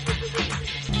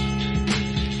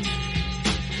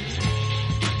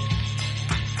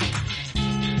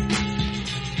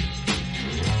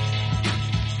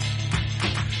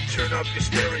up your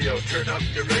stereo, turn up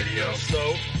your radio.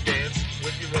 Slow dance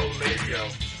with your old lady-o.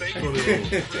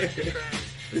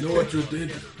 I know what you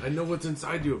did. I know what's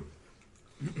inside you.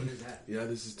 What is that? Yeah,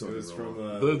 this is Tony from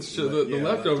the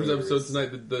Leftovers episode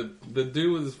tonight. The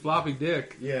dude with his floppy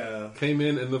dick came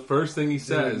in, and the first thing he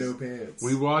says, no pants.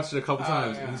 We watched it a couple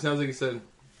times, yeah. and he sounds like he said,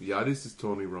 "Yeah, this is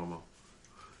Tony Romo."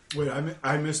 Wait,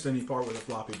 I missed any part with a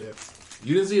floppy dick.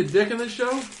 You didn't see a dick in this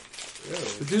show? Really?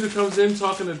 The dude that comes in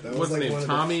talking to That was what's like his one name,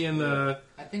 of Tommy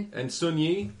I think and Sun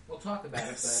Yi. we'll talk about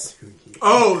it, but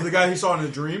Oh, the guy he saw in a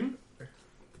dream?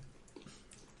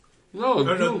 No,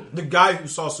 No, the guy who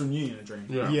saw Sun Yi in a dream.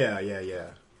 Yeah. Yeah.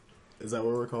 Is that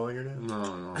what we're calling her now?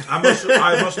 No. I must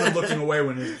have been looking away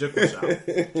when his dick was out.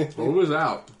 Well, it was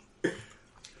out.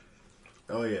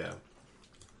 Oh yeah.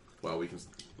 Well,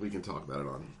 we can talk about it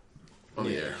on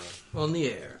the air. on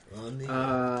the air.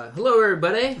 Hello,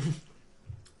 everybody,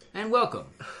 and welcome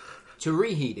to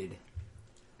Reheated,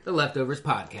 the Leftovers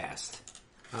podcast.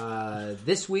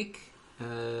 This week,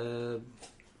 well,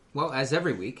 as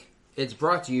every week, it's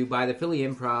brought to you by the Philly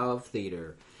Improv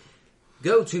Theater.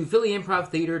 Go to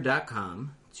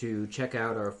phillyimprovtheater.com to check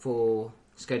out our full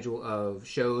schedule of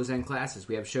shows and classes.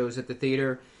 We have shows at the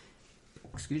theater,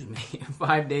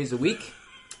 5 days a week,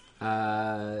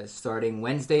 starting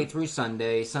Wednesday through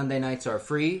Sunday. Sunday nights are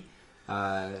free.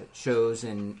 Shows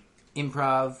in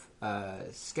improv,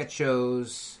 sketch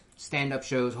shows, stand-up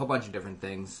shows, a whole bunch of different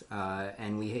things.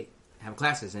 And we have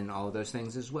classes in all of those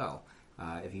things as well.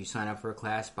 If you sign up for a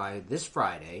class by this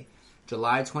Friday,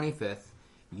 July 25th,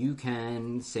 you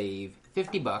can save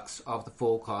 $50 off the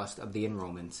full cost of the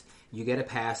enrollments. You get a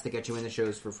pass to get you in the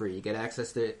shows for free. You get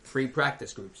access to free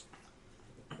practice groups.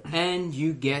 And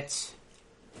you get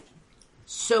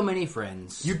so many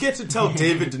friends. You get to tell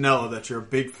David Danella that you're a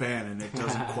big fan, and it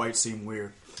doesn't quite seem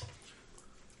weird.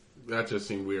 That just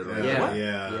seemed weird, right?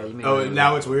 Yeah, you may Oh, know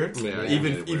now that. it's weird? Yeah,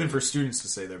 even weird. for students to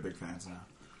say they're big fans now.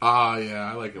 Yeah,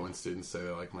 I like it when students say they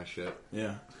like my shit.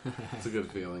 Yeah. It's a good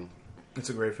feeling. It's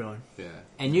a great feeling. Yeah.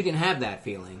 And you can have that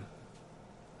feeling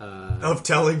Of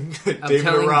telling of David or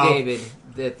telling Rob. David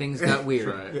that things got weird.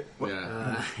 That's right.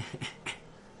 Yeah.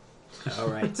 All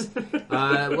right.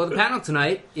 Well, the panel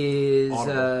tonight is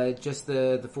Audible. just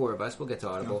the four of us. We'll get to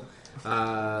Audible.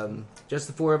 Just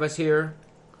the four of us here.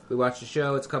 We watched the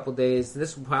show. It's a couple days.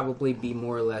 This will probably be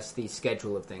more or less the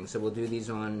schedule of things. So we'll do these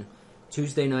on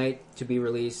Tuesday night to be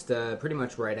released pretty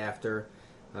much right after.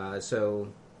 So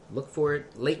look for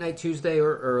it late night Tuesday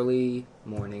or early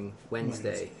morning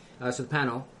Wednesday. So the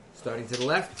panel, starting to the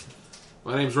left.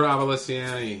 My name's Rob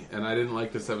Alessiani, and I didn't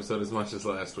like this episode as much as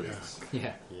last week's.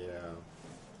 Yeah.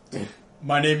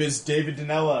 My name is David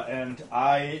Danella, and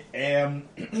I am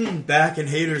back in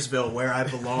Hatersville, where I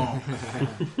belong.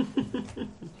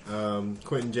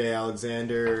 Quentin J.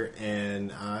 Alexander,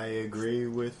 and I agree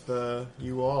with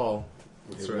you all.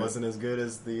 That's It right. wasn't as good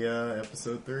as the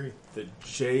episode 3. The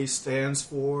J stands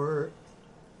for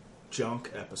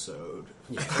junk episode.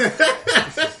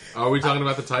 Are we talking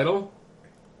about the title?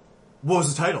 What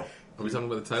was the title? Are we talking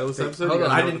about the title of this episode? Hold You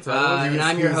on. guys I know what didn't- the title is? and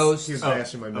I'm your host. He was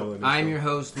bashing my middle initial. I'm your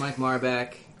host, Mike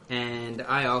Marbeck, and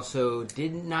I also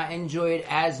did not enjoy it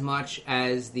as much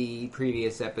as the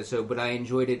previous episode, but I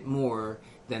enjoyed it more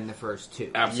than the first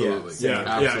two. Absolutely. Yeah.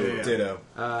 Absolutely. Yeah. Ditto.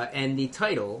 And the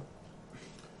title,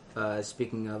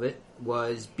 speaking of it,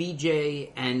 was BJ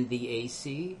and the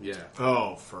AC. Yeah.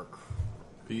 Oh, for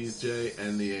BJ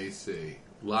and the AC.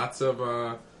 Lots of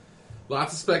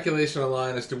speculation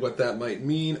online as to what that might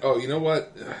mean. Oh, you know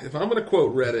what? If I'm going to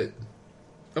quote Reddit,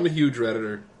 I'm a huge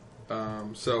Redditor.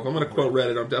 So if I'm going to quote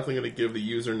Reddit, I'm definitely going to give the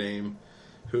username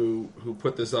who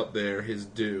put this up there his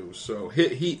due. So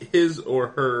his or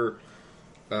her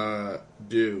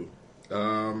due.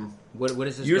 What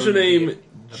is this? Username going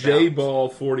to be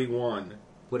about? JBall41.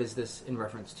 What is this in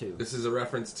reference to? This is a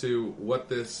reference to what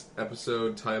this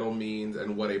episode title means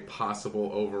and what a possible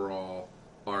overall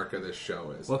arc of this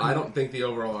show is. Well, I don't think the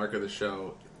overall arc of the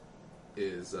show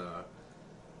is...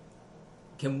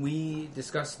 Can we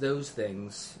discuss those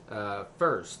things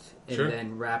first, and Sure.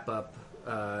 then wrap up,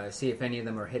 see if any of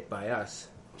them are hit by us?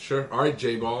 Sure. All right,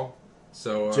 J-Ball.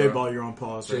 So, J-Ball, you're on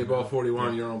pause. right now.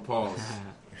 J-Ball41, you're on pause.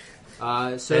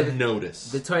 So And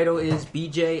notice. the title is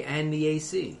BJ and the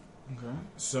AC. Okay.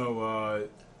 So,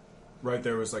 right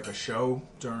there was like a show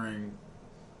during.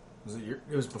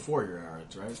 It was before your era,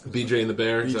 right? BJ and the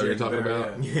Bear, is that what you're BJ and the talking Bear,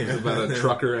 about? yeah. It's about a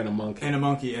trucker and a monkey. And a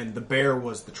monkey, and the bear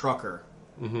was the trucker,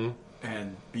 Mm-hmm.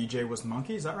 and BJ was the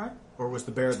monkey. Is that right? Or was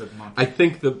the bear the monkey? I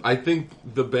think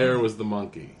the bear was the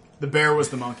monkey. The bear was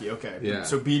the monkey. Okay. Yeah.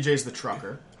 So BJ's the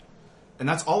trucker, and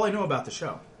that's all I know about the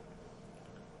show.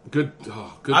 Good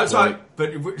I point.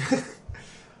 but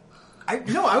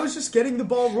I was just getting the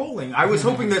ball rolling. I was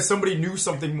hoping that somebody knew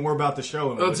something more about the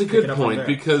show. And Well, it's a would pick good it up on point there.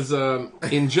 because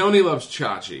in Joni Loves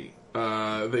Chachi,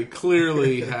 they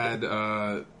clearly had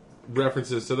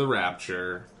references to the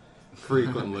Rapture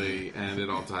frequently, and it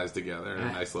all ties together in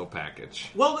a nice little package.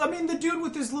 Well, I mean, the dude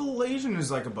with his little Asian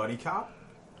is like a buddy cop.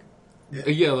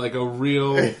 Yeah, like a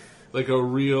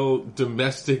real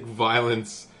domestic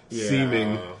violence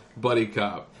seeming buddy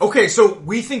cop. Okay, so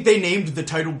we think they named the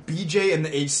title BJ and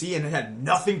the AC, and it had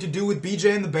nothing to do with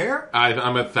BJ and the Bear? I'm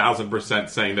 1,000%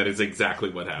 saying that is exactly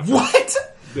what happened. What?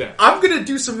 Yeah. I'm going to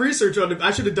do some research on it.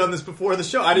 I should have done this before the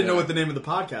show. I didn't know what the name of the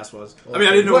podcast was. I mean,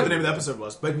 I didn't know what the name of the episode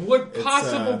was. But What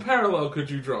possible parallel could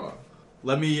you draw?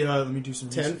 let me do some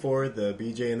 10 research. for the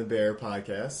BJ and the Bear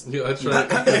podcast. Yeah, that's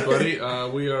right, everybody.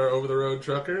 We are over the road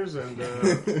truckers, and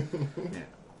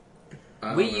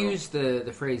We use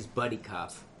the phrase buddy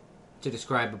cop to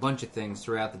describe a bunch of things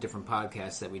throughout the different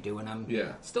podcasts that we do, and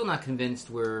I'm still not convinced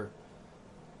we're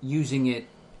using it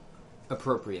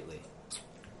appropriately.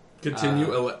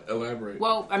 continue elaborate.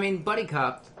 Well, I mean, buddy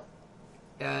cop.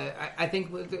 I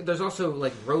think there's also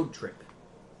like road trip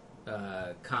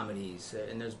comedies,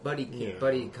 and there's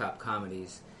buddy cop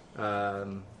comedies.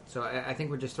 So I think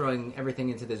we're just throwing everything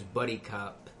into this buddy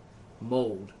cop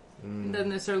mold. It doesn't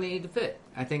necessarily need to fit.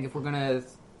 I think if we're gonna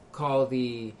call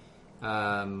the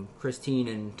Christine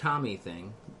and Tommy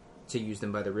thing, to use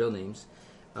them by their real names,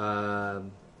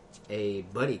 a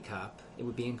buddy cop, it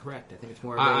would be incorrect. I think it's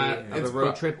more of a it's road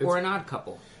pro- trip or an odd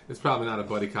couple. It's probably not a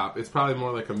buddy cop. It's probably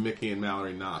more like a Mickey and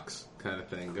Mallory Knox kind of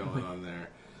thing going on there.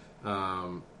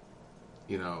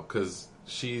 Because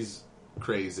she's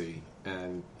crazy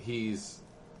and he's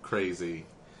crazy,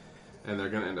 and they're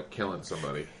going to end up killing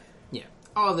somebody. Yeah.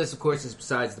 All this, of course, is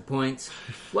besides the point.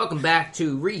 Welcome back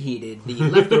to Reheated, the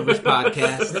Leftovers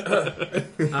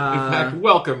podcast. In fact,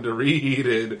 welcome to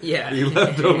Reheated, Yeah. the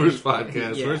Leftovers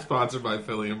podcast. Yeah. We're sponsored by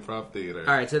Philly Improv Theater.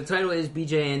 All right, so the title is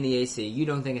BJ and the AC. You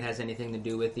don't think it has anything to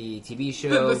do with the TV The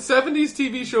show? 70s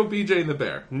TV show BJ and the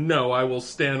Bear. No, I will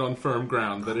stand on firm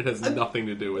ground that it has nothing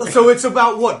to do with it. So it's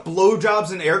about what?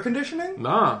 Blowjobs and air conditioning?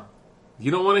 Nah. You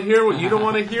don't want to hear what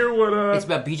It's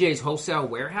about BJ's wholesale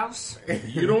warehouse.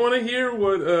 you don't want to hear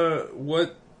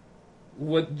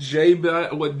what J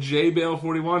Bale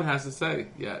 41 has to say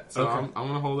yet. So Okay. I'm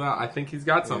gonna hold out. I think he's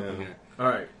got something here. All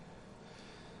right.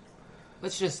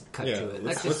 Let's just cut Yeah, to it.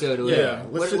 let's- Let's just go to yeah,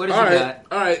 it. let's What just- have you All right,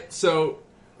 got? all right. So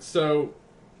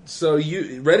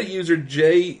you Reddit user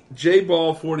J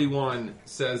Ball 41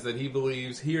 says that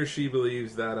he or she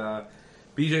believes that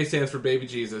BJ stands for Baby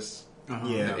Jesus.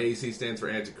 Yeah. The AC stands for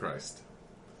Antichrist.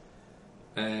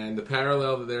 And the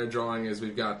parallel that they're drawing is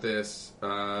we've got this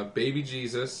baby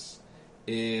Jesus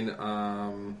in,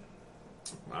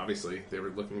 obviously, they were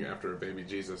looking after a baby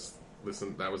Jesus.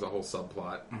 Listen, that was a whole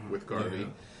subplot with Garvey. Yeah.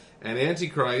 And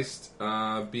Antichrist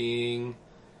being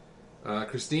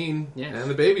Christine Yes. and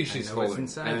the baby I she's know what's holding.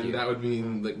 inside And you. that would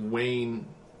mean that Wayne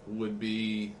would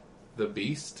be the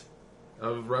beast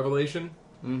of Revelation.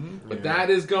 But that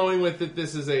is going with that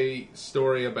this is a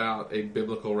story about a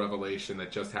biblical revelation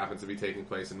that just happens to be taking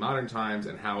place in modern times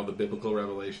and how the biblical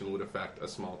revelation would affect a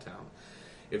small town.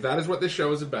 If that is what this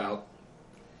show is about,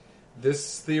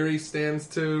 this theory stands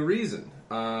to reason.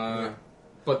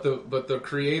 But the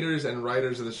creators and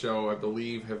writers of the show, I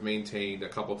believe, have maintained a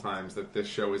couple times that this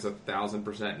show is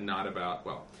 1,000% not about,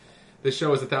 this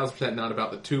show is 1,000% not about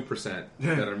the 2%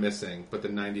 that are missing, but the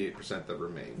 98% that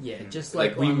remain. Yeah, just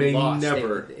Like, like we on may Lost,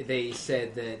 never- They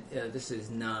said that this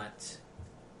is not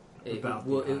About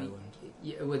the island.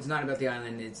 It's not about the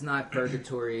island. It's not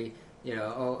purgatory.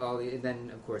 Then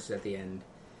of course at the end,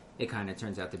 it kind of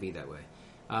turns out to be that way.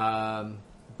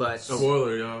 But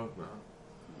Spoiler, yo. No.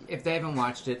 if they haven't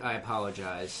watched it, I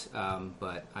apologize.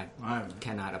 But I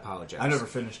cannot apologize. I never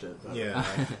finished it. But Yeah,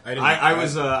 I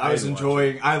was didn't watch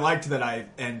enjoying. I liked that I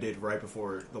ended right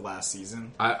before the last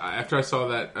season. After I saw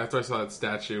that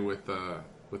statue with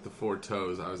the 4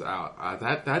 toes, I was out.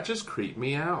 That just creeped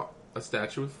me out. A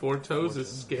statue with 4 toes is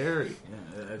scary.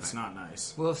 Yeah, it's not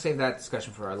nice. We'll save that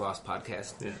discussion for our Lost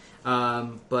podcast. Yeah.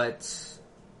 But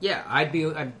yeah,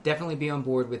 I'd definitely be on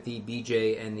board with the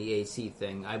BJ and the AC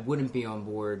thing. I wouldn't be on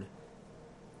board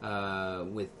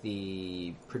with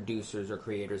the producers or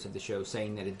creators of the show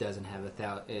saying that it doesn't have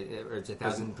it's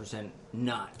 1,000%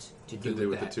 not to do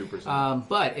with the that. 2%.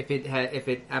 But if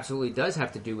it absolutely does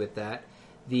have to do with that,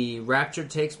 the rapture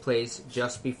takes place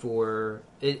just before.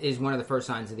 It is one of the first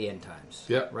signs of the end times.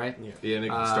 Yep. Right. Yeah, and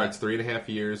it starts 3.5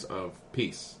 years of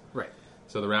peace. Right.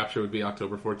 So the rapture would be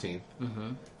October 14th.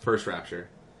 First rapture.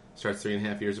 Starts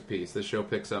 3.5 years of peace. The show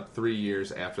picks up 3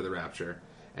 years after the rapture.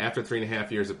 After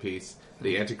 3.5 years of peace,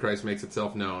 the Antichrist makes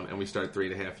itself known, and we start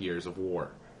 3.5 years of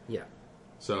war. Yeah.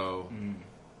 So,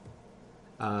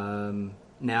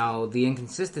 Now, the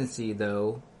inconsistency,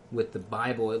 though, with the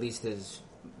Bible, at least as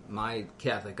my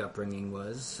Catholic upbringing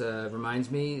was, reminds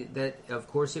me that, of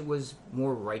course, it was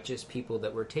more righteous people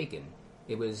that were taken.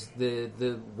 It was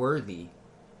the worthy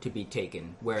to be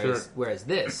taken. Whereas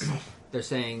this, they're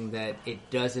saying that it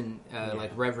doesn't,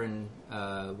 like Reverend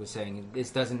was saying,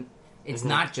 this doesn't. It's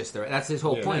not just the. That's his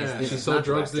whole point. yeah, This she is sold not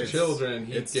the drugs right. to children.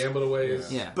 He gambled away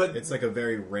his... Yeah. But It's like a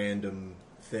very random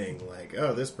thing. Like,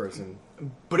 oh, this person.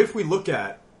 But if we look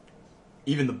at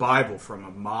even the Bible from a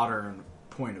modern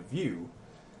point of view,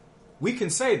 we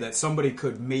can say that somebody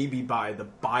could maybe, by the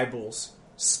Bible's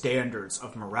standards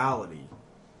of morality,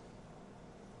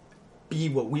 be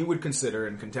what we would consider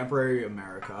in contemporary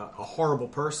America a horrible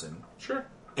person, Sure.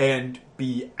 and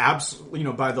be absolutely,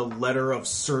 by the letter of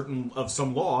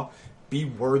some law, be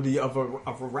worthy of a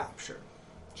rapture.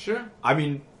 Sure. I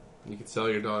mean, You could sell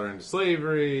your daughter into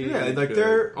slavery. Yeah, you like could-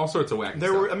 they're- all sorts of wacky There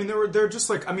stuff. were, I mean, there just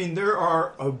like, I mean, there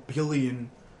are a billion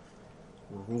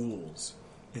rules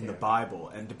in the Bible,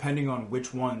 and depending on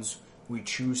which ones we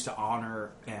choose to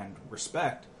honor and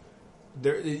respect,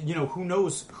 there, who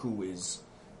knows who is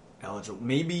eligible?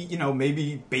 Maybe,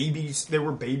 maybe babies. There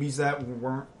were babies that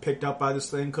weren't picked up by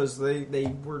this thing because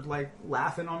they were like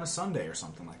laughing on a Sunday or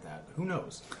something like that. Who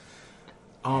knows?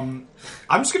 I'm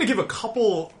just gonna give a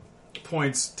couple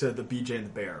points to the BJ and the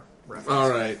Bear reference. All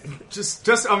right. I'm just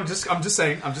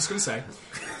saying. I'm just gonna say.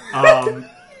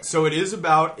 So it is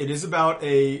about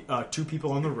a two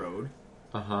people on the road,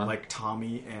 like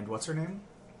Tommy and what's her name?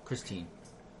 Christine.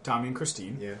 Tommy and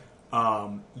Christine. Yeah.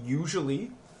 Usually,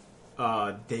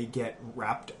 they get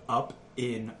wrapped up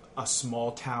in a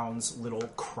small town's little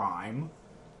crime,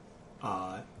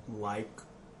 like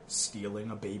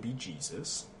stealing a baby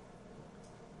Jesus.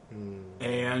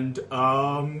 And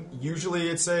usually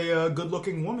it's a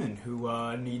good-looking woman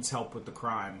who needs help with the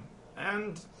crime.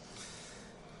 And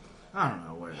I don't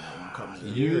know where that one comes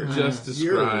in. You just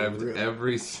described you're-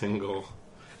 every single...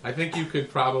 I think you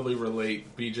could probably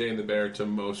relate BJ and the Bear to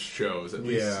most shows, at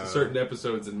least Yeah. certain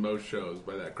episodes in most shows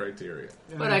by that criteria.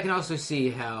 But I can also see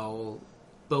how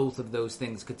both of those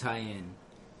things could tie in.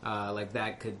 Like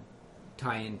that could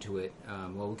tie into it.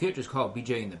 Well, we could just call it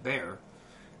BJ and the Bear,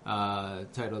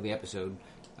 title of the episode.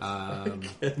 I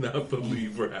cannot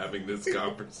believe we're having this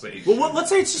conversation. Well, let's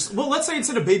say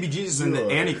instead of baby Jesus and the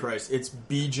Sure. Antichrist, it's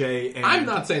BJ and I'm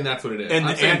not saying that's what it is. and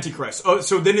I'm the saying- Antichrist. Oh,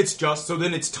 so then it's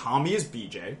Tommy as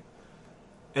BJ,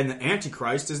 and the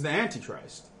Antichrist is the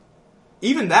Antichrist.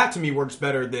 Even that to me works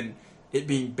better than it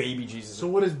being baby Jesus. So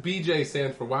what does BJ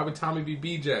stand for? Why would Tommy be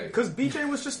BJ? Because BJ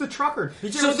was just the trucker.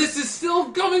 BJ So was this is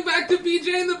still coming back to BJ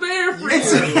and the Bear for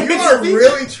It's- you. You are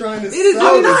really trying to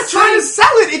sell I'm not this. trying to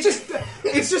sell it.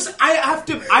 It's just I have.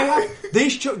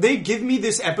 They give me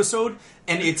this episode,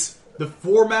 and it's the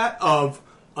format of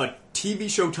a TV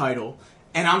show title,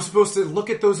 and I'm supposed to look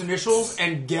at those initials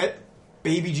and get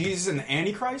baby Jesus and the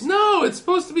Antichrist. No, it's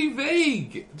supposed to be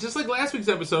vague. Just like last week's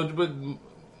episode, but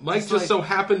Mike It's just like- so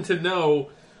happened to know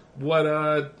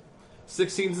what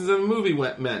 6 seasons of a movie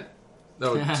meant.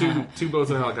 No, two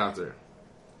boats in a helicopter.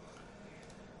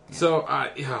 So,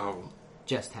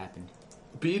 Just happened.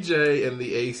 BJ and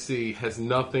the AC has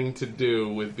nothing to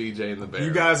do with BJ and the Bear.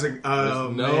 You guys are There's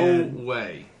no man.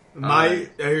 way. My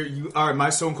my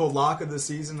Stone Cold lock of the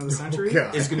season of the century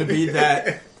God. is going to be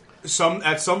that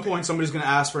at some point somebody's going to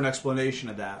ask for an explanation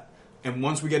of that, and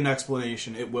once we get an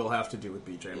explanation, it will have to do with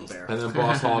BJ and the Bear. And then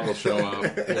Boss Hogg will show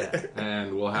up,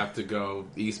 and we'll have to go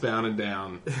eastbound and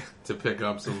down to pick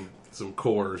up some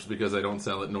cores because I don't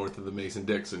sell it north of the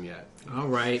Mason-Dixon yet. All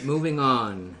right, moving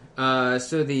on.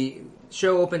 So the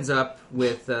show opens up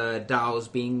with dolls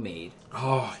being made.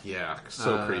 Oh, yeah.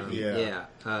 So creepy. Yeah.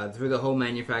 Through the whole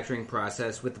manufacturing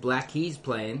process with the Black Keys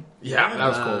playing. Yeah, that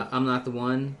was cool. I'm Not the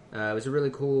One. It was a really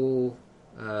cool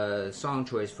song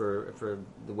choice for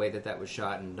the way that was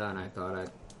shot and done. I thought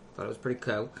it was pretty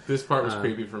cool. This part was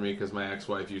creepy for me because my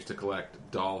ex-wife used to collect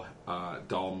doll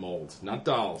molds. Not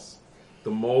dolls.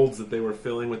 The molds that they were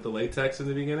filling with the latex in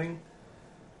the beginning.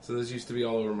 So those used to be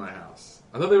all over my house.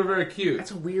 I thought they were very cute.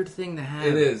 That's a weird thing to have.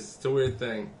 It is. It's a weird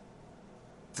thing.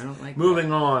 I don't like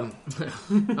Moving on.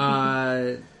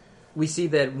 we see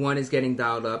that one is getting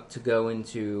dialed up to go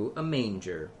into a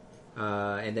manger.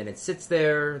 And then it sits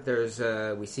there. There's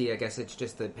we see, I guess it's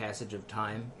just the passage of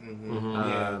time. Yeah,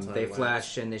 time They lapse.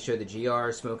 flash and they show the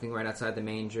GR smoking right outside the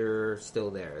manger, still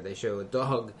there. They show a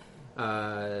dog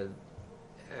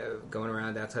going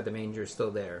around outside the manger,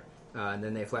 still there. And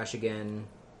then they flash again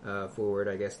forward,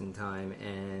 I guess, in time,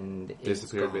 and it's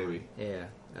Disappeared gone. baby. Yeah,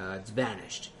 it's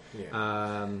vanished.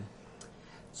 Yeah.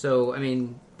 So, I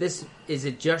mean, is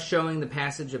it just showing the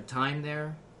passage of time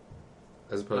there?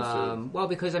 As opposed to... Well,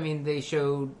 because, I mean, they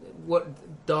showed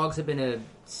what dogs have been a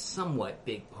somewhat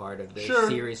big part of the Sure,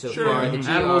 series so sure. far. The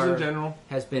Animals in GR general.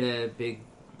 has been a big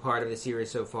part of the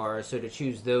series so far. So to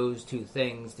choose those two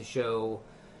things to show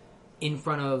in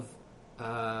front of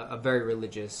a very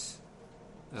religious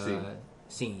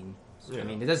scene. I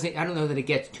mean, it doesn't. I don't know that it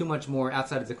gets too much more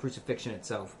outside of the crucifixion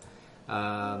itself.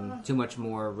 Too much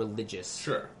more religious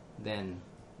Sure. than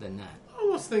that. I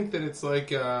almost think that it's like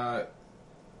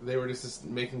they were just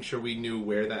making sure we knew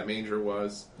where that manger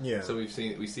was. Yeah. So we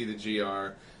see the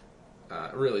GR.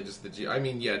 Really, just the GR. I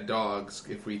mean, yeah, dogs.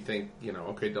 If we think,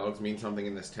 okay, dogs mean something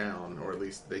in this town, or at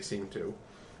least they seem to.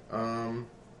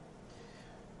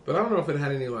 But I don't know if it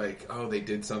had any they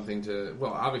did something to.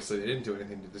 Well, obviously they didn't do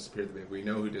anything to disappear the baby. We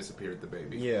know who disappeared the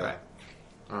baby. Yeah.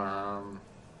 Right.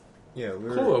 Yeah,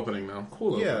 Cool opening though.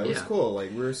 Cool. Yeah, opening. it was cool.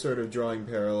 Like, we were sort of drawing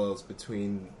parallels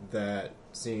between that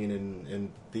scene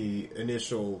and the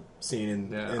initial scene in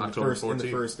the October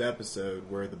first 14th.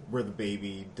 episode where the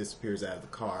baby disappears out of the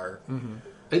car. Mm-hmm.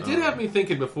 It did have me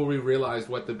thinking before we realized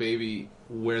where the baby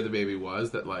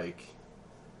was, that I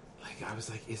was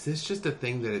like, is this just a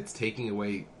thing that it's taking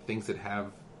away things that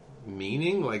have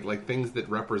meaning, like things that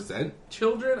represent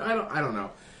children? I don't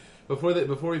know. Before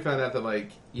we found out that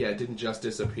it didn't just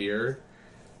disappear,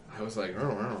 I was like,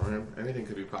 oh, anything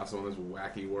could be possible in this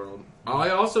wacky world.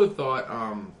 I also thought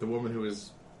the woman who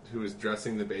was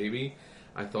dressing the baby,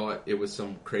 I thought it was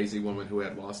some crazy woman who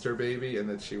had lost her baby and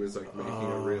that she was making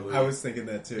a really. I was thinking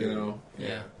that too.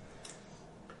 Yeah.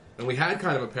 And we had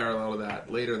kind of a parallel to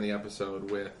that later in the episode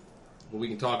with, well, we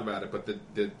can talk about it, but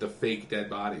the fake dead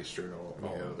bodies strewn all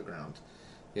over the ground.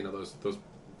 Those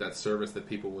that service that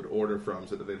people would order from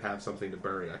so that they'd have something to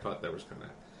bury. I thought that was kind of...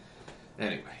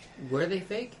 Anyway. Were they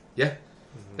fake? Yeah.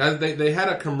 They had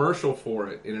a commercial for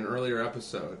it in an earlier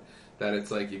episode that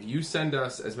it's like, if you send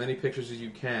us as many pictures as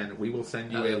you can, we will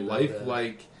send you a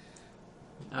lifelike,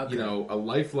 a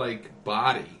lifelike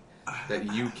body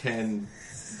that you can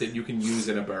use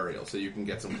in a burial so you can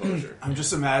get some closure. I'm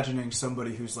just imagining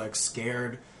somebody who's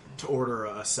scared to order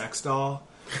a sex doll.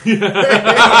 My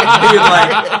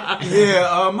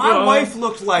wife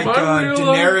looked like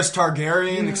Daenerys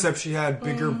Targaryen, except she had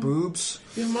bigger boobs.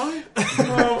 Yeah,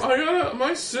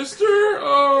 my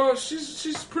sister.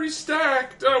 She's pretty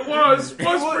stacked. Was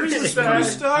pretty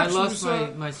stacked. I lost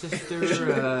my sister,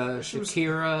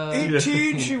 Shakira.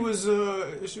 18. She was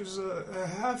a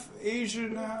half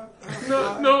Asian. Half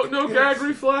no gag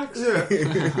reflex. Yeah.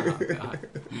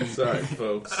 Sorry,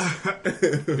 folks.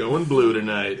 Going blue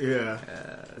tonight. Yeah.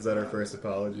 Is that our first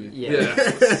apology? Yeah.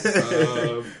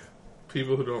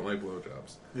 People who don't like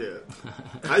blowjobs. Yeah.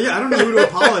 I don't know who to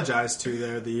apologize to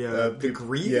there. The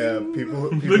grieving? Yeah,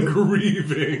 The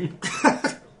grieving.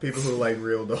 people who like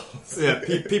real dolls. Yeah,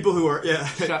 people who are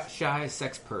shy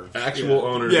sex pervs. Actual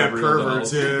owners of real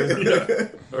perverts,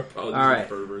 dolls. All right.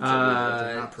 Perverts.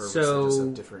 Not perverts, they just So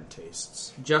have different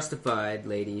tastes. Justified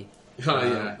lady.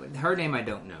 Her name I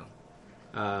don't know.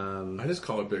 I just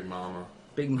call it Big Mama.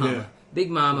 Big Mama. Yeah. Big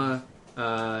Mama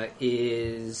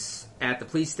is at the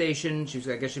police station.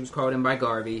 I guess she was called in by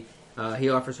Garvey. He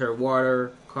offers her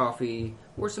water, coffee,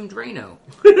 or some Drano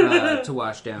to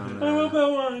wash down. I love that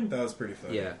line. That was pretty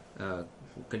funny. Yeah.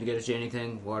 Can you get us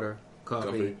anything? Water,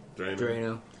 coffee,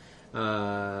 Drano.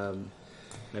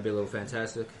 Maybe a little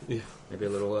Fantastic. Yeah. Maybe a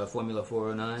little Formula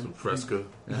 409. Some Fresca.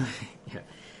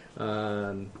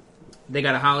 Yeah. They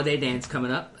got a holiday dance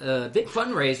coming up. Big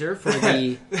fundraiser for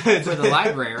the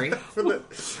library.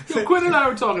 Quinn and I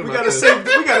were talking about this.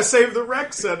 We gotta save the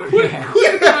rec center. Quinn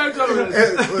and I were talking about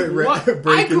this.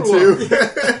 Breaking two.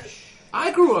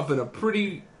 I grew up in a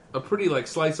pretty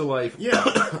slice of life,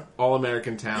 all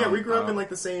American town. Yeah, we grew up in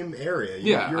the same area.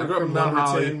 I grew up in Mount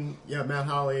Holly. Yeah, Mount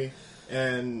Holly,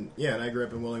 and I grew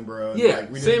up in Willingboro.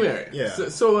 And Same area. Yeah,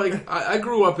 so I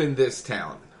grew up in this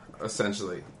town,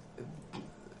 essentially.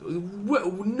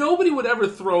 Nobody would ever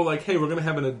throw hey, we're going to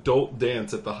have an adult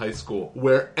dance at the high school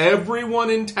where everyone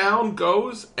in town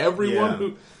goes.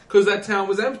 Because that town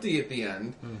was empty at the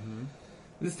end. Mm-hmm.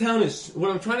 This town is. What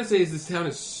I'm trying to say is this town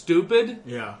is stupid.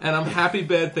 Yeah. And I'm happy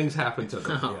bad things happen to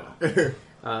them.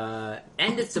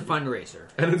 And it's a fundraiser.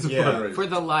 And it's a fundraiser for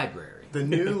the library. the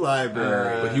new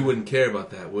library. But you wouldn't care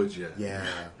about that, would you? Yeah.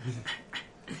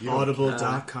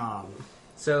 Audible.com.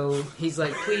 So he's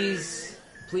like, please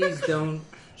don't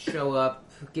show up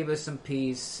give us some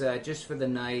peace, just for the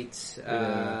night.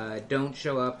 Don't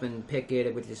show up and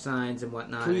picket with your signs and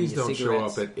whatnot. Please and your don't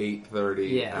cigarettes. show up at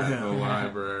 8:30 at the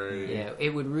library. Yeah,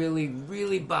 it would really,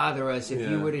 really bother us if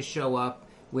you Yeah. were to show up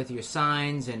with your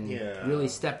signs and Yeah. really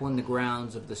step on the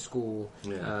grounds of the school.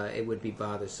 Yeah. It would be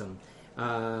bothersome.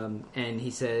 And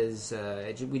he says,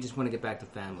 we just want to get back to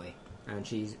family. And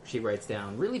she writes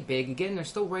down really big. Again, they're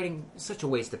still writing such a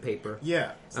waste of paper.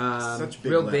 Yeah, such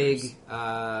big real letters.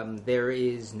 big. There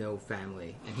is no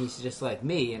family. And he's just like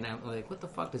me. And I'm like, what the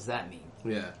fuck does that mean?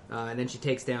 Yeah. And then she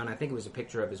takes down, I think it was a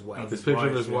picture of his wife. This picture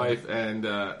of his yeah. wife and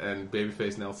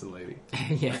Babyface Nelson lady.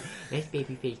 Yeah. That's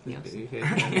Babyface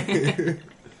Nelson.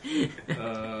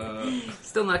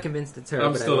 Still not convinced it's her.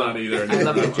 I'm but still I not love, either. I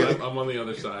love the joke. I'm on the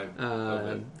other side. of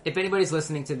it. If anybody's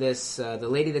listening to this, the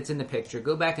lady that's in the picture,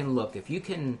 go back and look. If you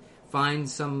can find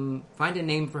a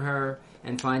name for her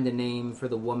and find a name for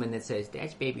the woman that says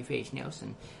that's Babyface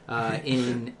Nelson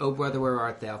in Oh Brother Where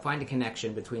Art Thou, find a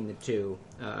connection between the two.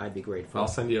 I'd be grateful. I'll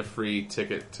send you a free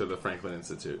ticket to the Franklin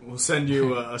Institute. We'll send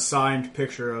you a signed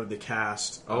picture of the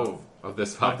cast Of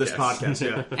this podcast. of this podcast.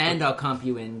 Yeah. And I'll comp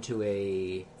you into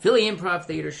a Philly Improv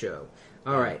Theater show.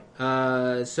 All right.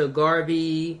 So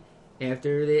Garvey,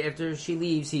 after she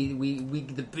leaves, we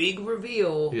the big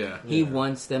reveal. Yeah. He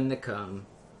wants them to come.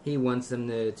 He wants them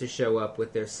to show up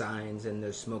with their signs and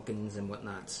their smokings and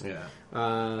whatnots. Yeah.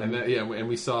 Um, And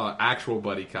we saw actual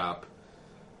buddy cop.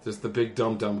 Just the big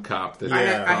dumb cop. That,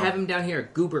 Yeah. I have him down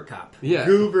here, Goober Cop. Yeah.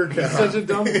 Goober He's cop. such a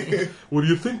dumb. What do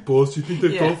you think, boss? You think they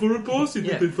Yeah. fell for it, boss? You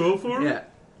think Yeah. they fell for it?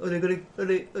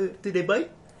 Yeah. Did they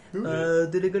bite?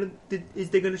 Is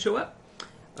they gonna show up?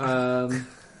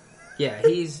 Yeah,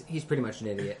 he's pretty much an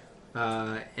idiot.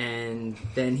 And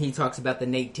then he talks about the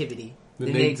nativity.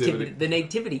 The nativity. The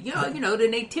nativity. You know, the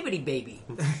nativity baby.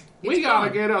 We It's gotta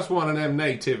gone. get us one of them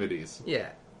nativities. Yeah.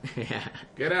 Yeah.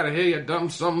 Get out of here, you dumb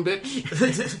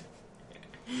sumbitch.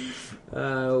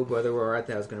 Oh, Brother Where Art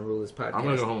Thou is going to rule this podcast. I'm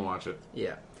gonna go home and watch it.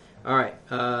 Yeah. All right.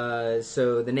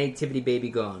 So the nativity baby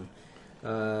gone.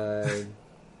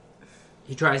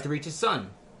 He tries to reach his son,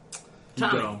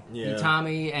 Tommy. go. Yeah.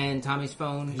 Tommy and Tommy's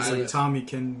phone. He's like, Tommy,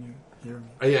 can you hear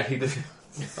me? Yeah, he did.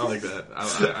 I like that.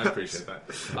 I appreciate that.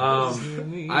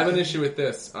 I have an issue with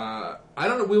this. I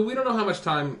don't know. We don't know how much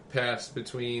time passed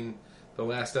between the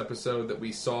last episode that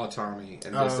we saw Tommy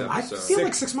and this I episode. feel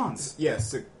like 6 months.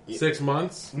 Yes. 6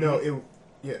 months. No.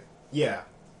 Yeah.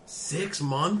 6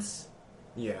 months.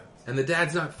 Yeah. And the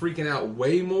dad's not freaking out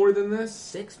way more than this.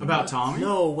 6 About months. Tommy?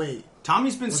 No, wait.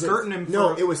 Tommy's been Was it- skirting him for...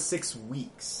 No, it was 6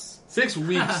 weeks. 6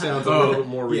 weeks sounds a little bit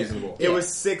more reasonable. It was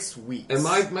 6 weeks. And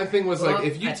my thing was Well, like,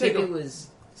 if you I take think a, it was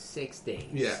 6 days.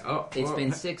 yeah, It's well,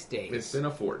 been 6 days. it's been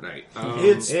a fortnight.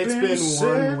 It's been been 1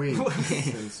 6 week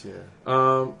since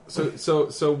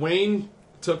So Wayne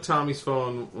took Tommy's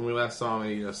phone when we last saw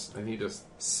him, and he just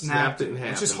snapped it in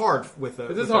half. Which is hard with a... It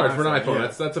with is hard for an iPhone. yeah.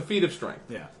 That's a feat of strength.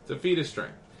 Yeah. It's a feat of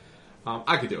strength.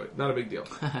 I could do it. Not a big deal.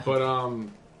 But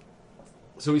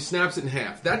so he snaps it in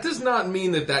half. That does not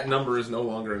mean that number is no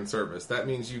longer in service. That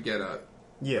means you get a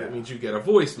That means you get a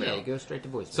voicemail. Yeah, it goes straight to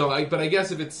voicemail. So I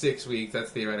guess if it's 6 weeks, that's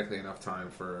theoretically enough time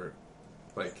for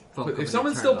like. Phone But company if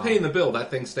someone's to still turn it paying on. the bill, that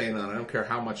thing's staying on. I don't care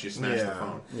how much you smash the Yeah.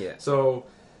 phone. Yeah. So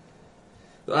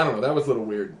I don't know. That was a little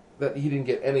weird. That he didn't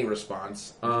get any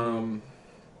response.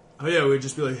 Oh yeah, we'd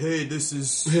just be like, "Hey, this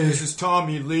is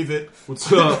Tommy. Leave it."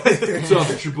 What's up? What's up?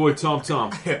 It's your boy Tom.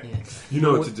 Yeah. You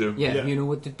know what to do. Yeah, Yeah. you know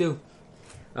what to do.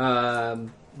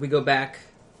 We go back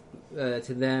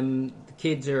to them. The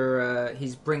kids are.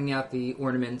 He's bringing out the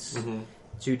ornaments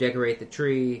to decorate the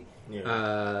tree.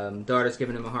 Yeah. Daughter's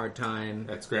giving him a hard time.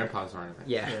 That's Grandpa's ornament.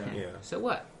 Yeah. Yeah. So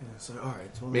what? Yeah, so all right,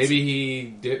 well, Maybe he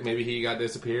did. Maybe he got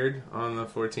disappeared on the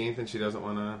 14th, and she doesn't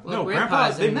want to. Well, No,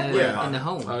 Grandpa's Grandpa, they in met the, Grandpa. in the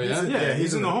home. Oh yeah. yeah,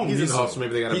 he's in the home. he's Oh, so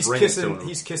maybe they got to He's bring it to kissing. him.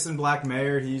 He's kissing Black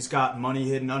Mayor. He's got money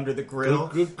hidden under the grill.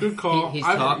 Good call. He's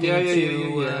I- talking yeah, yeah, to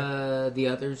yeah, yeah. the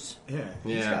others. Yeah,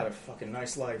 he's Yeah. got a fucking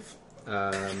nice life.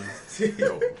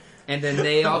 And then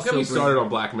they How come also we started on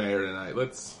Black Mayor tonight?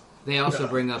 Let's. bring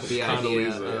up the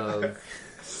idea Condoleezza.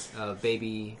 of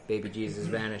baby Jesus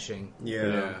vanishing.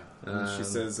 Yeah. And she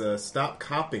says, "Stop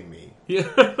copying me," Yeah.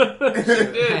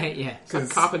 Yeah. Stop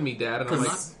copping me, Dad. And I'm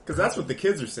like, because that's what the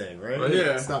kids are saying, right? Right.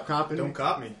 Yeah. Stop copying. Don't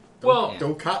cop me. well, Yeah.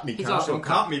 Don't cop me. He's Cop. also Don't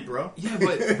cop me, bro. yeah,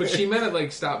 but she meant it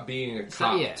like stop being a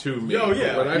cop yeah. to me. Oh,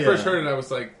 yeah, When I yeah. first heard it, I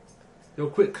was like, "Yo,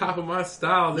 quit copying my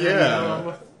style." Then, Yeah. you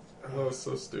know? Oh, it's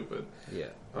so stupid. Yeah.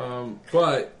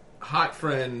 But hot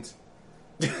friend,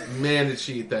 man, did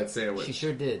she eat that sandwich? She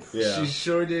sure did. Yeah. She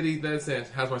sure did eat that sandwich.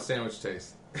 How's my sandwich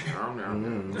taste?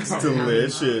 It's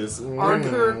delicious. I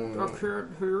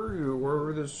can't hear you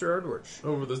over the sandwich.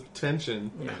 Over the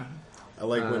tension. Yeah. I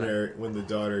like when the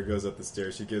daughter goes up the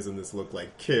stairs, she gives him this look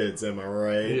like, kids, am I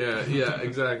right? Yeah,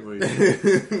 exactly.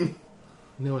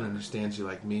 No one understands you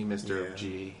like me, Mr. Yeah.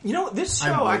 G. You know, this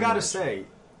show, I'm I gotta wondering. say,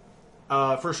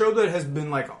 for a show that has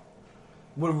been like,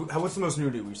 what's the most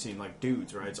nudity we've seen? Like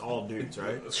dudes, right? It's all dudes,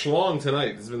 right? Schlong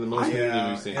tonight has been the most nudity Yeah,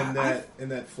 we've seen. and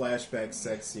that flashback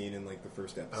sex scene in like the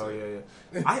first episode.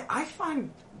 Oh yeah. I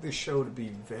find this show to be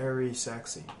very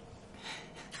sexy.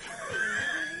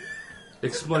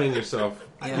 Explain yourself,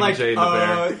 Like Jay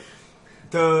the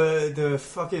Bear. the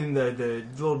fucking the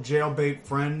little jailbait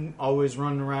friend always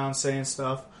running around saying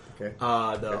stuff. Okay.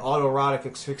 The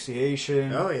autoerotic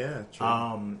asphyxiation. Oh yeah,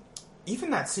 true.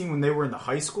 Even that scene when they were in the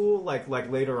high school, like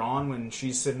later on when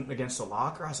she's sitting against the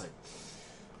locker, I was like,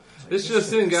 This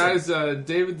just in, guys.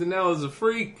 David Donnell is a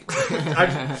freak.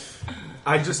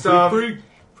 I just Freak.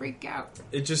 Freak out.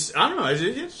 it just I don't know.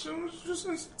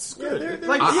 It's good. they're-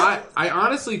 Like I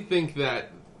honestly think that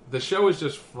the show is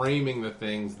just framing the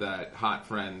things that Hot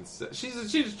Friends.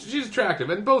 She's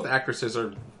attractive, and both actresses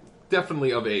are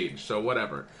definitely of age, so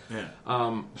whatever. yeah.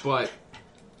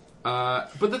 But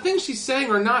the things she's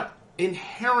saying are not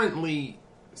inherently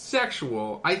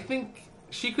sexual. I think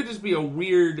she could just be a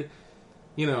weird,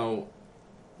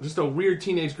 just a weird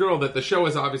teenage girl that the show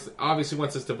is obviously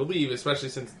wants us to believe, especially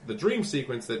since the dream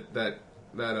sequence that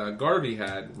Garvey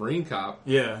had, Marine Cop.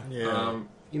 Yeah.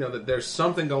 That there's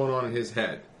something going on in his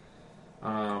head.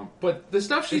 But the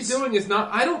stuff she's doing is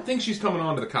not. I don't think she's coming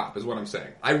on to the cop. Is what I'm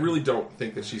saying. I really don't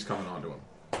think that she's coming on to him.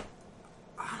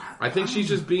 I think she's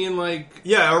just being like.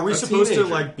 Yeah, are we a supposed to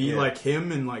teenager. like be Yeah. like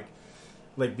him and like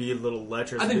be a little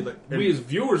lecherous? I think be like, we as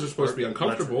viewers are supposed to be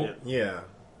uncomfortable. Yeah.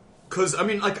 Because I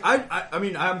mean, like I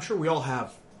mean, I'm sure we all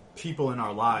have people in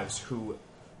our lives who,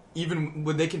 even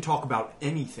when they can talk about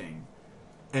anything,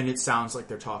 and it sounds like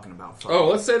they're talking about. Oh,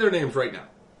 let's say their names right now.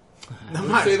 I'm Let's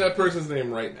not- say that person's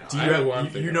name right now. Do I you, know who I'm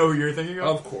you thinking know who you're thinking of?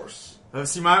 Of course.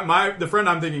 See, the friend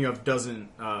I'm thinking of doesn't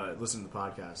listen to the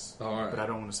podcast, Oh, all right. but I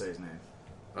don't want to say his name.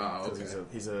 Oh, 'Cause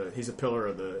okay. he's a pillar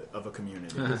of a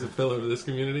community. He's a pillar of this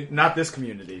community. Not this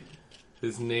community.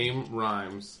 His name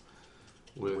rhymes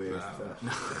with.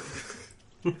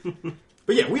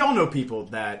 But yeah, we all know people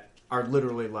that are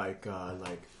literally like, are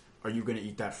you going to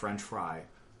eat that French fry?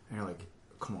 And you're like,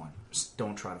 come on, just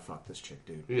don't try to fuck this chick,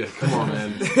 dude. Yeah, come on,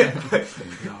 man.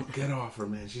 Yo, get off her,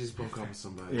 man. She just broke up with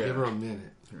somebody. Yeah. Give her a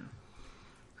minute.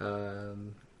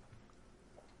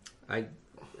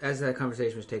 As that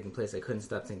conversation was taking place, I couldn't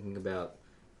stop thinking about.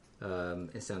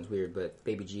 It sounds weird, but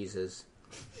Baby Jesus.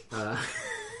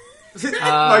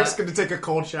 Mike's going to take a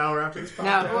cold shower after this podcast.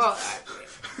 Now, well,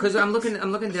 because I'm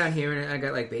looking down here and I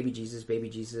got like Baby Jesus,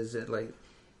 and like,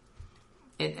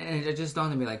 and it just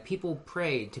dawned on me like people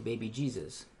pray to Baby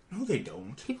Jesus. No, they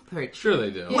don't. People pray. Sure,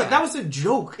 they do. Yeah. What? That was a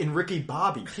joke in Ricky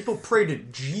Bobby. People pray to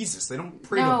Jesus. They don't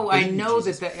pray No, to I baby know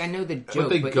Jesus. I know the joke, But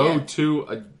they go yeah.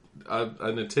 to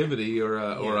a nativity or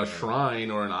a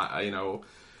shrine or an idol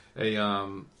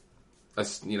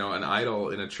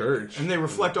in a church. And they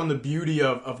reflect on the beauty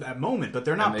of that moment, but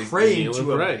they're not they praying kneel and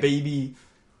to pray. a baby.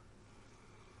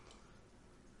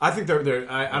 I think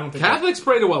they're. I don't think Catholics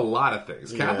pray to a lot of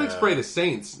things. Yeah. Catholics pray to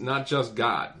saints, not just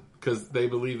God, because they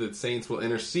believe that saints will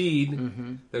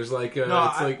intercede. There's like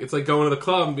it's like going to the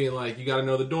club and being like, you got to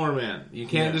know the doorman. You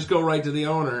can't Yeah. just go right to the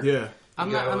owner. Yeah.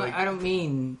 I don't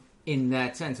mean in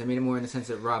that sense. I mean it more in the sense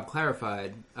that Rob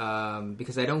clarified,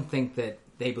 because I don't think that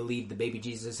they believe the baby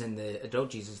Jesus and the adult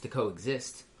Jesus to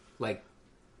coexist, like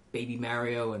baby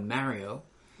Mario and Mario.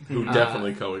 Who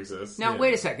definitely coexist. Now, Yeah.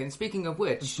 wait a second. Speaking of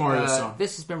which, It's Mario's son.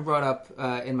 this has been brought up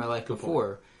in my life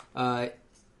before.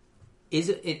 Is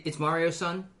it's Mario's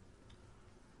son,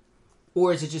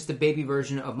 or is it just the baby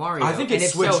version of Mario? I think And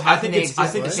it's if switched. So, how can they exist I at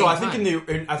think the so. same I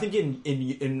think time?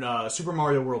 in Super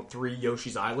Mario World 3,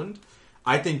 Yoshi's Island,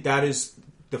 I think that is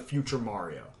the future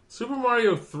Mario. Super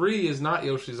Mario 3 is not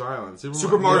Yoshi's Island.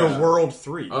 Super Mario Yeah. World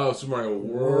 3. Oh, Super Mario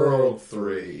World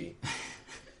 3.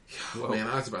 Oh, man,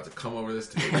 I was about to come over this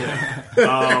too.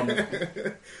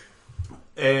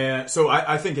 And so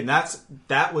I think, and that's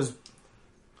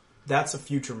a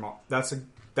future.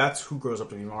 That's who grows up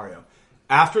to be Mario.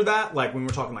 After that, like when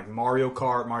we're talking like Mario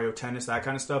Kart, Mario Tennis, that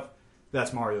kind of stuff,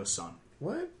 that's Mario's son.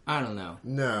 What? I don't know.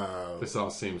 No. This all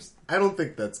seems. I don't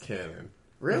think that's canon.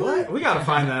 Really? We got to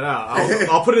find that out.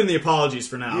 I'll put it in the apologies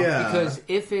for now. Yeah. Because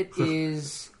if it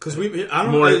is, because I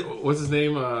don't More, know. what's his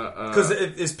name? Because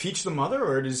is Peach the mother,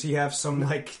 or does he have some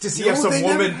like? Does he No, have some they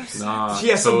woman? never- Nah, She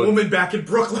has some Toad. woman back in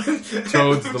Brooklyn.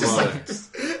 Toad's the Just, mother. like,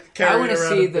 I carrying want to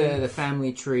around see a thing. the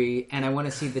family tree, and I want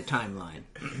to see the timeline.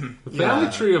 The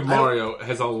family tree of Mario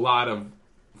has a lot of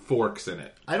forks in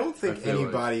it. I don't think I feel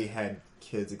anybody had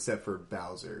kids except for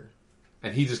Bowser.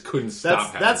 and he just couldn't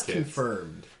stop That's having kids.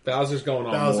 confirmed. Bowser's going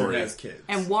on Bowser more. has kids.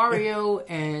 And Wario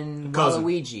and Cousin.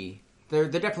 Waluigi, they're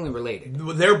definitely related.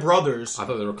 They're brothers. I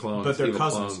thought they were clones. But they're Evil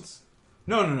cousins.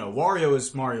 Clones. No. Wario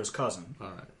is Mario's cousin. All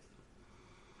right.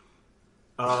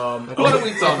 What What are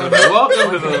we talking about?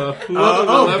 Welcome to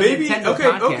the baby. Nintendo Okay,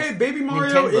 podcast. okay. Baby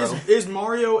Mario Nintendo. is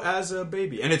Mario as a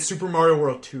baby, and it's Super Mario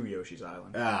World 2 Yoshi's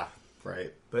Island.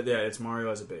 Right. But yeah, it's Mario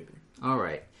as a baby. All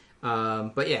right,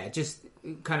 but yeah, just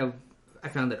kind of, I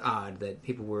found it odd that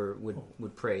people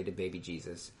would pray to baby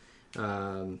Jesus.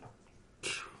 In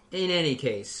any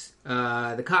case,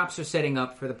 the cops are setting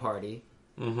up for the party,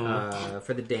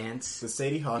 for the dance. The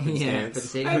Sadie Hawkins Yeah, dance. for the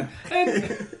Sadie.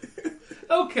 And,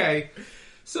 okay,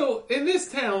 so in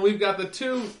this town, we've got the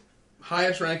two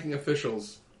highest-ranking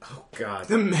officials, Oh, God.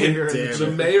 The mayor and Damn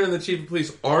the it. mayor and the chief of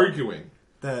police, arguing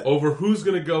That, over who's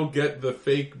going to go get the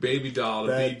fake baby doll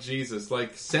to That- beat Jesus.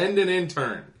 Like, send an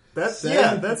intern.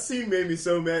 that scene made me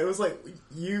so mad. It was like,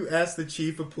 you asked the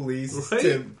chief of police Right?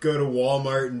 to go to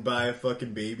Walmart and buy a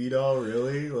fucking baby doll?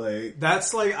 Really? Like,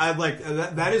 That's like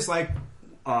that is like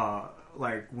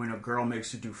when a girl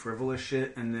makes you do frivolous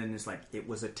shit, and then it's like it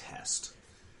was a test.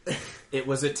 It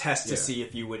was a test to Yeah. see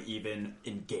if you would even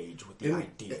engage with the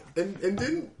idea. And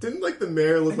didn't like the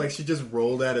mayor look like she just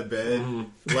rolled out of bed?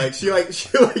 Mm-hmm. Like she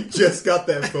just got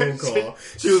that phone call.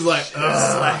 She was like,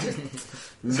 "Ugh,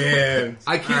 man."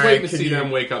 I keep All right, waiting to can see you-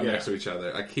 them wake up yeah. next to each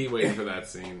other. I keep waiting for that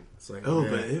scene. It's like, Oh,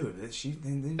 man. but ew,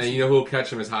 then And you know who will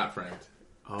catch him as hot friend?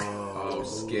 oh, Oh,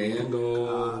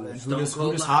 scandal. and Stone who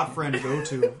Cold does Live. hot friend go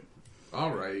to? All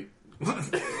right.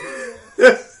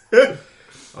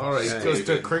 All right. Goes to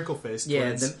David. Crinkle Face. Yeah,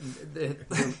 Twins.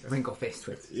 the wrinkle faced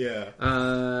twins. Yeah,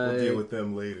 we'll deal Uh, with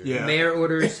them later. Yeah. Mayor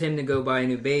orders him to go buy a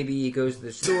new baby. He goes to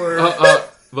the store.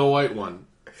 The white one.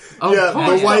 Oh, Yeah,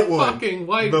 course, the white one. Fucking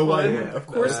white The one. white one, of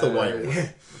course, the white one.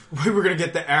 We were gonna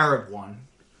get the Arab one.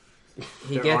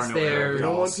 He There gets are no there. We Arab don't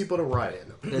want dolls. people to riot.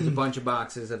 There's a bunch of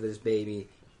boxes of this baby.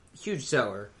 Huge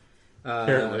seller.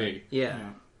 Apparently. Yeah. Yeah.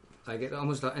 Like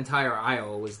almost the entire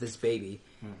aisle was this baby.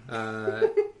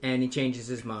 And he changes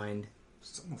his mind.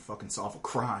 Someone fucking solve a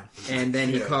crime. And then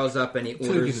he calls up and he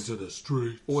orders the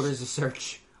street. a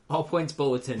search. All points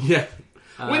bulletin. Yeah.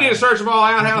 We need a search of all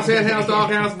outhouse, hen house,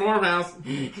 dog house, farmhouse.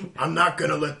 I'm not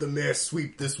gonna let the mayor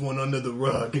sweep this one under the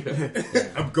rug.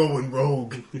 I'm going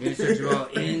rogue. You're gonna search of all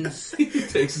inns, He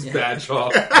takes his badge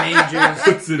off, mangers,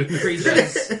 puts it in,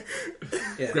 creases.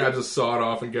 Yeah. grabs a sawed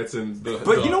off, and gets in the.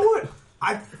 But you know what?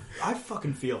 I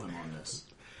fucking feel him on this.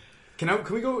 Can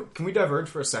we diverge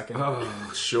for a second?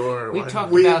 Oh, sure. We why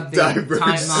talked We about the diverged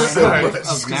timeline so of, much.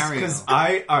 of Mario. Because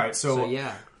alright, So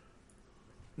yeah.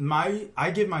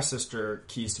 I give my sister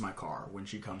keys to my car when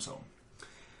she comes home.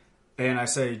 And I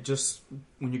say, just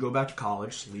when you go back to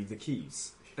college, leave the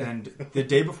keys. And the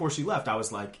day before she left, I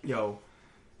was like, yo,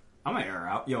 I'm gonna air her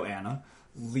out. Yo, Anna,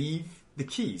 leave the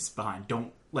keys behind.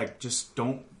 Just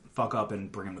don't fuck up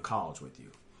and bring them to college with you.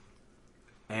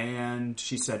 And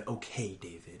she said, okay,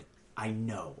 David, I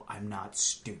know. I'm not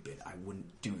stupid. I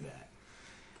wouldn't do that.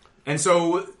 And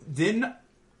so then,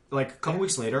 like a couple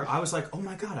weeks later, I was like, "Oh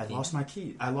my god, I lost my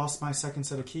key. I lost my second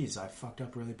set of keys. I fucked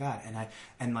up really bad."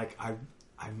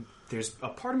 And there's a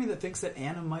part of me that thinks that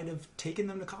Anna might have taken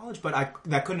them to college, but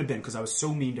that couldn't have been because I was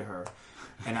so mean to her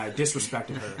and I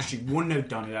disrespected her. She wouldn't have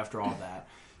done it after all that.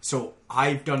 So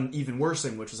I've done even worse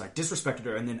thing, which was I disrespected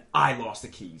her, and then I lost the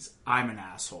keys. I'm an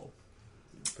asshole.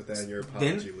 Put that on your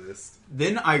apology list.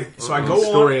 Then I go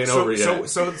story on. ain't over yet.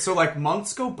 So like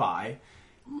months go by,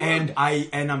 and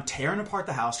I'm tearing apart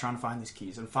the house trying to find these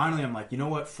keys, and finally I'm like, you know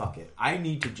what? Fuck it. I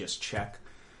need to just check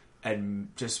and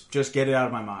just get it out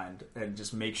of my mind and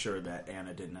just make sure that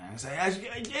Anna didn't. I say,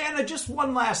 Anna, just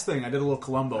one last thing. I did a little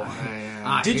Columbo on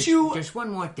her. Just one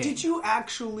more thing. Did you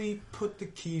actually put the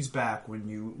keys back when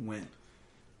you went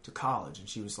to college? And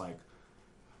she was like,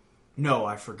 no,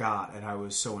 I forgot, and I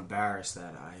was so embarrassed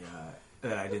that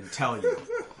I didn't tell you.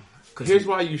 Here's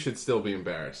why you should still be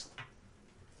embarrassed.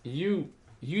 You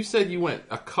said you went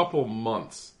a couple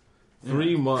months,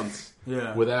 3 months,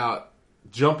 Yeah. without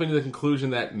jumping to the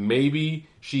conclusion that maybe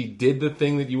she did the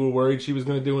thing that you were worried she was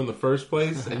going to do in the first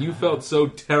place, and you felt so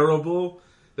terrible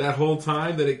that whole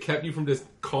time that it kept you from just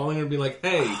calling her and being like,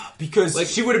 "Hey," Because like,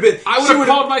 she would have been. I would have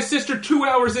called my sister 2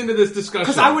 hours into this discussion.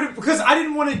 Because I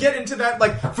didn't want to get into that.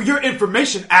 Like, for your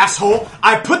information, asshole,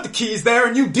 I put the keys there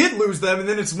and you did lose them, and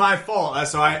then it's my fault.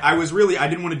 So I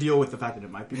didn't want to deal with the fact that it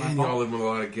might be my Man, y'all fault. live with a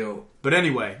lot of guilt. But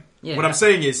anyway, Yeah. what I'm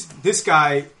saying is, this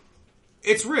guy,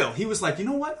 it's real. He was like, you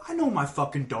know what? I know my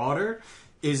fucking daughter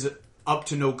is up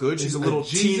to no good. She's a little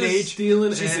Jesus teenage.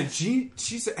 stealing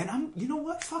She's a, and I'm. You know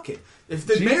what? Fuck it. If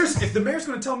the mayor's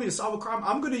going to tell me to solve a crime,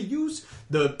 I'm going to use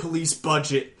the police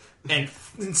budget and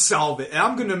solve it. And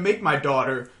I'm going to make my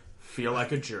daughter feel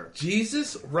like a jerk.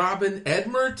 Jesus, Robin,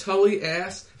 Edmer, Tully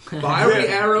ass, fiery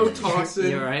arrow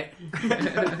tossing. You're right.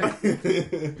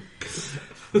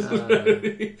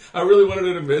 I really wanted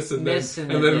her to miss, and Miss,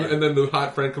 then and then, and then the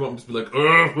hot friend come up and just be like,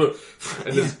 ugh,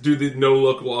 and just do the no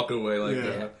look walk away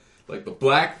like the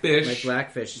blackfish. Like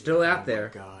Blackfish, still out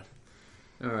there. God,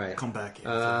 All right. come back in.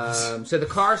 So the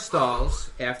car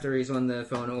stalls after he's on the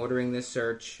phone ordering this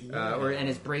search, and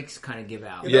his brakes kind of give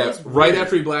out. Yeah, right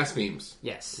after he blasphemes.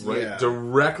 Yes. Right, Yeah.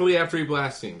 directly after he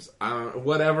blasphemes.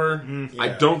 Whatever. I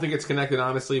don't think it's connected,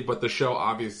 honestly, but the show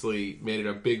obviously made it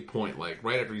a big point. Like,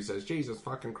 right after he says, Jesus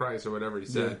fucking Christ, or whatever he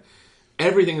said,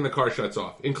 everything in the car shuts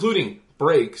off, including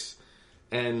brakes,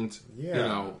 and, you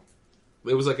know,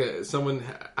 it was like someone,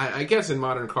 I guess in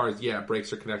modern cars,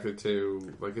 brakes are connected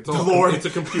to, like, it's all, Lord. it's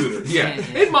a computer. Yeah.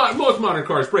 In most modern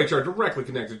cars, brakes are directly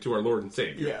connected to our Lord and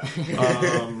Savior.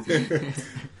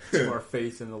 To our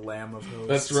faith in the Lamb of Hosts.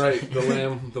 That's right, the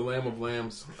Lamb of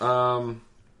Lambs.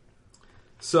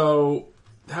 So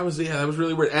that was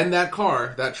really weird. And that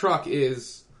truck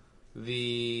is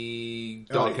the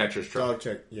dog catcher's truck.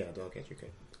 Dog catcher.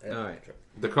 All right.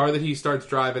 The car that he starts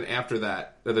driving after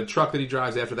that, the truck that he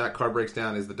drives after that car breaks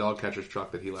down, is the dog catcher's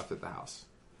truck that he left at the house.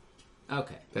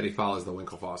 Okay. That he follows the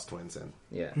Winklevoss twins in.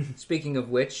 Yeah. Speaking of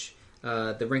which,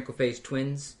 the Wrinkle-Faced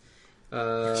twins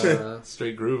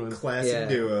Straight grooving. Classic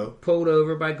duo. pulled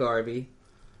over by Garvey.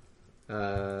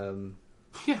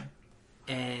 Yeah.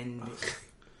 And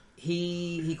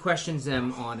he questions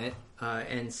them on it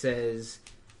and says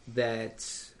that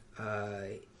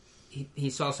he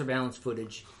saw surveillance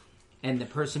footage, and the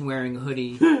person wearing a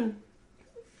hoodie,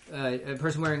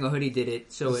 did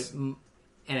it. So it,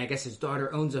 and I guess his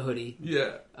daughter owns a hoodie.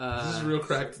 Yeah. This is real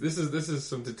crack. This is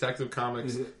some Detective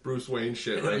Comics Bruce Wayne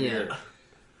shit right here.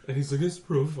 And he's like, it's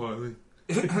profiling.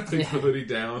 Takes the hoodie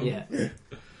down. Yeah.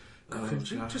 Could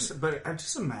you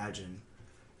just imagine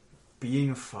being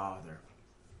a father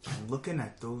and looking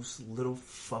at those little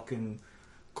fucking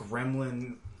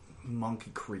gremlin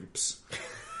monkey creeps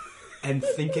and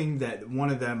thinking that one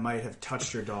of them might have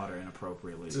touched your daughter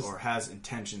inappropriately or has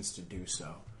intentions to do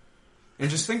so. And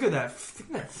just think of that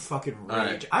fucking rage.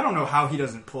 Right. I don't know how he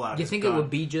doesn't pull out You his think gun. it would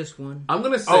be just one? I'm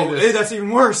gonna say this. That's even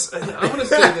worse. I'm gonna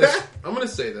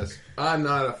say this. I'm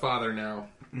not a father now.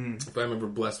 If I'm ever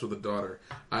blessed with a daughter,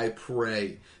 I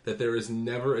pray that there is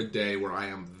never a day where I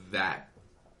am that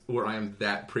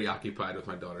preoccupied with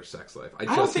my daughter's sex life. I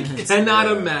don't think it's- cannot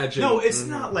imagine. No, it's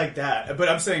not like that. But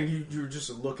I'm saying you're just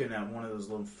looking at one of those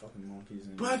little fucking monkeys.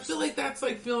 And But I feel like that's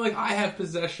like feeling like I have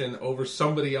possession over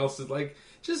somebody else's. Like,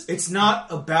 just it's not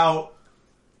about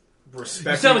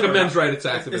respecting. you sound like a or men's not- rights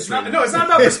activist. It's not. right No, now. it's not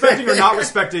about respecting or not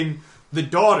respecting the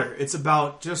daughter. It's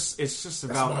about It's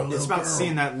about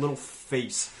seeing that little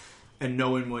face and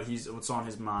knowing what's on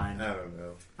his mind. I don't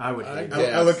know. I would hate that.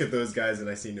 Yeah. I look at those guys and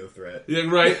I see no threat. Yeah,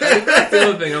 right. That's the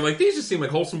other thing. I'm like, these just seem like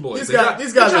wholesome boys. These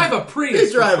guys they drive a Prius.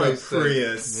 They drive for a Christ's sake.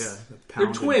 Prius. Yeah, the They're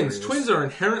pounded twins. Prius. Twins are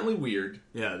inherently weird.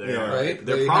 Yeah, they Yeah. are. Right?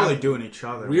 They're They probably have doing each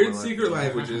other. Weird more like- secret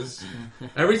languages.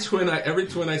 Every twin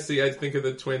I see, I think of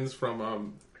the twins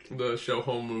from the show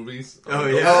Home Movies. Oh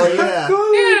yeah. Oh yeah.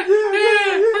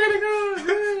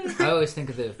 I always think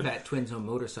of the fat twins on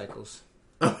motorcycles.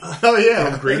 Oh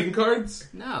yeah. Greeting cards?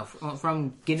 No,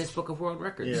 from Guinness Book of World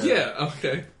Records. Yeah,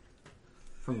 okay.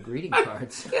 From greeting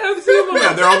cards. Yeah,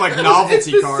 they're all like novelty it's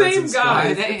the cards Same and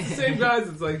guys. stuff. It's the same guys.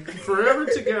 It's like forever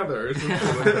together. Or something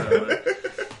like that.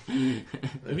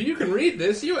 If you can read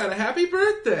this, you had a happy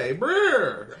birthday.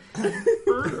 Brr.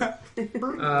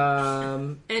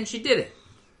 And she did it.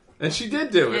 And she did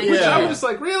do it. Yeah. Which I was just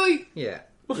like, really? Yeah.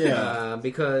 Yeah.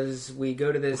 Because we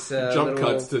go to this Jump little,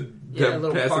 cuts to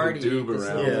little passing party, a doob this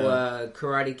around. little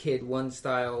Karate Kid 1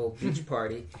 style beach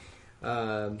party,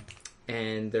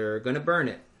 and they're gonna burn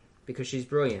it because she's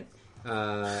brilliant,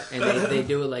 and they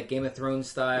do it like Game of Thrones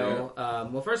style. Yeah.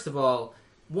 Well, first of all,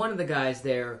 one of the guys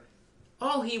there,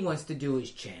 all he wants to do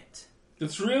is chant.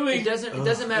 It's really... It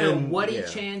doesn't matter and- what he yeah.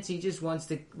 chants. He just wants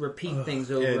to repeat things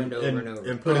over and over and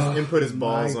over. And put his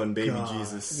balls on baby God.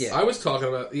 Jesus. Yeah. I was talking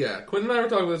about... Yeah, Quentin and I were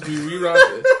talking about this. We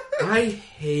rewatched it. I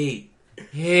hate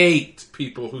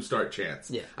people who start chants.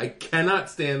 Yeah. I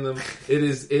cannot stand them. It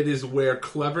is where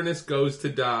cleverness goes to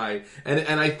die.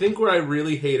 And I think where I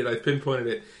really hate it, I pinpointed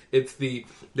it, it's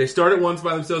they start it once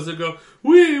by themselves, they go,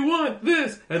 we want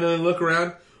this, and then they look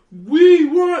around, we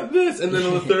want this, and then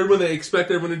on the third one they expect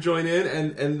everyone to join in,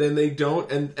 and then they don't,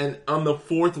 and on the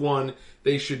fourth one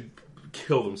they should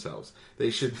kill themselves.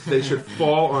 They should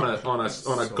fall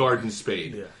on a garden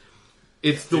spade. Yeah.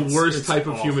 It's the worst it's type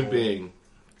of human awful. being.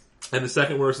 And the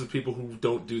second worst is people who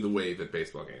don't do the wave at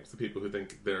baseball games. The people who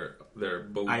think they're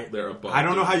above. I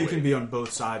don't know how doing you the can wave. be on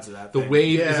both sides of that. The thing.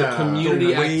 wave is a Yeah. community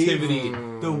The wave- activity.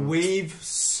 The wave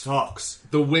sucks.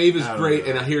 The wave is I don't great,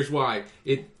 know. and here's why.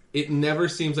 It never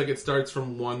seems like it starts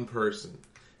from one person.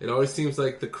 It always seems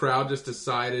like the crowd just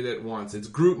decided at once. It's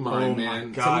group mind,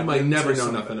 man. Something you might Let me never tell you know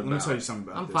something nothing Let about. me tell you something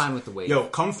about I'm this. fine with the wave. Yo,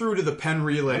 come through to the Penn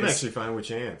Relays. I'm actually fine with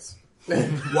chance.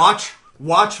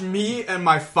 Watch me and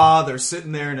my father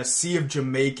sitting there in a sea of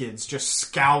Jamaicans just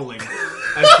scowling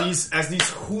as these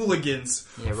hooligans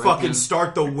Yeah, right fucking now.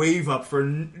 start the wave up for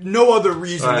no other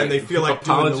reason All than right. they feel like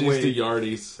Apologies doing the to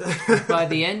wave. Yardies. By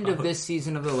the end of this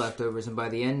season of The Leftovers and by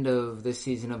the end of this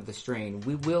season of The Strain,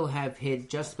 we will have hit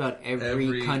just about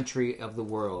every country of the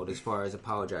world as far as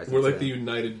apologizing. We're to like the them.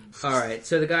 United. All right,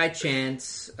 so the guy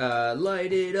chants,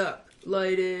 "Light it up,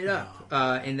 light it up,"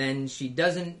 and then she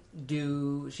doesn't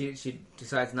do. She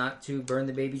decides not to burn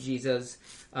the baby Jesus,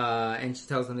 and she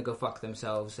tells them to go fuck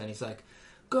themselves. And he's like,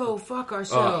 "Go fuck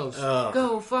ourselves,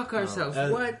 go fuck ourselves."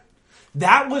 What?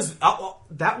 That was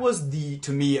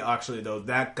to me actually though,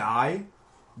 that guy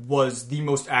was the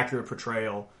most accurate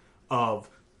portrayal of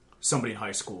somebody in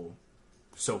high school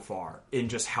so far in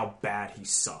just how bad he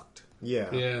sucked. Yeah.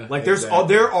 Yeah. Like Exactly.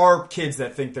 there are kids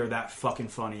that think they're that fucking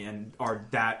funny and are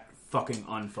that fucking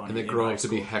unfunny. And they in grow high up to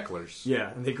be school. hecklers.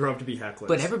 Yeah, and they grow up to be hecklers.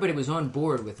 But everybody was on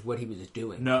board with what he was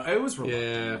doing. no, it was reluctant.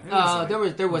 Yeah. It was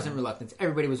like- There wasn't reluctance.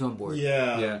 Everybody was on board.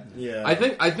 Yeah. Yeah.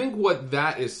 I think what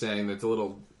that is saying that's a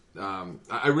little.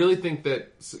 I really think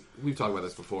that we've talked about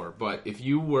this before, but if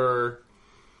you were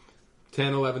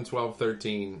 10, 11, 12,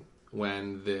 13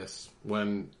 when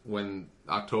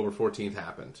October 14th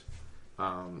happened,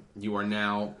 you are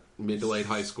now mid to late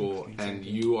high school, and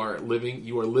you are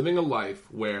living a life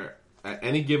where at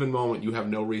any given moment you have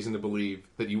no reason to believe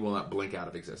that you will not blink out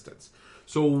of existence.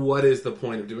 So what is the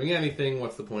point of doing anything?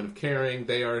 What's the point of caring?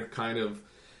 They are kind of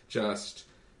just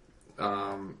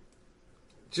I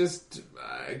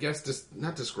guess just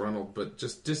not disgruntled, but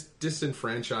just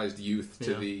disenfranchised youth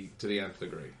to the nth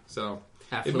degree. So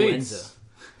it makes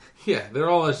Affluenza. they're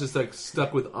all just like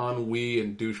stuck with ennui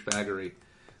and douchebaggery.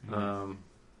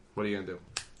 What are you gonna do?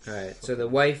 All right, so the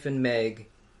wife and Meg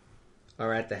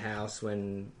are at the house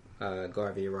when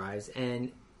Garvey arrives,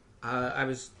 and I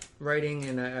was writing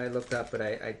and I looked up, but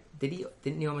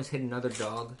didn't he almost hit another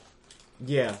dog?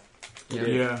 Yeah.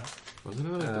 Yeah. Wasn't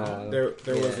it another dog?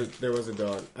 There was a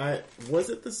dog. Was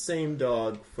it the same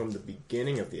dog from the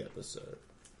beginning of the episode?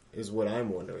 Is what I'm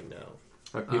wondering now.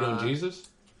 Like Peter and Jesus?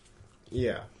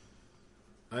 Yeah.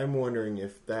 I'm wondering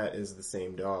if that is the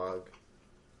same dog.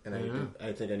 And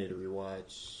I think I need to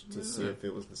rewatch to see if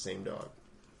it was the same dog.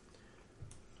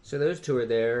 So those two are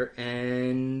there,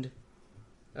 and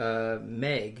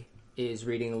Meg is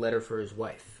reading a letter for his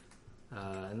wife,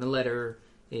 and the letter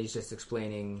is just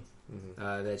explaining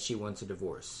that she wants a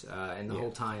divorce, and the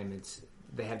whole time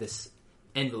they have this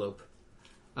envelope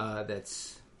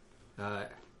that's.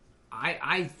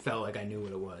 I felt like I knew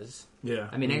what it was. Yeah.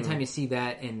 I mean, anytime you see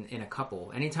that in a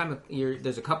couple, anytime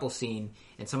there's a couple scene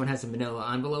and someone has a manila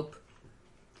envelope,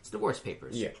 it's divorce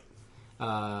papers. Yeah.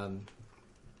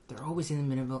 They're always in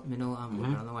the manila envelope.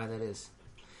 I don't know why that is.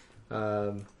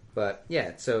 But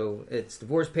yeah, so it's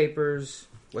divorce papers.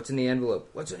 What's in the envelope?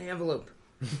 What's in the envelope?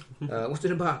 What's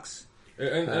in the box?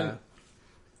 And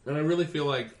I really feel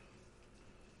like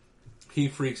he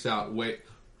freaks out.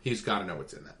 He's got to know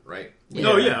what's in that, right?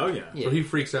 Oh yeah. Yeah. So he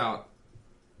freaks out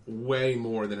way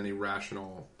more than any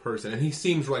rational person, and he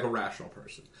seems like a rational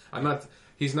person.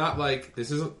 He's not like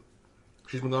this.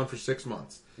 She's been gone for 6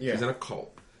 months. Yeah. She's in a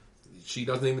cult. She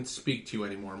doesn't even speak to you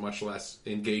anymore, much less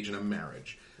engage in a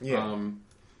marriage. Yeah.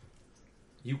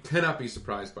 You cannot be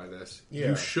surprised by this. Yeah.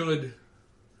 You should.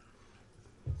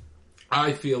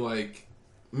 I feel like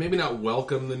maybe not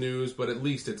welcome the news, but at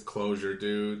least it's closure,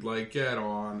 dude. Like, get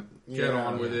on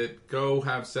with it. Go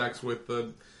have sex with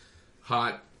the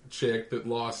hot chick that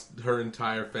lost her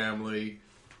entire family.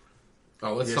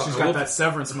 Oh, let's talk. She's got that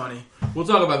severance money. We'll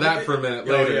talk about that for a minute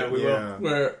later. yeah, we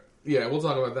will. We'll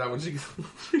talk about that when she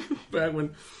back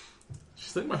when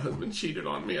she's like, my husband cheated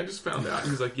on me. I just found out. And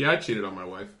he's like, yeah, I cheated on my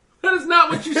wife. That is not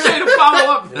what you say to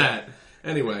follow up that.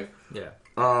 Anyway, Yeah.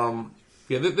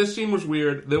 this scene was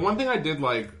weird. The one thing I did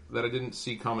like that I didn't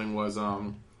see coming was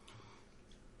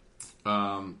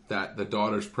that the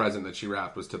daughter's present that she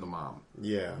wrapped was to the mom.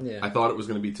 Yeah. Yeah. I thought it was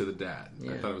going to be to the dad. I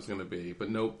Yeah. thought it was going to be, but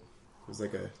nope. It was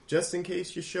like a just in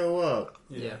case you show up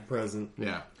Yeah. present.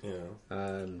 Yeah. You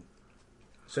know.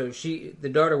 So the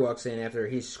daughter walks in after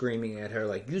he's screaming at her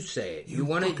like, "You say it. You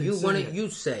want it. You want it. You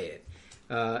say it."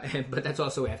 But that's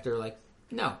also after, like,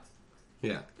 no.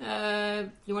 Yeah.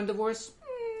 You want a divorce?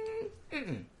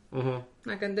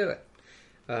 Not gonna do it.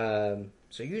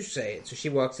 So you say it. So she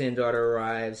walks in, daughter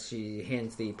arrives, she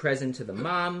hands the present to the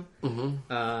mom,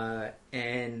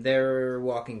 and they're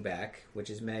walking back, which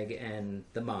is Meg and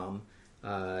the mom.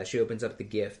 She opens up the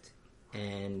gift,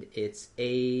 and it's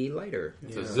a lighter.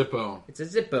 It's a Zippo. It's a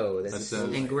Zippo that's That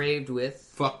says- engraved with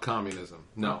Fuck communism.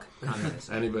 No. Fuck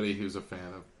communism. Anybody who's a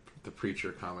fan of the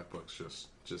Preacher comic books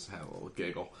just had a little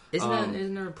giggle.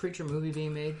 Isn't there a Preacher movie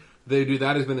being made? They do.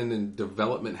 That has been in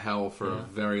development hell for a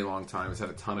very long time. It's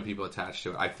had a ton of people attached to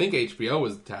it. I think HBO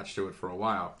was attached to it for a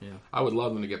while. Yeah. I would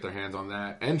love them to get their hands on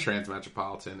that and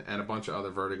Transmetropolitan and a bunch of other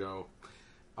Vertigo.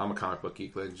 I'm a comic book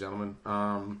geek, ladies and gentlemen.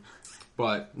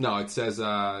 But no, it says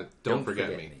 "Don't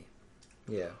forget me."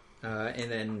 Yeah,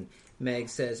 and then Meg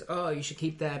says, "Oh, you should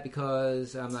keep that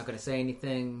because I'm not going to say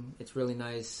anything. It's really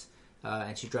nice."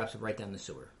 And she drops it right down the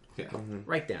sewer. Yeah.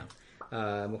 Right down.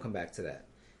 We'll come back to that.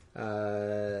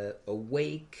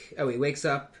 Awake. Oh, he wakes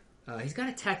up. He's got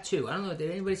a tattoo. I don't know.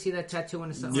 Did anybody see that tattoo on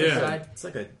the side? It's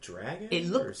like a dragon. It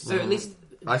looked, or something. at least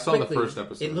I saw the quickly, first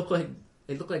episode. It looked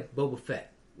like Boba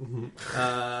Fett.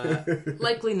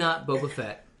 Likely not Boba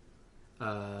Fett,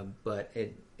 but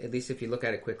at least if you look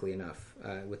at it quickly enough,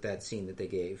 with that scene that they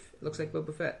gave, it looks like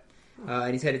Boba Fett.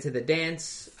 And he's headed to the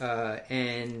dance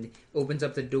and opens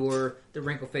up the door. The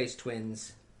Wrinkle-Faced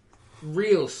twins,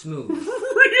 real smooth.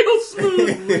 Real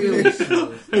smooth. Really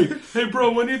smooth. Hey,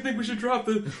 bro, when do you think we should drop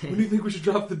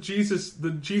the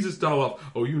Jesus doll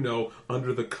off? Oh,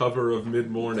 under the cover of Mid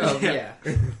Morning. Oh yeah.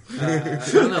 I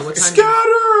don't know what time.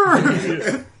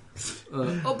 Scatter!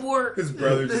 Abort. His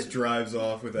brother just drives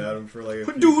off without him for like a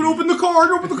few Dude, feet. open the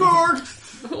card! Open the card!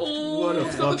 Oh,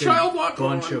 It's got the child lock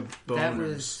bunch on. of boners. that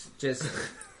was just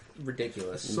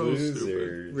ridiculous. So stupid.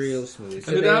 Losers. Real smooth.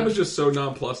 And the dad was just so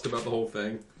nonplussed about the whole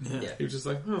thing. Yeah. He was just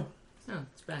like, oh. Oh,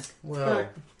 it's back. Well,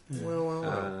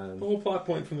 The whole plot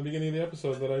point from the beginning of the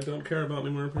episode that I don't care about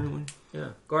anymore, apparently. Yeah.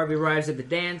 Garvey arrives at the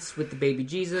dance with the baby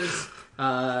Jesus,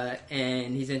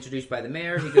 and he's introduced by the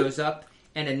mayor. He goes up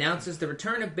and announces the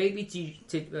return of the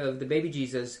baby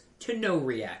Jesus to no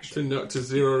reaction. To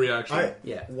zero reaction.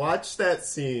 Yeah. Watch that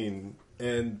scene,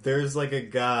 and there's like a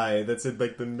guy that's in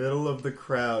like the middle of the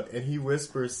crowd, and he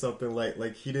whispers something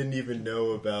like he didn't even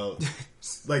know about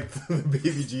like the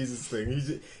baby Jesus thing.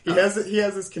 He has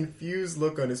this confused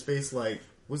look on his face, like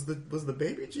was the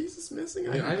baby Jesus missing?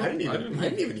 I didn't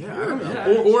even hear about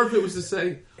it. Or if it was to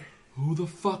say, who the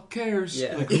fuck cares?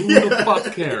 Yeah. Like, who the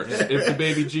fuck cares if the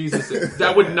baby Jesus...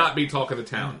 That would not be talk of the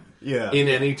town. Yeah. In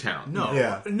any town. No,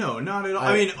 Yeah. no, not at all.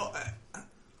 I mean,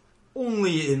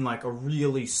 only in like a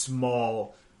really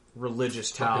small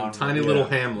religious town, Tiny little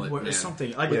hamlet, or man.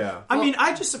 something. Like, Yeah. I mean,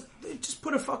 I just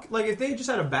put a like if they just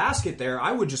had a basket there,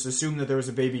 I would just assume that there was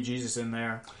a baby Jesus in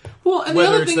there. Well, and the Whether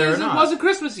other it's thing there or is it not. wasn't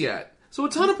Christmas yet. So a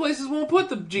ton of places won't put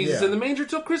the Jesus Yeah. in the manger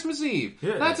till Christmas Eve.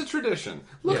 Yeah. That's a tradition.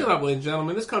 Look Yeah. it up, ladies and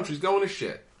gentlemen. This country's going to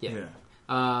shit. Yeah.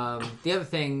 The other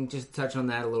thing, just to touch on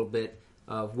that a little bit,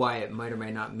 of why it might or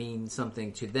may not mean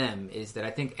something to them, is that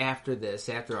I think after this,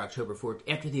 after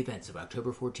the events of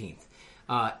October 14th,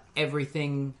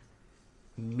 everything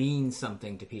means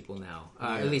something to people now.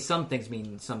 At least some things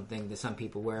mean something to some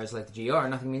people, whereas like the GR,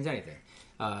 nothing means anything.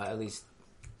 At least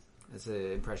that's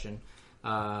an impression.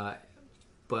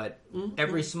 But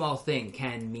every small thing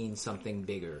can mean something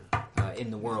bigger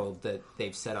in the world that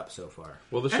they've set up so far.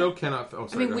 Well, the show cannot... Oh, I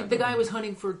sorry, mean, go ahead. the guy was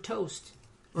hunting for toast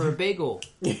or a bagel,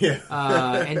 Yeah.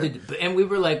 and we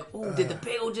were like, "Oh, did the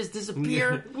bagel just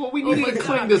disappear?" Well, we Oh needed my to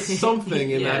cling God. to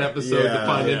something in that Yeah. episode to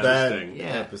find interesting. Yeah.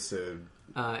 Episode.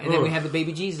 And then we have the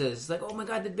baby Jesus. Like, "Oh my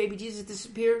God, did baby Jesus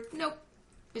disappear?" Nope,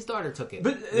 his daughter took it.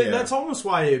 But that's almost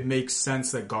why it makes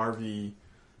sense that Garvey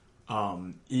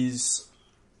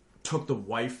took the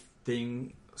wife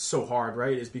thing so hard,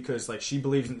 right? Is because like she's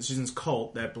in this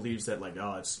cult that believes that like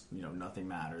it's nothing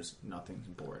matters, nothing's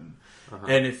important,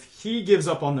 and if he gives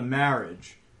up on the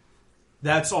marriage,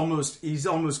 he's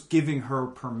almost giving her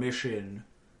permission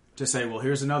to say, well,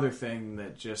 here's another thing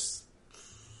that just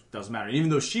doesn't matter, even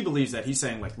though she believes that he's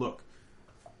saying like, look,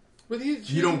 But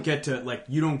you don't get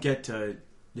to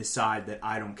decide that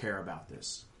I don't care about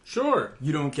this. Sure.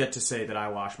 You don't get to say that I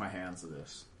wash my hands of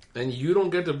this. And you don't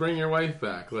get to bring your wife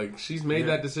back. Like, she's made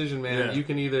that decision, man.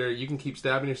 Yeah. You can keep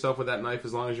stabbing yourself with that knife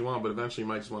as long as you want, but eventually you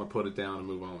might just want to put it down and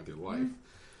move on with your life.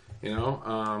 You know?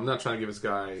 I'm not trying to give this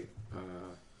guy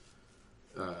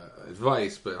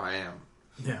advice, but I am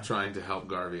trying to help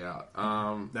Garvey out.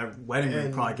 That wedding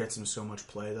ring probably gets him so much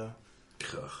play, though.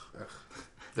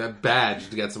 That badge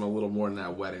gets him a little more than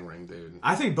that wedding ring, dude.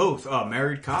 I think both.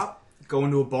 Married cop,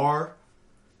 going to a bar,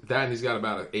 That and he's got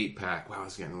about an 8-pack. Wow,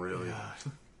 it's getting really.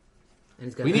 And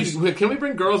he's got We that- need. Can we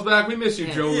bring girls back? We miss you,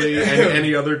 Yeah. Jolie, and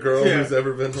any other girl Yeah. who's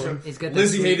ever been on. he's got that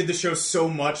Lizzie sweet- hated the show so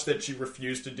much that she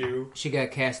refused to do. She got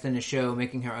cast in the show,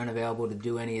 making her unavailable to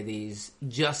do any of these,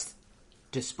 just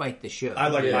despite the show. I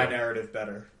like Yeah. my narrative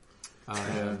better.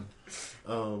 Yeah.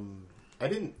 I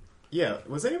didn't. Yeah,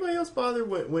 was anybody else bothered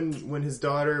when his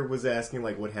daughter was asking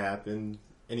like what happened,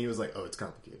 and he was like, "Oh, it's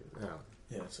complicated." Oh.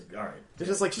 Yeah, it's like, all right. It's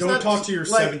just like she's Don't not, talk to your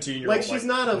like, 17-year-old Like she's like-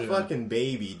 not a Yeah. fucking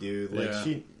baby, dude. Like Yeah.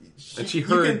 she And she You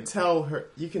heard- can tell her.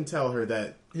 You can tell her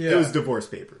that Yeah. it was divorce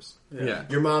papers. Yeah.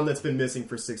 Your mom that's been missing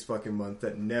for 6 fucking months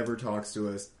that never talks to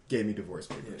us gave me divorce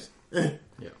papers.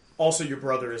 Also, your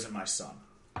brother isn't my son.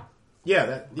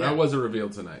 Yeah, That was a reveal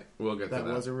tonight. We'll get to that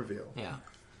that. was a reveal. Yeah.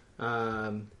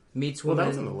 Meets Well, woman. that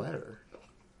was in the letter.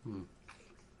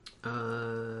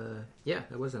 Yeah,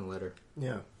 that was in the letter.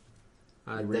 Yeah.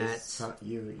 You That's raised,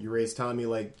 you raised Tommy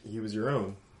like he was your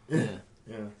own. yeah.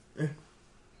 Yeah.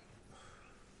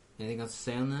 Anything else to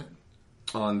say on that?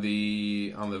 on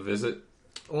the visit.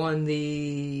 On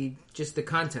the just the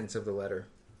contents of the letter.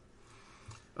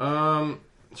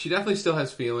 She definitely still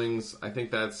has feelings. I think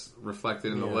that's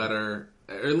reflected in the Yeah. letter.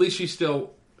 Or at least she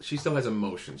still has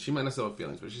emotion. She might not still have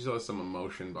feelings, but she still has some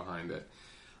emotion behind it.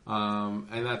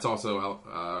 And that's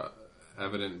also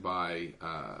evident by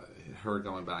her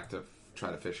going back to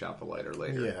try to fish out the lighter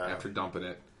later Yeah. after dumping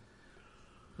it.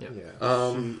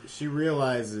 Yeah. She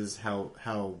realizes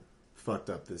how fucked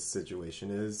up this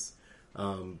situation is,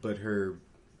 but her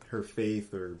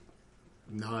faith or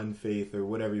non-faith or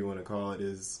whatever you want to call it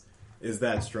is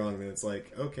that strong that it's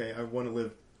like, okay, I want to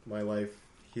live my life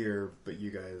here, but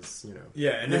you guys,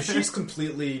 Yeah, and if she's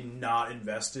completely not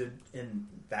invested in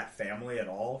that family at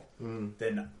all,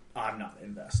 then I'm not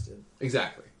invested.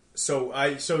 Exactly.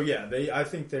 I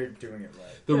think they're doing it right.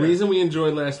 The reason we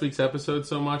enjoyed last week's episode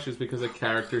so much is because the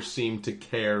characters seemed to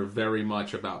care very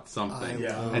much about something,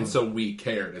 and so we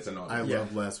cared as an audience. I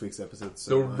love last week's episode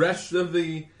so The much. rest of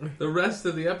the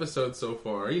episode so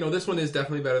far, this one is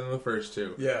definitely better than the first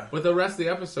two. Yeah. But the rest of the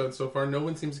episode so far, no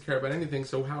one seems to care about anything.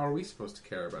 So how are we supposed to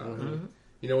care about it?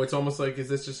 It's almost like, is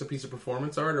this just a piece of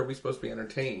performance art, or are we supposed to be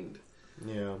entertained?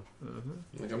 Yeah.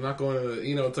 Like, I'm not going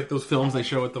to, it's like those films they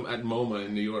show at MoMA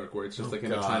in New York, where it's just like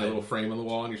in a God. tiny little frame on the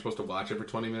wall, and you're supposed to watch it for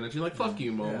 20 minutes. You're like, fuck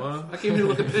you, MoMA. I came here to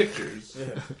look at pictures.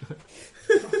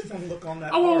 Look on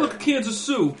that. I want to art. look at cans of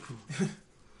soup.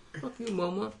 Fuck you,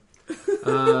 Mama.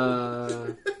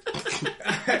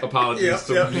 Apologies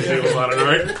to Yep. New Zealand, I don't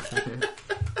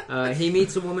know. He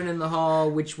meets a woman in the hall,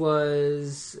 which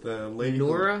was The lady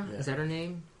Nora. Yeah. Is that her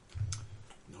name?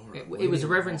 It was a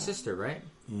Reverend Sister, right?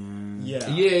 Yeah.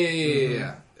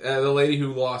 Yeah. The lady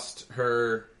who lost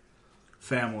her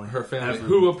family, family,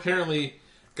 who apparently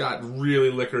got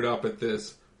really liquored up at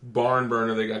this barn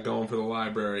burner they got going for the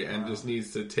library, and just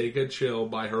needs to take a chill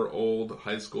by her old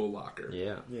high school locker.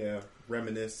 Yeah. Yeah.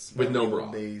 Reminisce With about no the bra.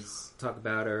 old days. Talk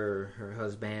about her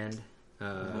husband,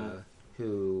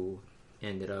 who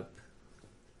ended up.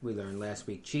 We learned last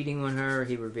week cheating on her.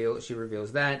 She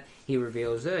reveals that. He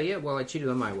reveals, well, I cheated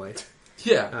on my wife.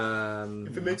 Yeah.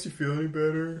 If it makes you feel any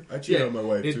better, I cheated on my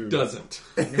wife it too. doesn't.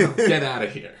 Get out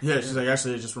of here. Yeah, she's like,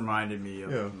 actually, it just reminded me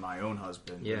of Yeah. my own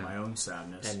husband, Yeah. and my own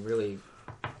sadness. And really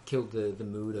killed the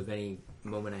mood of any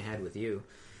moment I had with you.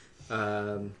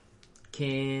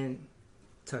 Can't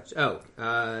touch.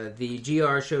 The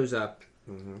GR shows up,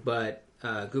 but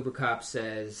Goober Cop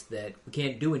says that we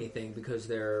can't do anything because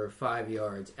they're 5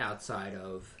 yards outside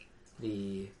of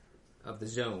the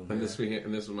zone. And this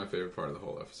was my favorite part of the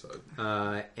whole episode.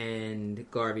 And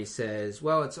Garvey says,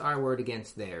 "Well, it's our word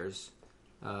against theirs,"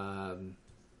 And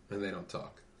they don't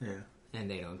talk. Yeah. and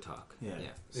they don't talk. Yeah. Yeah.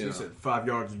 So Yeah. he said 5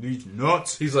 yards of these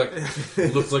nuts. He's like,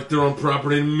 looks like they're on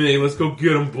property to me. Let's go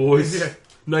get them, boys.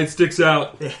 Nightsticks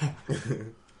out.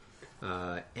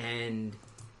 And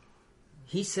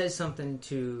he says something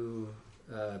to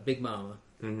Big Mama,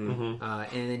 and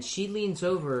then she leans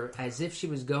over as if she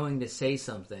was going to say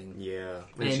something, Yeah.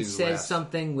 and she says laughs.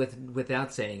 something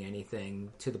without saying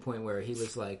anything, to the point where he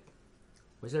was like,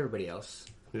 "Where's everybody else?"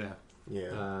 Yeah.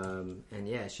 Yeah. And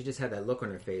yeah, she just had that look on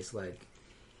her face, like,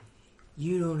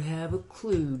 "You don't have a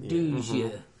clue, do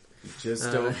you?"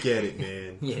 Just don't get it,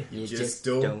 man. Yeah, you just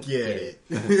don't get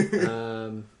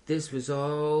it. This was all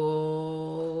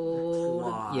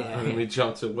on. And then we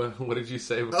jump to what did you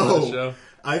say before Oh. the show?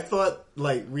 I thought,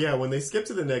 like, yeah, when they skipped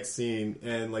to the next scene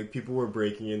and, like, people were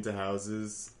breaking into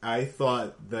houses, I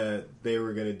thought that they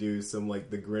were going to do some,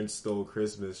 like, the Grinch stole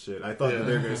Christmas shit. I thought that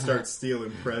they were going to start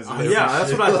stealing presents. Yeah,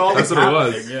 that's what I thought was That's what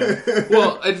it happening. was. Yeah.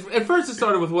 Well, at first it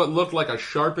started with what looked like a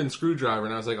sharpened screwdriver,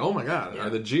 and I was like, "Oh my god, Yeah. are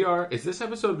the GR? Is this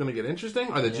episode going to get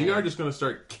interesting? Are the Yeah. GR just going to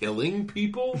start killing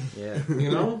people? Yeah. You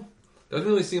know, doesn't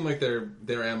really seem like their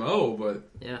MO, but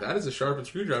Yeah. that is a sharpened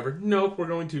screwdriver. Nope, we're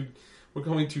going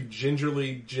to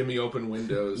gingerly Jimmy open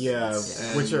windows. Yeah,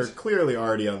 And- which are clearly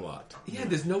already unlocked. yeah.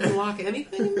 Does no one lock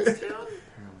anything in this town?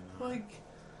 Like,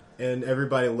 And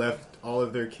everybody left all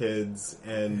of their kids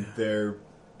and their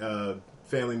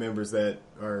family members that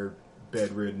are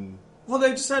bedridden. Well,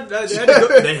 they just had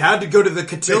to go to the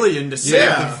cotillion to save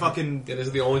Yeah. the fucking. it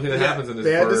is the only thing that happens in this.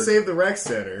 They had to bird. save the rec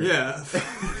center Yeah.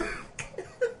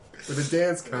 for the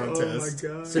dance contest.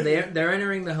 god. So they're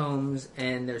entering the homes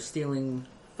and they're stealing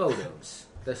photos.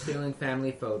 They're stealing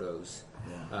family photos.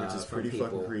 Which is from pretty people.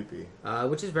 fucking creepy.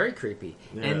 Which is very creepy.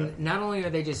 Yeah. And not only are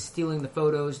they just stealing the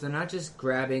photos, they're not just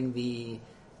grabbing the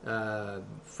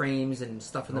frames and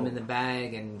stuffing them in the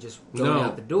bag and just going No,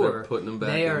 out the door. they're putting them back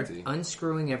They are empty.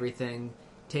 unscrewing everything,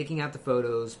 taking out the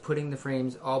photos, putting the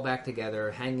frames all back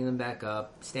together, hanging them back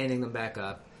up, standing them back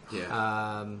up.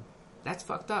 Yeah. That's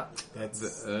fucked up.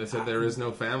 That's I said there is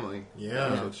no family. Yeah.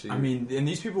 That's what she- I mean, and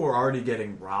these people were already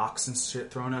getting rocks and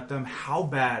shit thrown at them. How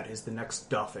bad is the next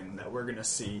stuffing that we're gonna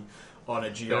see on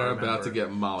a GR? they're member? about to get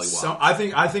mollywopped. So I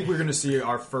think we're gonna see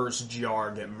our first GR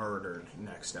get murdered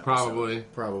next episode.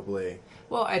 Probably.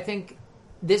 Well, I think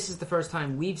this is the first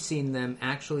time we've seen them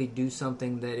actually do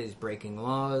something that is breaking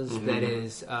laws, that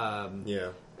is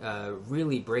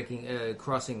really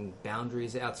crossing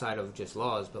boundaries outside of just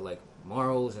laws, but like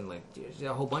morals and like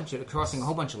crossing a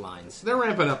whole bunch of lines. They're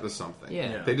ramping up to something.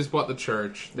 Yeah. They just bought the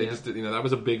church. They Yeah. just did, that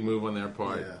was a big move on their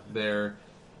part. Yeah.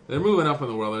 They're moving up in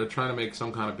the world. They're trying to make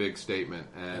some kind of big statement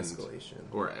and escalation.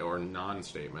 or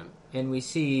non-statement. And we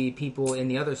see people in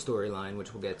the other storyline,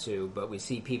 which we'll get to, but we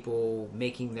see people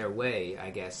making their way, I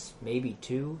guess, maybe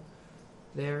to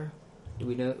there. Do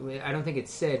we know? I don't think it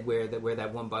said where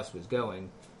that one bus was going.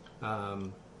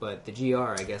 But the GR,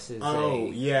 I guess, is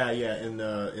yeah.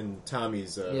 In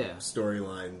Tommy's Yeah.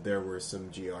 storyline, there were some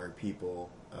GR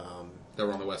people They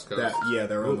were on the West Coast.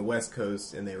 they were on the West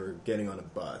Coast and they were getting on a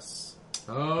bus.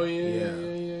 Oh Yeah.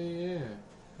 yeah.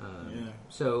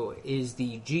 So is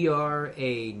the GR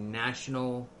a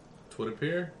national That's what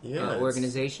appear. Yeah,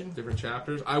 organization? Different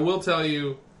chapters. I will tell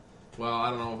you. Well, I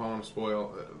don't know if I want to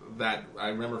spoil that. I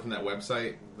remember from that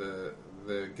website, the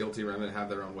Guilty Remnant have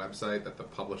their own website that the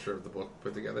publisher of the book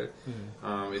put together.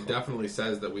 It definitely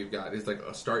says that we've got. It's like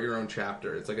a start your own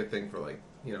chapter. It's like a thing for like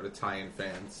to tie in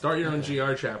fans. Start your own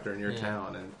GR chapter in your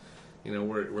town, and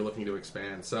we're looking to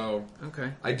expand. So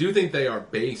Okay. I do think they are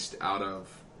based out of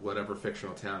whatever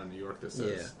fictional town in New York this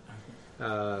is.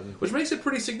 Which makes it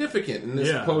pretty significant in this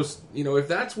Yeah. post. If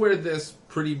that's where this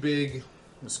pretty big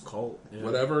This cult, yeah.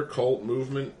 whatever cult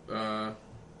movement,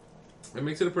 it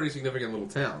makes it a pretty significant little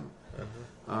town.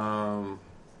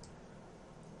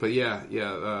 But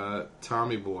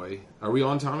Tommy Boy. Are we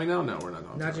on Tommy now? No, we're not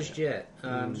on. Not Tommy just yet.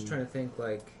 I'm just trying to think.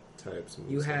 Like Types.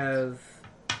 you have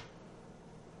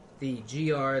the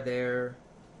GR there.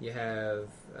 You have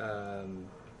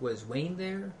was Wayne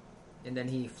there, and then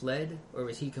he fled, or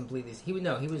was he completely? He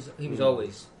was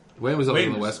always. Wayne was always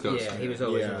Wayne on the was- West Coast. Yeah, he was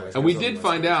always. Yeah. on the West And we Coast. did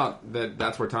find out that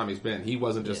that's where Tommy's been. He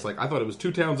wasn't just I thought it was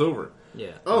 2 towns over.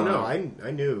 Yeah. Oh no,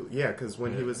 I knew. Yeah, because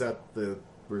when he was at the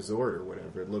resort or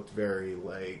whatever, it looked very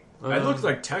like. It looked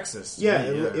like Texas. to Yeah,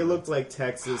 me, it looked like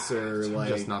Texas or like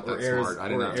just not that or smart. I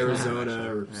did not know Arizona that,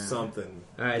 or actually. something.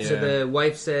 All right. So Yeah. the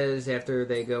wife says after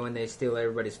they go and they steal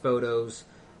everybody's photos,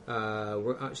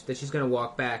 that she's going to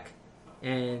walk back,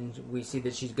 and we see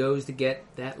that she goes to get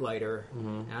that lighter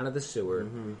out of the sewer.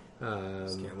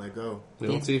 Just can't let go. We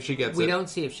don't see if she gets We it. don't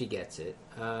see if she gets it.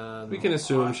 We can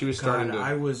assume she was starting God, to.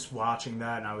 I was watching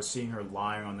that and I was seeing her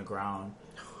lying on the ground.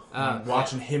 Uh,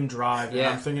 Watching him drive, Yeah.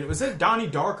 and I'm thinking, was it Donnie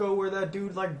Darko where that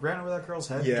dude like ran over that girl's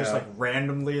head, Yeah. just like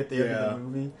randomly at the end Yeah. of the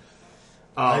movie?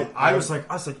 I I was like,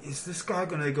 is this guy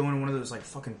gonna go into one of those like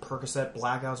fucking Percocet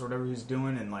blackouts or whatever he's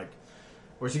doing, and like,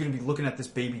 or is he gonna be looking at this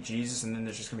baby Jesus and then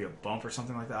there's just gonna be a bump or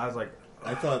something like that? I was like,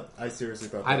 I seriously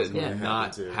thought I that was did going to not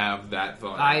happen too. have that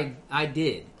thought. I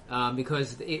did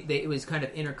because it was kind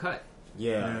of intercut.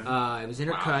 Yeah. It was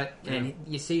intercut, and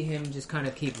you see him just kind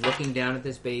of keep looking down at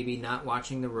this baby, not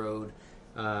watching the road.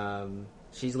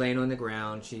 She's laying on the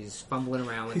ground. She's fumbling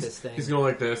around with this thing. He's going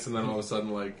like this, and then all of a sudden,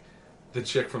 like the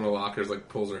chick from the lockers like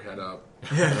pulls her head up,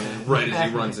 and right as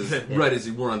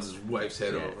he runs his wife's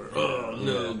head over. Oh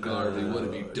no, Garvey, what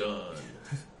have you done?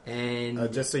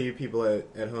 And Just so you people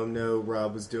at home know,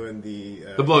 Rob was doing the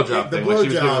blowjob thing, like she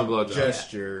was giving a blowjob.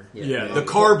 gesture. Yeah, the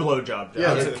car blowjob.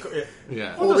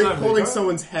 Yeah. Holding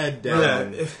someone's head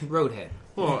down. Roadhead.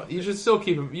 Well, you should still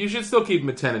keep him. You should still keep him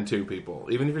at 10 and 2, people.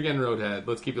 Even if you're getting roadhead,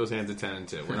 let's keep those hands at 10 and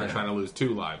 2. We're not trying to lose 2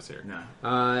 lives here.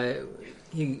 No.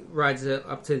 He rides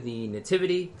up to the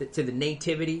nativity,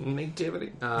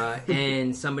 Nativity.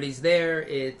 and somebody's there.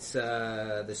 It's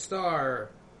the star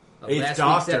of Eighth last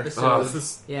Doctor. week's Oh,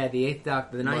 episode. Yeah, the 8th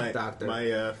Doctor, the Ninth Doctor.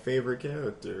 My favorite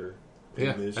character.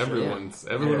 Yeah, in this show. everyone's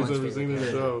Everyone's ever seen favorite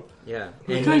the show. Yeah.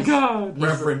 Thank he's- God.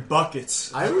 Reverend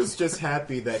Buckets. I was just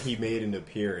happy that he made an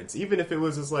appearance, even if it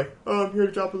was just like, "Oh, I'm here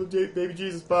to drop with the baby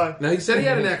Jesus, bye." Now, he said he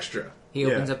had an extra. He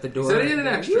opens Yeah. up the He door. said he had an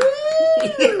extra.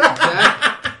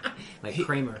 That- like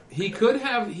Kramer. he could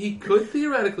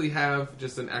theoretically have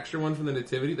just an extra one from the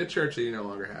Nativity, the church that he no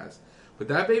longer has. But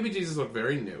that baby Jesus looked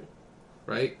very new,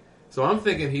 right? So I'm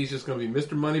thinking he's just going to be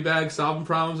Mr. Moneybag solving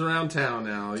problems around town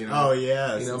now. You know, Oh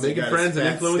yeah, since he making got friends his and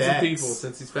fat influencing stacks. people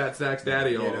since he's Fat Stacks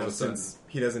Daddy all You of know, a sudden. since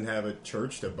he doesn't have a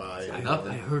church to buy. anymore.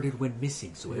 I heard it went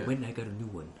missing, so I went and I got a new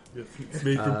one. It's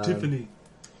made from Tiffany.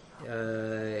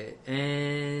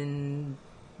 And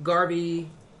Garvey,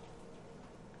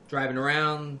 driving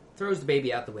around, throws the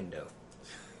baby out the window.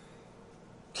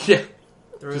 Yeah.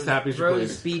 Throws, Just happy as you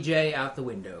throws please. BJ out the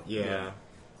window. Yeah.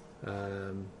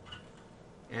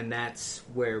 And that's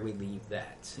where we leave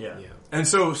that. Yeah. Yeah. And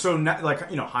so now, like,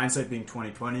 you know, hindsight being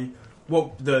 2020.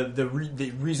 Well, the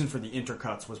reason for the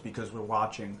intercuts was because we're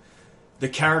watching the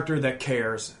character that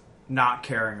cares not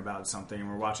caring about something, and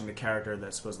we're watching the character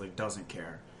that supposedly doesn't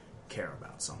care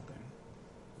about something.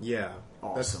 Yeah.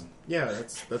 Awesome.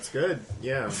 That's good.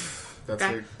 Yeah.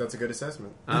 Okay. That's a good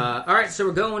assessment. All right, so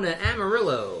we're going to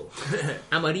Amarillo.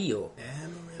 Amarillo.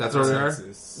 That's where we are?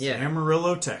 Texas, Yeah.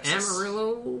 Amarillo, Texas.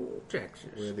 Amarillo, Texas.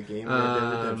 where the game Red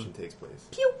Dead Redemption takes place.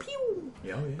 Pew, pew.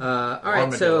 Yeah, oh, yeah. All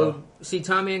right, so Armadillo. see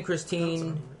Tommy and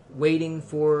Christine waiting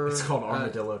for... It's called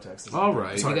Armadillo, Texas. All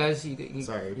right. You Sorry. guys, you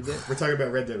Sorry, you good? we're talking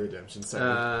about Red Dead Redemption.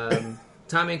 Sorry.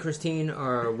 Tommy and Christine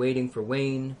are waiting for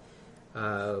Wayne.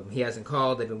 He hasn't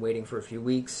called. They've been waiting for a few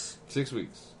weeks. 6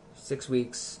 weeks. 6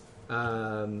 weeks.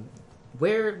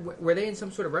 Where were they in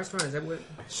some sort of restaurant? Is that what?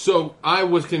 So I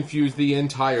was confused the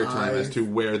entire time I- as to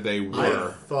where they I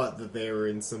were. thought that they were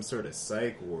in some sort of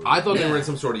psych ward. I thought they Yeah. were in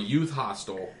some sort of youth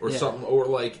hostel or Yeah. something, or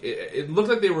like it looked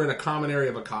like they were in a common area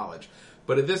of a college.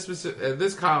 But at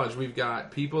this college, we've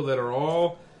got people that are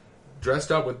all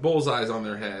dressed up with bullseyes on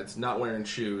their heads, not wearing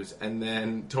shoes, and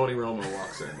then Tony Romo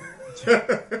walks in.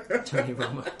 Tony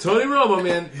Romo. Tony Romo,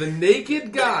 man, the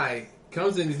naked guy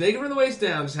comes in. He's naked from the waist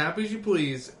down, just happy as you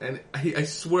please, and I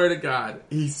swear to God,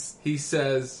 he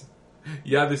says,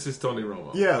 "Yeah, this is Tony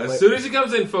Romo." Yeah, as like- soon as he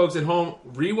comes in, folks at home,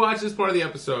 rewatch this part of the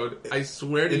episode. I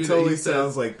swear to you, It that totally he says,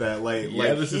 sounds like that. Like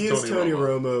this he is is Tony Tony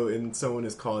Romo. Romo, and someone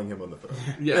is calling him on the phone.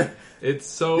 Yeah, it's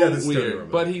so Yeah, this is Tony weird.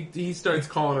 Romo. But he starts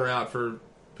calling her out for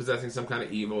possessing some kind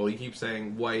of evil. He keeps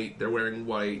saying white. They're wearing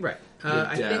white. Right. You're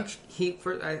I deaf. think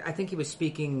I think he was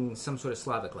speaking some sort of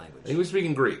Slavic language. He was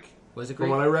speaking Greek. Was it From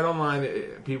Greek? what I read online,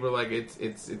 people are like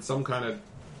it's some kind of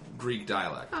Greek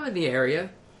dialect. I'm in the area.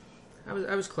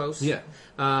 I was close. Yeah.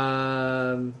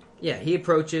 Yeah. He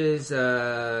approaches.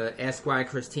 Asks why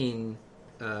Christine.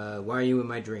 Why are you in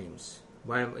my dreams?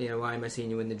 Why am I seeing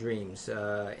you in the dreams?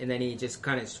 And then he just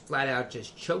kind of flat out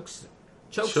just chokes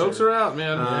her out,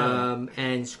 man.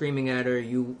 and screaming at her,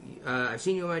 I've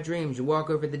seen you in my dreams. You walk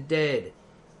over the dead.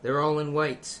 They're all in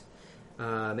white.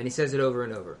 And he says it over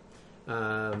and over.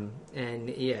 And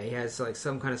yeah, he has like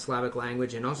some kind of Slavic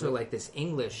language and also like this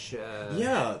English.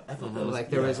 Yeah, I thought that was Like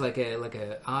there was like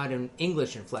a odd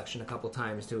English inflection a couple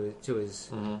times to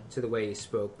the way he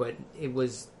spoke, but it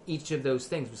was each of those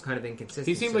things was kind of inconsistent.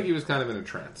 He seemed like he was kind of in a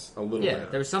trance a little Yeah,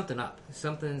 bit. there was something up,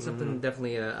 something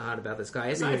definitely odd about this guy.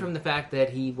 Aside from the fact that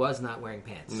he was not wearing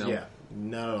pants. No. Yeah,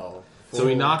 not at all. So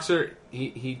he knocks her.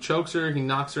 He chokes her. He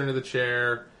knocks her into the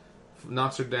chair,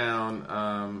 knocks her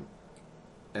down,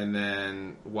 and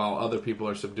then while other people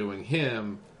are subduing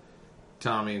him,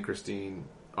 Tommy and Christine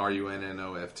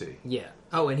RUNNOFT. Yeah.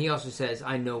 Oh, and he also says,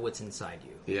 "I know what's inside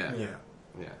you." Yeah. Yeah.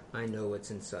 Yeah. I know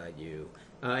what's inside you.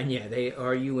 And yeah, they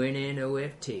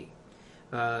RUNNOFT.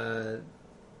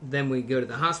 Then we go to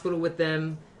the hospital with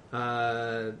them.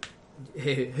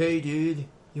 Hey, dude,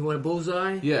 you want a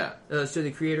bullseye? Yeah. So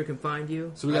the creator can find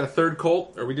you? So we got a third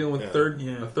cult. Are we dealing with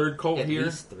Yeah. a third cult At here?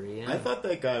 least 3, yeah. I thought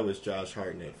that guy was Josh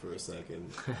Hartnett for a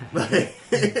second.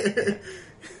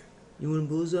 You want a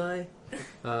bullseye?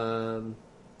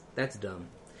 That's dumb.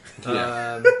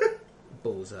 Yeah.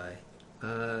 Bullseye.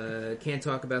 Can't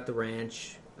talk about the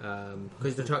ranch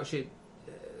because they're talking.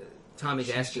 Tommy's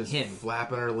She's asking just him.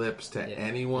 flapping her lips to Yeah.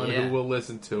 anyone Yeah. who will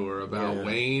listen to her about Yeah.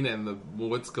 Wayne and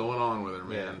what's going on with her,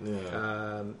 man.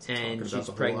 Yeah. And Talking about she's the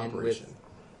whole pregnant operation.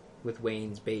 with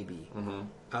Wayne's baby.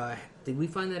 Mm-hmm. Did we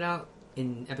find that out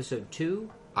in episode 2?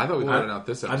 I thought we found it out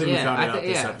this I episode. think we found it out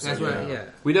this yeah, episode. that's what. Yeah.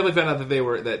 We definitely found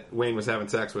out that Wayne was having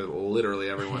sex with literally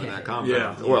everyone in that compound.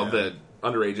 Yeah. Well, Yeah. the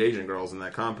underage Asian girls in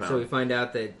that compound. So we find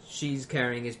out that she's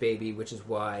carrying his baby, which is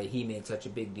why he made such a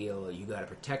big deal. You got to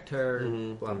protect her.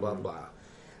 Blah blah blah.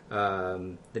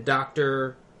 The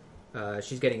doctor,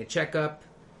 she's getting a checkup,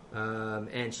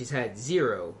 and she's had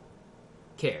zero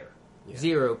care,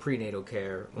 zero prenatal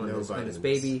care on No this vitamins.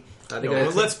 baby. The No, guy-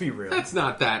 but let's be real. That's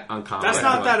not that uncommon. That's I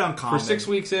not feel that like. uncommon. For 6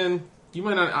 weeks in, you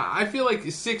might not. I feel like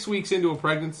 6 weeks into a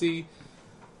pregnancy,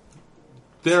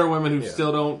 there are women who Yeah.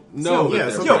 still don't know So, that yeah,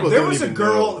 they're some Yo, people there don't was a even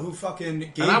girl know. who fucking I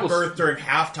gave was- birth during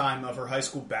halftime of her high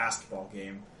school basketball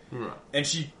game, Right. and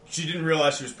she didn't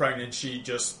realize she was pregnant. She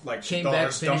just she came thought back,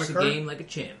 her stomach finished the hurt. game like a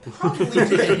champ. Probably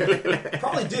did.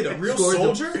 Probably did. A real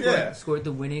soldier. Yeah. Scored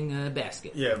the winning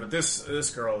basket. Yeah, but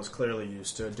this girl is clearly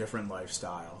used to a different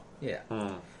lifestyle, Yeah.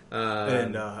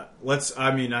 and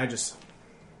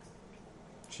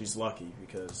she's lucky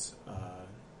because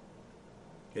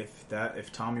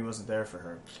if Tommy wasn't there for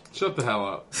her, Shut the hell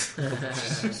up.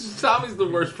 Tommy's the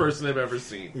worst person I've ever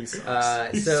seen. He So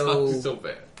sucks so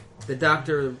bad. the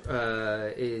doctor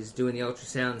is doing the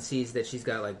ultrasound, sees that she's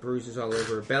got like bruises all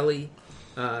over her belly,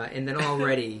 and then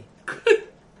already,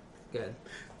 good.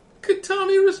 Could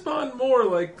Tommy respond more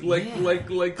like Yeah. a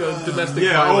domestic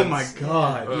yeah. violence? Oh my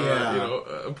god. Yeah. You know,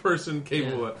 a person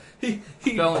capable of. He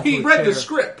Fell into he a read the chair.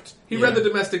 script. He read the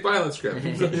domestic violence script.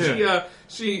 He might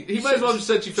as well have just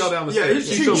said she fell down the Yeah, stairs.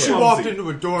 she She's so walked clumsy. into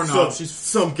a doorknob. She's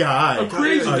some guy. A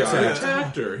crazy guy attacked.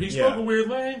 attacked her. He Yeah. spoke a weird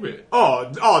language.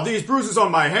 Oh, these bruises on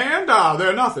my hand?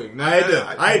 They're nothing. I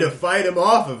had to fight him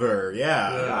off of her. Yeah,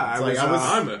 Yeah, It's I like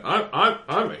was,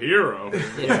 I'm a hero.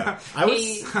 yeah. I was.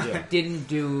 He Yeah. didn't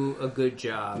do a good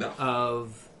job No.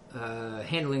 of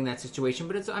handling that situation,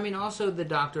 but also the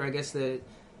doctor. I guess that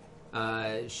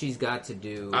she's got to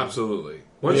do. Absolutely.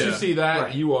 Once you Yeah. see that,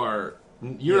 Right.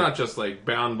 you're not just like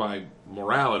bound by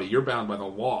morality. You're bound by the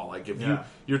law. Like if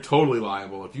you're totally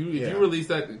liable. If you release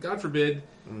that, God forbid,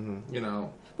 you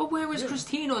know. But where was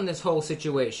Christine on this whole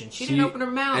situation? She didn't open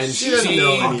her mouth. and She doesn't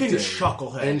know fucking anything.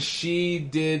 chucklehead. And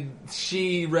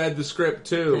she read the script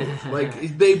too.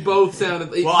 Like they both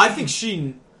sounded. well, I think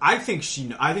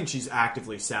she's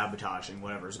actively sabotaging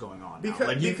whatever's going on. Now. Because-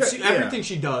 Like you because- see, yeah. everything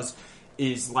she does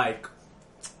is I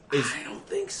don't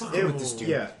think so. fucking with this dude.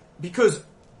 Yeah. Because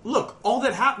look, all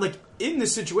that like in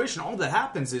this situation, all that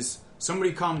happens is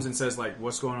somebody comes and says like,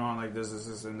 "What's going on?" Like this,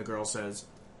 and the girl says,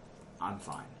 "I'm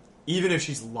fine," even if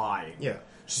she's lying. Yeah.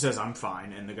 she says, "I'm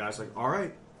fine," and the guy's like, "All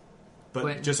right," but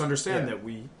But- just understand Yeah. that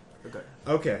we. Okay.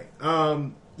 Okay.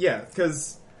 Yeah,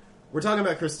 because we're talking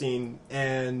about Christine,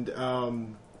 and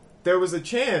there was a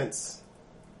chance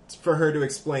for her to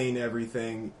explain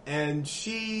everything, and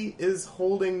she is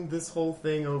holding this whole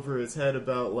thing over his head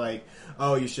about, like,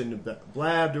 oh, you shouldn't have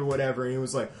blabbed or whatever, and he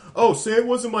was like, oh, say it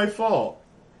wasn't my fault.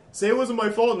 Say it wasn't my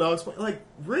fault, and I'll explain. Like,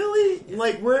 really?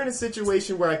 Like, we're in a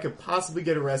situation where I could possibly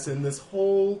get arrested, and this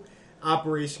whole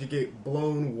operation could get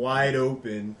blown wide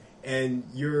open, and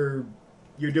you're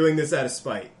doing this out of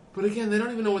spite. But again, they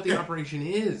don't even know what the operation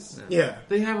is. Yeah.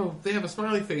 They have a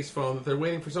smiley face phone that they're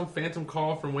waiting for some phantom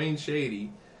call from Wayne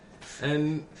Shady,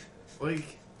 and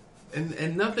like,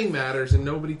 and nothing matters and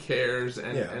nobody cares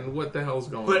and Yeah. and what the hell's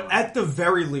going But on? at the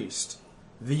very least,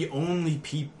 the only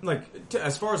people, like,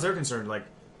 as far as they're concerned, like,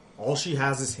 all she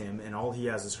has is him, and all he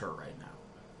has is her right now.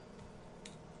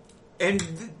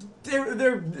 And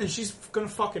and she's gonna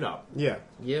fuck it up Yeah.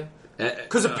 Yeah.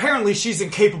 because apparently she's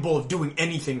incapable of doing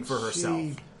anything for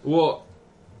herself. Well,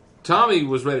 Tommy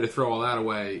was ready to throw all that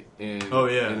away in Oh,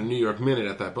 yeah. in a New York Minute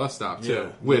at that bus stop too, Yeah.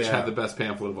 which Yeah. had the best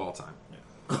pamphlet of all time.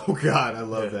 Oh, God, I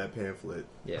love Yeah. that pamphlet.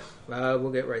 Yeah,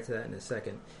 we'll get right to that in a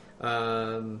second.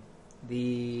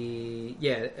 The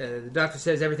doctor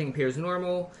says everything appears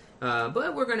normal,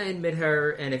 but we're going to admit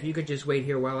her, and if you could just wait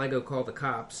here while I go call the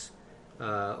cops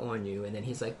on you. And then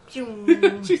he's like,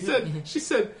 she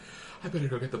said, I better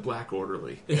go get the black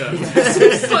orderly. Yeah.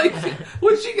 It's like,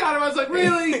 when she got him, I was like,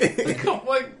 really?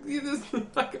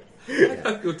 I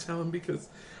gotta go tell him because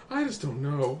I just don't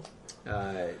know.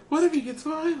 What if he gets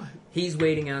violent? he's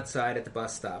waiting outside at the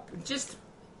bus stop, just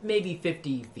maybe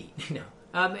 50 feet. No.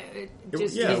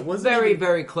 He's wasn't very, even-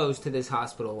 very close to this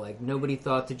hospital. Like, nobody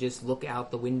thought to just look out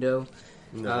the window.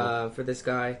 for this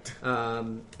guy.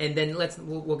 And then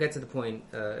we'll get to the point.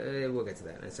 We'll get to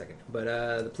that in a second. But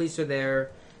the police are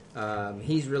there.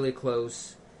 He's really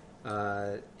close,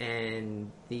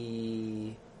 and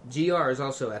the GR is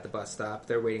also at the bus stop.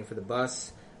 They're waiting for the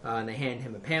bus, and they hand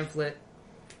him a pamphlet,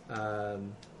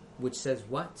 which says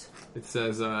what? It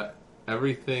says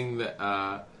everything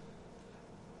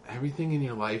in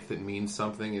your life that means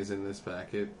something is in this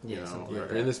packet. Yeah, something like or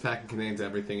that. in this packet contains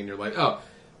everything in your life. Oh,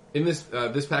 in this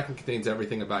packet contains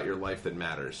everything about your life that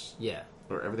matters. Yeah.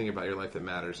 Or everything about your life that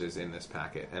matters is in this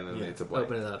packet, and then it's a blank.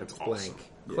 Open it up. It's It's awesome.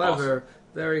 blank. Yeah. Clever. Awesome.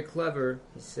 Very clever.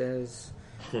 He says.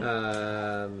 Good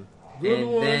And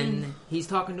one. then he's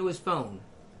talking to his phone.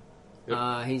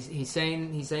 Yep. He's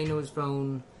saying to his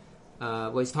phone.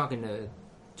 Well, he's talking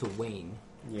to Wayne.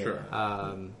 Yeah. Sure.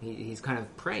 He's kind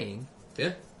of praying.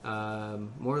 Yeah.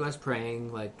 More or less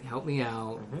praying, like, help me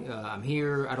out. I'm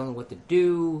here. I don't know what to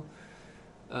do.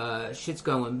 Shit's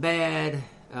going bad.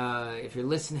 If you're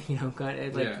listening, kind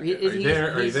of like. Yeah.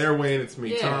 Are you there, Wayne? It's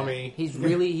me, yeah, Tommy. He's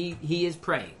really he is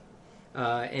praying,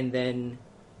 and then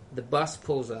the bus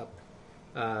pulls up,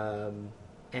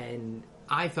 and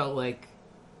I felt like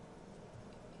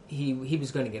he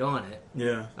was going to get on it.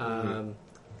 Yeah.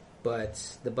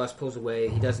 But the bus pulls away.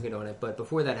 He doesn't get on it. But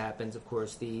before that happens, of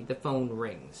course, the phone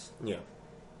rings. Yeah.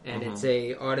 And it's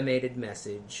a automated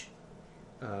message,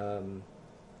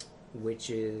 which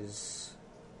is,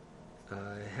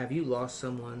 have you lost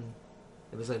someone?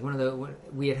 It was like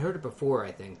we had heard it before,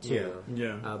 I think, too.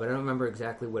 Yeah. But I don't remember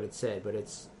exactly what it said, but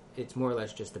it's more or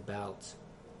less just about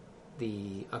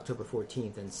the October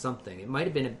 14th and something. It might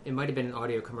have been an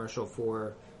audio commercial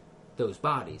for those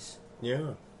bodies.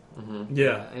 Yeah.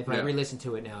 Yeah. If I re-listen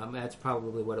to it now, that's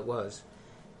probably what it was.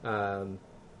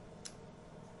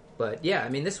 But yeah, I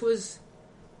mean, this was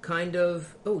kind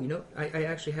of. Oh, I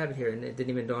actually had it here, and it didn't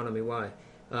even dawn on me why.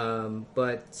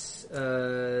 But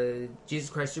Jesus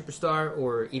Christ Superstar,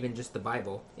 or even just the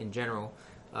Bible in general,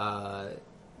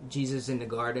 Jesus in the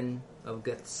Garden of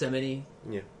Gethsemane.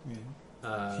 Yeah.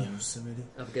 Yosemite.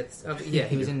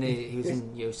 He was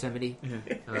in Yosemite.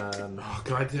 Oh,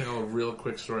 can I tell a real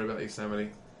quick story about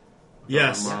Yosemite?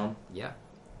 Yes. My mom. Yeah.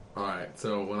 All right.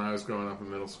 So when I was growing up in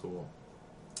middle school,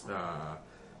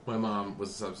 my mom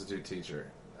was a substitute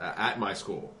teacher at my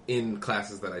school in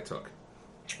classes that I took.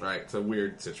 Right. It's a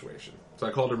weird situation. So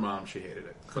I called her mom. She hated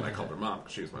it, but I called her mom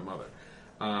because she was my mother.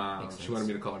 She wanted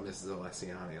me to call her Mrs.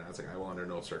 Alessiani, and I was like, I will under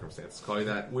no circumstances call you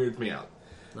that. Weirds me out.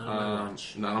 Not on my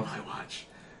watch. Not on my watch.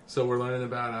 So we're learning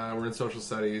about, we're in social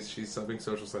studies. She's subbing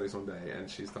social studies one day, and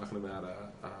she's talking about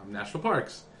national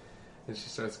parks. And she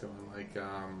starts going like,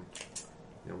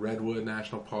 Redwood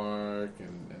National Park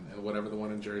and whatever the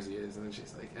one in Jersey is. And then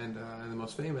she's like, and the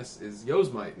most famous is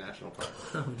Yosemite National Park.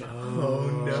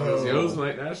 Oh She goes, no.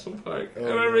 Yosemite National Park. Oh,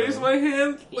 and I no. raise my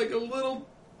hand like a little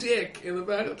dick in the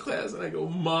back of the class, and I go,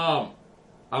 Mom,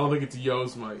 I don't think it's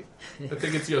Yosemite. I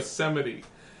think it's Yosemite.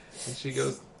 And she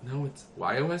goes, no, it's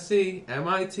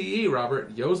Yosemite,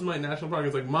 Robert. Yosemite National Park.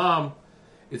 It's like, Mom,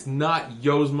 it's not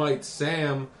Yosemite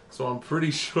Sam, so I'm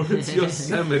pretty sure it's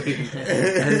Yosemite.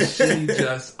 And she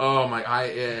just, oh my,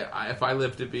 if I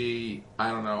live to be,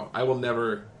 I don't know, I will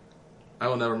never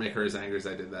make her as angry as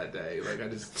I did that day. Like, I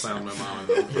just clowned my mom.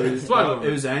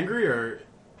 It was angry, or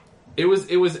It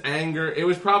was anger. It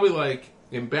was probably like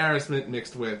embarrassment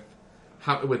mixed with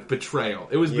betrayal.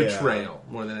 It was Yeah. betrayal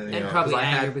more than anything And else. probably 'Cause I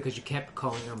anger had- because you kept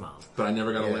calling her mom. but I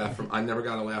never got a Yeah. laugh from. I never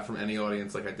got a laugh from any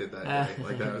audience like I did that day.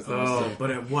 Like that was.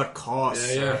 but at what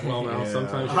cost? Yeah. Well, no. Yeah.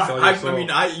 Sometimes you sell your soul.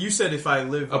 I mean, you said if I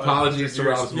live Apologies to 100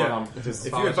 years, Rob's yeah. mom. Just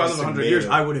If I live Apologies 100 to years,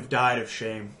 Mayo. I would have died of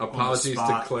shame. on the Apologies to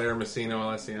spot. Claire Messino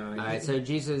Alessiani. All right, so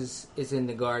Jesus is in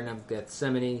the Garden of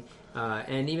Gethsemane,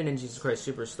 and even in Jesus Christ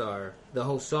Superstar, the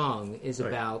whole song is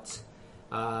about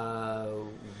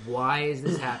why is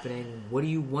this happening? What do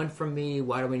you want from me?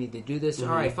 Why do I need to do this? All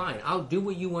right, fine, I'll do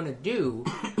what you want to do,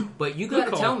 but you got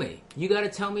to call. tell me. You got to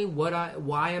tell me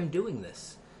why I'm doing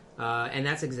this, and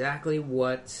that's exactly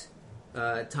what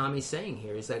Tommy's saying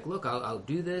here. He's like, look, I'll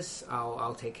do this.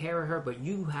 I'll take care of her, but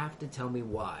you have to tell me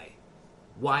why.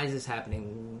 Why is this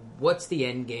happening? What's the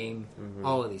end game?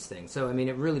 All of these things. So, I mean,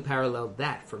 it really paralleled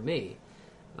that for me.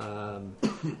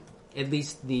 At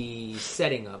least the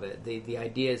setting of it, the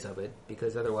ideas of it,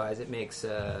 because otherwise it makes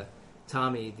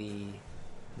Tommy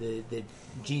the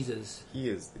Jesus He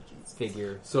is the Jesus.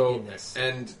 figure So in this.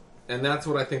 and that's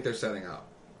what I think they're setting up,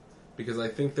 because I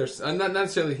think there's not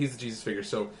necessarily he's the Jesus figure.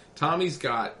 So Tommy's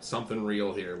got something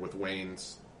real here with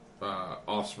Wayne's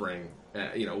offspring.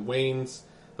 Wayne's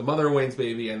the mother of Wayne's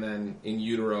baby, and then in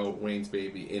utero Wayne's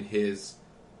baby in his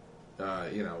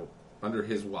under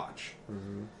his watch.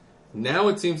 Now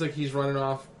it seems like he's running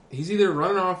off he's either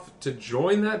running off to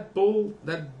join that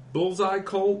bullseye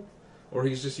cult, or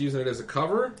he's just using it as a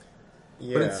cover.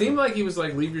 Yeah. But it seemed like he was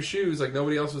like, leave your shoes, like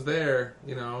nobody else was there,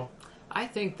 you know. I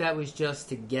think that was just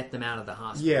to get them out of the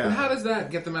hospital. Yeah. But how does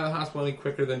that get them out of the hospital any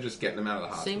quicker than just getting them out of the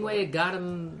hospital? Same way it got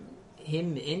him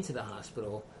into the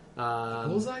hospital.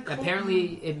 Bullseye cult?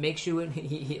 Apparently, it makes you.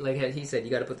 Like he said, you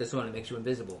got to put this on. It makes you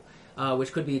invisible,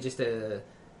 which could be just a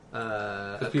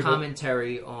people-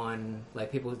 commentary on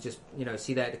like people just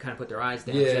see that to kind of put their eyes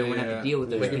down. Yeah, so they don't have to deal with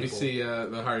those like people. if you see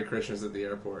the Hare Krishnas at the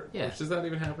airport. Yeah. Which, does that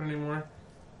even happen anymore?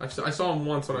 I saw them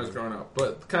once when I was growing up,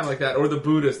 but kind of like that. Or the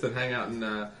Buddhists that hang out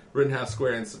in Rittenhouse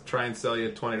Square and try and sell you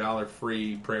 $20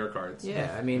 free prayer cards.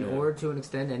 Yeah, I mean, or to an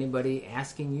extent, anybody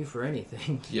asking you for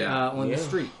anything Yeah. on the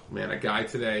street. Man, a guy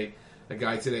today like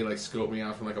scoped me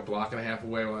out from like a block and a half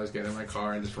away while I was getting in my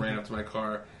car and just ran up to my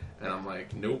car, and I'm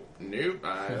like, nope, I'm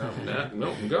not,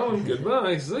 nope, I'm going,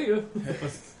 goodbye, see ya.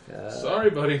 Sorry,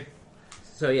 buddy.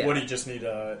 So yeah, What do you just need?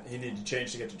 He need to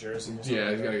change to get to Jersey. or something Yeah, like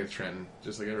he's that? got to get Trenton,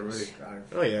 just like everybody.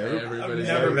 Oh yeah. I've Everybody's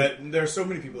never got- met. There's so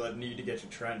many people that need to get to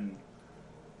Trenton.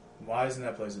 Why isn't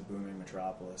that place a booming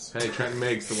metropolis? Hey, Trenton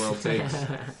makes, the world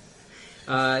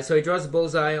takes. so he draws the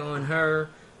bullseye on her.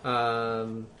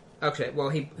 Okay, well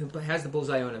he has the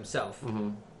bullseye on himself.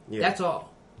 Yeah. That's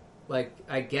all. Like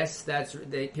I guess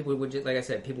people would just, like I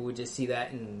said, people would just see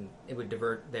that and it would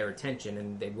divert their attention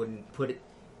and they wouldn't put it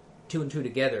two and two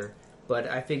together. But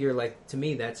I figure, like, to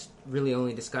me, that's really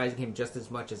only disguising him just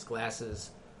as much as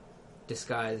glasses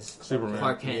disguise Superman.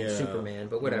 Clark Kent, Yeah. Superman.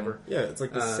 But whatever. Yeah, it's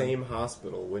like the same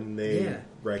hospital. Wouldn't they Yeah.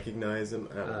 recognize him?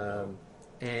 I don't know.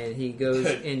 And he goes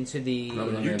into the.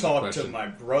 Probably not. You Answer talked question. to my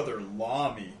brother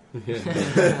Lamy.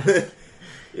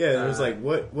 Yeah, it was like,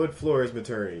 what floor is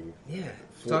maternity? Yeah,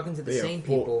 Floor- talking to the yeah, same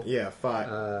floor- people. Yeah,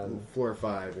 floor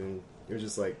 5, and it was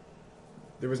just like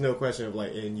there was no question of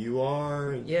like, and you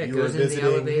are. Yeah, it you goes are into the visiting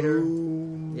elevator.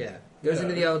 who? Yeah, goes Yeah.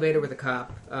 into the elevator with a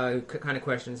cop who kind of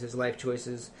questions his life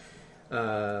choices.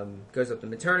 Goes up to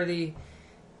maternity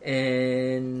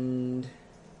and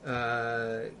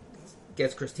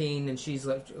gets Christine, and she's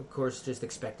like, of course, just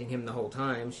expecting him the whole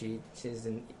time. She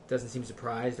doesn't seem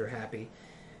surprised or happy.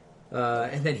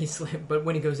 And then but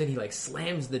when he goes in, he like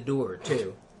slams the door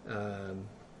too.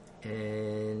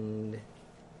 And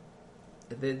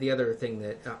the other thing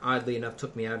that oddly enough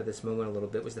took me out of this moment a little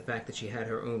bit was the fact that she had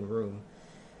her own room.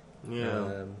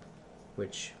 Yeah.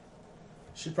 Which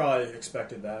She probably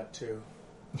expected that too.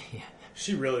 yeah.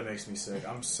 She really makes me sick.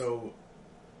 I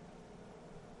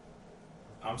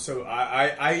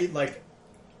like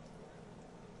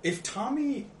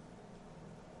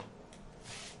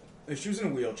if she was in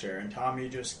a wheelchair and Tommy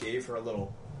just gave her a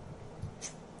little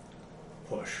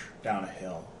push down a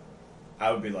hill,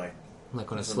 I would be like,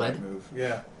 Like on a "That's the sled? right move."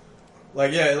 Yeah.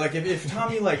 Like if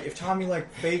Tommy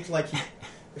faked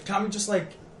if Tommy just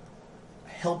like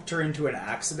helped her into an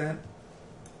accident,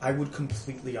 I would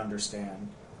completely understand.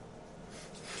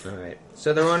 All right.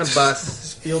 So they're on a bus.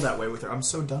 Just feel that way with her. I'm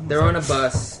so done with They're her. on a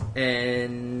bus,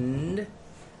 and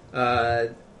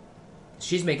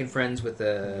she's making friends with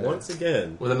Once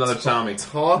again, With another Tommy.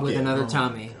 talking. with another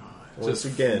Tommy. Once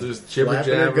Just- again, just jibber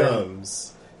flapping her jabber.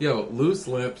 gums. Yo, loose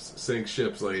lips sink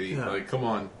ships, lady. Yeah. Like, come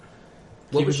on.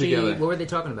 What Keep was it together. What were they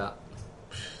talking about?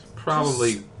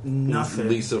 Probably nothing.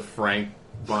 Lisa Frank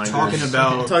binders. Talking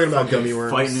about Talking about fucking gummy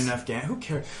worms. fighting in Afghan. Who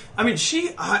cares? I mean,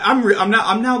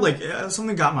 I'm now like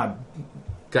something got my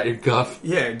Got your guff.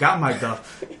 got my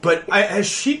guff. But has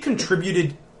she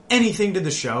contributed anything to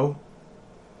the show?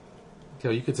 Yo,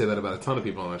 you could say that about a ton of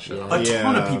people on that show. Yeah. A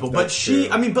ton of people, but that's she.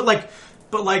 true. I mean, but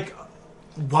like,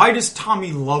 why does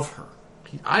Tommy love her?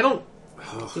 I don't...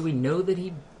 Do we know that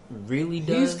he really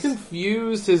does? He's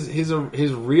confused.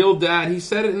 His real dad. He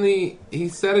said it in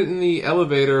the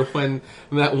elevator when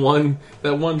that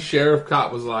one sheriff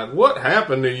cop was like, "What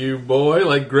happened to you, boy?"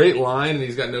 Like, great line, and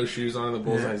he's got no shoes on in the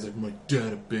bullseye. Yeah. He's like, "My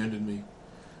dad abandoned me."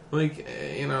 Like,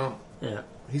 Yeah.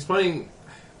 he's playing.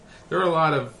 There are a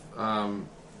lot of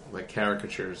like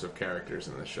caricatures of characters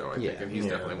in this show. I think, Yeah. and he's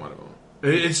Yeah. definitely one of them.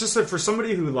 It's just that for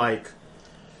somebody who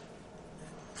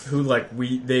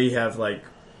they have like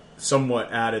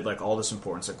somewhat added like all this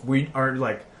importance. Like we are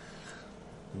like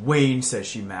Wayne says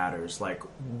she matters. Like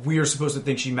we are supposed to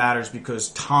think she matters because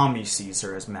Tommy sees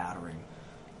her as mattering.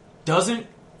 Doesn't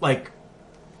like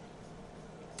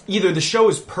either the show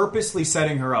is purposely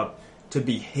setting her up to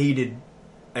be hated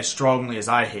as strongly as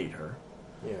I hate her,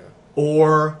 Yeah.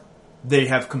 or they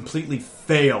have completely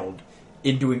failed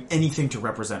in doing anything to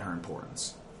represent her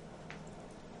importance.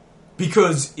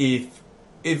 Because if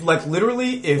like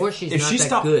literally if Or she's if not she that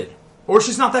stopped, good. or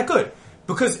she's not that good.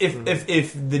 Because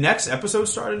if the next episode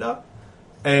started up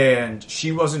and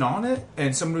she wasn't on it,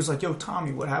 and somebody was like, "Yo,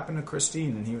 Tommy, what happened to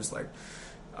Christine?" And he was like,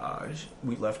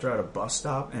 "We left her at a bus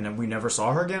stop, and then we never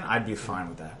saw her again." I'd be fine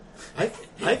with that. I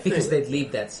Because think, they'd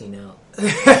leave that scene out.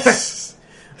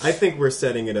 I think we're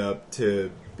setting it up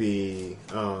to be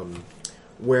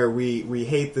where we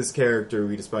hate this character,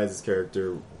 we despise this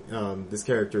character. This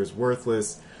character is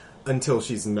worthless until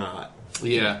she's not.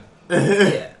 Yeah.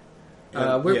 Yeah.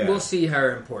 Yeah. We'll see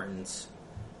her importance.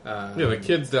 Yeah, the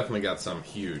kid's definitely got some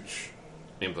huge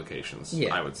implications,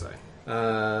 Yeah. I would say.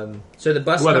 So the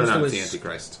bus Whether or comes not to, it's the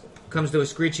Antichrist. comes to a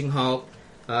screeching halt.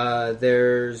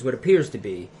 There's what appears to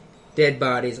be dead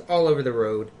bodies all over the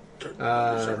road.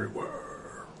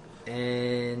 everywhere.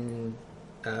 And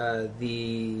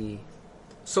the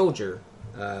soldier,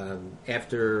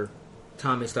 after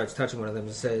Tommy starts touching one of them,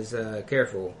 says,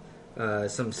 "Careful,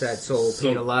 some sad soul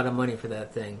paid a lot of money for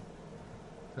that thing."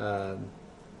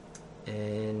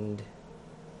 And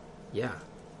yeah,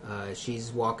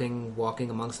 she's walking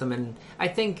amongst them, and I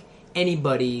think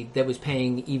anybody that was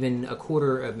paying even a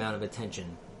quarter amount of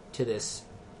attention to this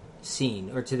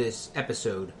scene or to this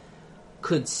episode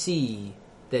could see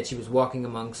that she was walking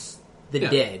amongst the Yeah.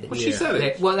 dead. Well, she said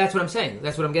it. Well, that's what I'm saying.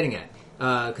 That's what I'm getting at.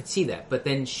 Could see that, but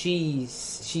then she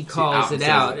calls out it says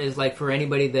out it. as like for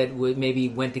anybody that would maybe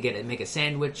went to make a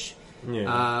sandwich.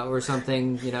 Yeah. Or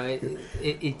something,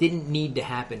 it didn't need to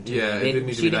happen to Yeah, her. it didn't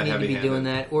need to she be that didn't need to be heavy-handed. doing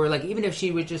that. Or like even if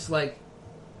she was just like,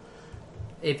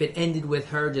 if it ended with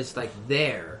her just like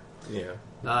there, Yeah.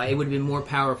 it would have been more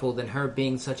powerful than her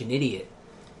being such an idiot.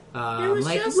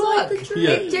 Like, just look, like the tree.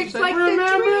 it's just like the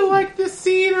Remember, tree. like the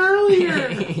scene earlier.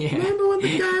 Yeah. Remember when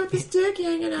the guy with his dick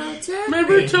hanging out attacked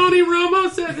Remember me? Tony Romo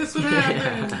said this would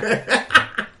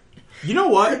happen. You know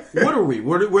what? What are we?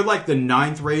 We're like the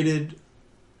 9th rated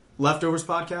Leftovers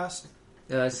podcast.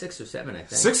 6 or 7, I think.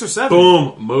 6 or 7.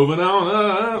 Boom. Moving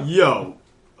on up. Yo,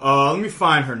 let me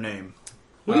find her name.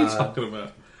 What are you talking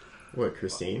about? What,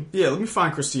 Christine? Yeah, let me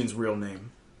find Christine's real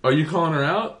name. Are you calling her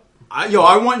out?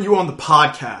 I want you on the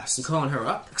podcast. You calling her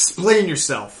up? Explain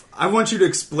yourself. I want you to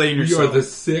explain You yourself. are the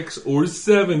 6th or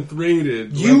 7th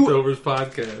rated You- Leftovers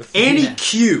podcast. Annie Yeah.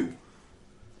 Q.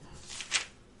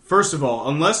 First of all,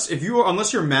 unless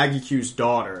you're Maggie Q's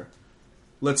daughter,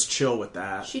 let's chill with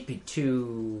that. She'd be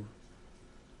too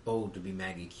old to be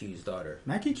Maggie Q's daughter.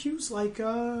 Maggie Q's like in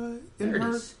her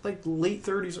 30s. like late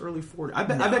 30s, early 40s. I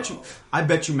No.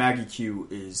 bet you Maggie Q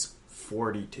is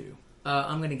 42.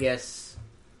 I'm gonna guess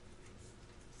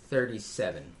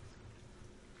 37.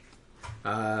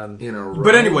 In a row.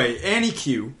 But anyway, Annie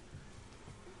Q.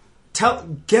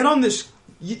 Get on this.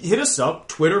 Hit us up,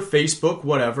 Twitter, Facebook,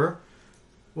 whatever.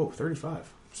 Whoa, 35. I'm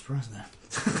surprised that.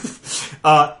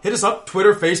 Hit us up,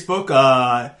 Twitter, Facebook.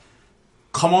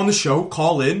 Come on the show,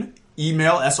 call in,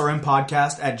 email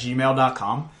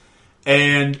srmpodcast@gmail.com.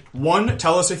 And 1,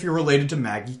 tell us if you're related to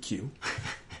Maggie Q.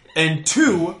 And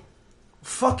 2,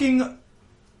 fucking,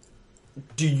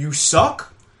 do you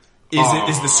suck?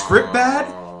 Is the script bad?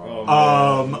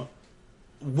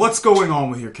 What's going on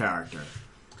with your character?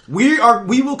 We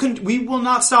will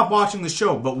not stop watching the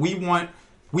show, but we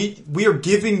are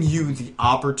giving you the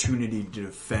opportunity to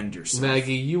defend yourself.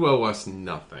 Maggie, you owe us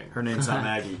nothing. Her name's not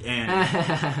Maggie.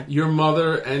 Annie. Your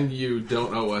mother and you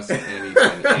don't owe us anything.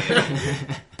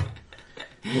 Annie.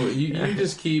 Well, you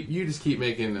just keep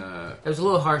making That was a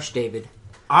little harsh, David.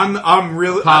 I'm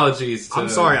really apologies. I'm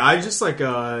sorry. I just like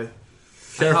Careful,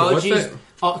 what's Apologies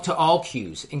that? to all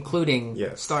Qs, including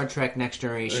Yes. Star Trek Next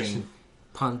Generation,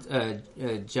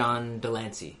 John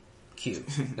Delancey Q.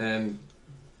 And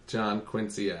John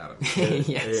Quincy Adams. Yes.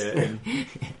 Yeah,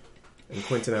 and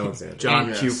Quentin Alexander. John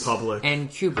Yes. Q. Public. And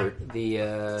Cubert, the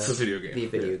video game. The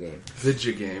video game.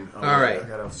 Video game. Oh, All right. I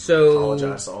gotta So-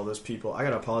 apologize to all those people. I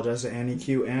gotta apologize to Annie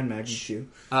Q and Maggie Q.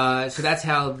 So that's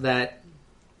how that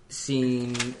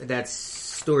scene, that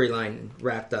storyline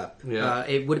wrapped up. Yeah.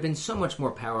 It would have been so much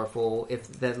more powerful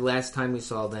if the last time we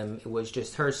saw them, it was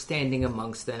just her standing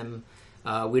amongst them.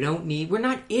 We're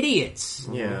not idiots.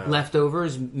 Yeah.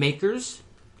 Leftovers makers.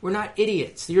 We're not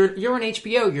idiots. You're on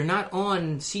HBO. You're not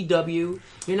on CW.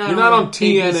 You're not on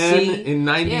TNN ABC. in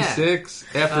 '96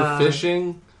 after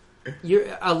fishing.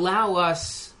 Allow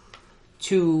us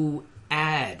to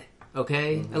add.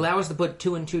 Okay, Mm-hmm. allow us to put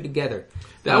 2 and 2 together.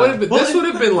 That would have been. This would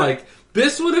have been like.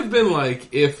 This would have been like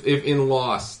if in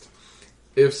Lost,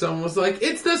 if someone was like,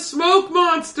 "It's the smoke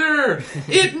monster.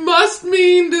 It must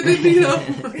mean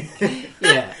that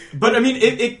Yeah. But I mean,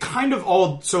 it kind of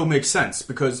also makes sense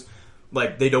because,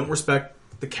 like, they don't respect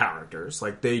the characters.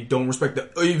 Like, they don't respect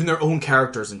even their own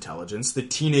character's intelligence. The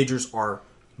teenagers are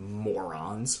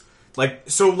morons. Like,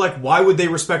 so, like, why would they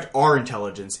respect our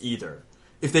intelligence either?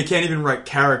 if they can't even write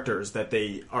characters that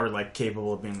they are like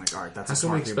capable of being like, all right, that's How a can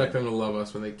we smart expect human. them to love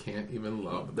us when they can't even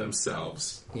love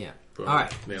themselves? Yeah. Boom. All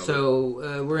right. Nailed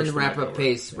So we're in Push the the mic wrap up over.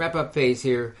 phase. Wrap up phase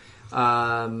here.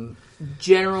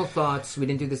 General thoughts. We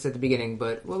didn't do this at the beginning,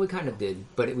 but we kind of did.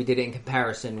 But we did it in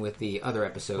comparison with the other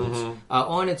episodes.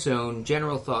 On its own,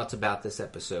 general thoughts about this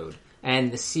episode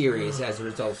and the series as a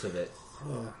result of it.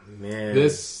 Man,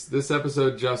 This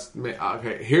episode just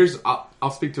okay.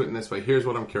 I'll speak to it in this way. Here's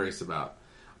what I'm curious about.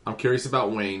 I'm curious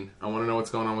about Wayne. I want to know what's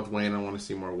going on with Wayne. I want to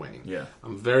see more Wayne. Yeah.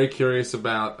 I'm very curious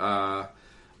about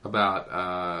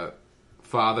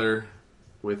Father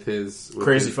with his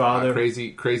Crazy his, father.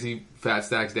 crazy Fat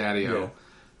Stacks Daddy-O.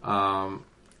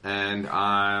 And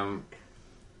I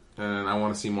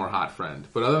want to see more Hot Friend.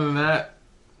 But other than that,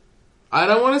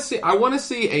 I want to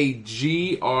see a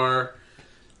GR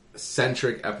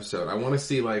centric episode. I want to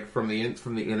see like from the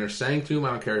inner sanctum.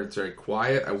 I don't care if it's very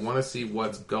quiet. I want to see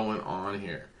what's going on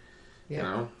here. Yeah. You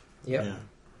know. Yep. Yeah.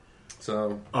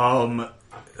 So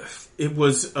It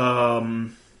was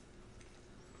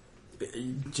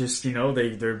just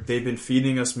they've been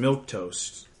feeding us milk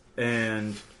toast,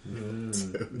 and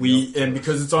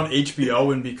because it's on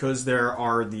HBO and because there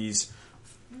are these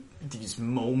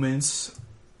moments,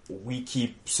 we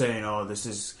keep saying, "Oh, this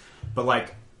is," but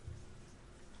like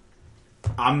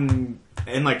and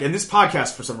this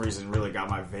podcast for some reason really got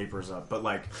my vapors up, but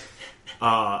like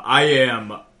I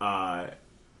am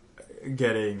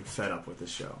getting fed up with this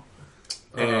show.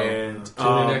 And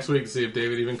tune in next week to see if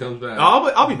David even comes back.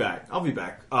 I'll be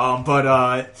back.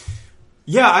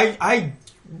 Yeah, I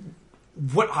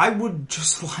what I would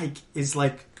just like is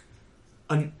like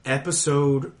an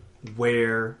episode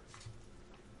where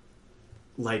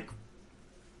like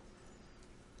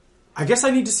I guess I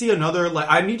need to see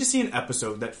I need to see an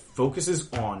episode that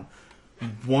focuses on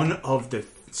one of the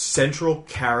central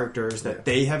characters that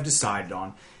they have decided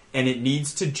on, and it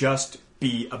needs to just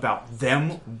be about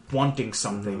them wanting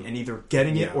something and either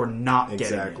getting it or not getting it.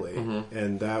 exactly.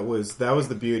 And that was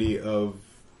the beauty of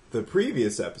the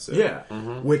previous episode, Yeah.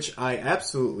 which I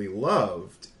absolutely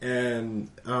loved. And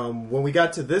when we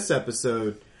got to this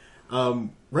episode,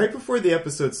 right before the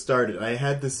episode started, I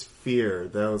had this fear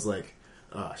that I was like,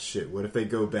 "Oh shit! What if they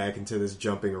go back into this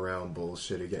jumping around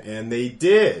bullshit again?" And they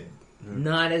did.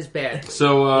 Not as bad.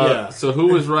 So so who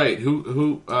was right?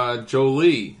 Who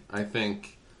Jolie, I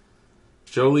think.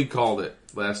 Jolie called it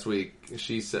last week.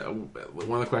 She said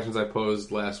one of the questions I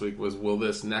posed last week was, will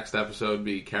this next episode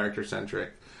be character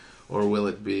centric or will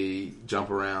it be jump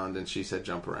around? And she said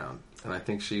jump around. And I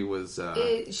think she was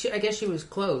I guess she was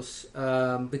close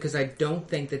because I don't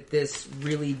think that this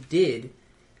really did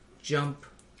jump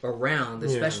around,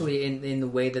 especially in the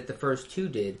way that the first two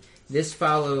did. This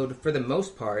followed, for the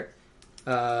most part,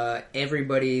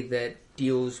 everybody that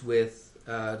deals with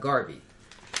Garvey.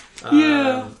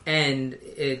 And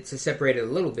to separate it a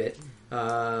little bit,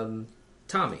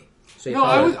 Tommy. So you no.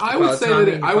 I would say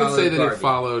Tommy, that Garvey. it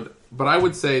followed, but I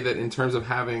would say that in terms of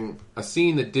having a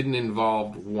scene that didn't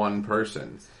involve one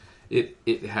person, it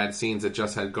had scenes that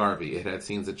just had Garvey. It had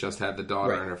scenes that just had the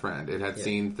daughter and her friend. It had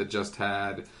scenes that just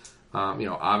had,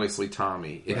 obviously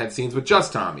Tommy. It had scenes with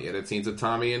just Tommy. It had scenes with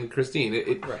Tommy and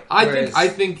Christine. I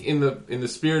think in the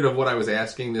spirit of what I was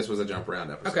asking, this was a jump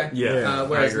around episode. Okay. Yeah.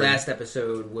 Whereas I agree. last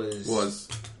episode was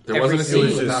there every wasn't a scene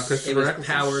scene without it Christopher was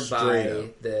Eccleston? powered by Straight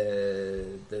up.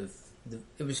 the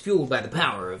it was fueled by the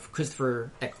power of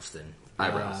Christopher Eccleston.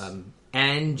 Eyebrows.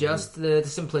 And just the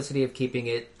simplicity of keeping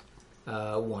it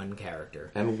one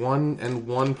character. and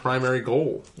one primary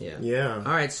goal. Yeah. Yeah.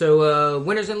 All right, so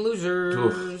winners and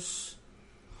losers.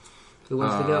 Who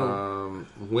wants to go?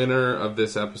 Winner of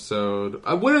this episode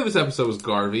was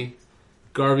Garvey.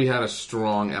 Garvey had a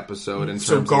strong episode in terms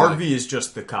So of, Garvey is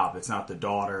just the cop. It's not the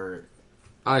daughter.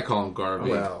 I call him Garvey.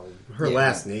 Well, her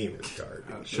last name is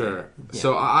Garvey. Sure.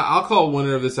 So I'll call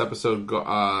winner of this episode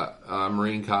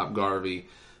Marine Cop Garvey.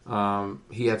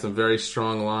 He had some very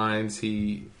strong lines.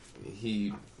 He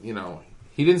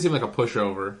didn't seem like a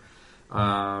pushover.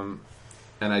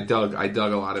 And I dug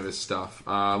a lot of his stuff.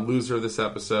 Loser of this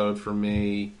episode for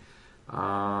me,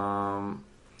 I'm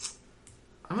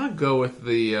gonna go with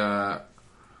the.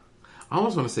 I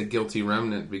almost want to say guilty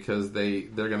remnant because they're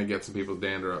gonna get some people's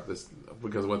dander up this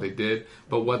because of what they did.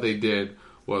 But what they did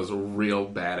was real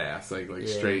badass, like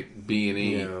straight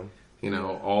B&E. Yeah.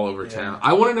 All over town.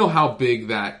 I want to know how big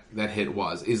that hit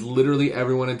was. Is literally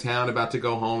everyone in town about to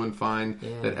go home and find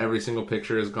that every single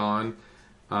picture is gone?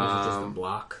 Was it just a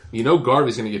block?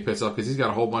 Garvey's going to get pissed off because he's got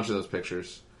a whole bunch of those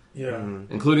pictures. Yeah.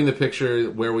 including the picture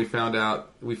where we found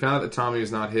out that Tommy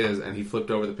was not his, and he flipped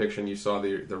over the picture and you saw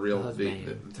the real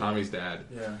Tommy's dad.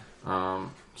 Yeah.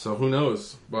 So who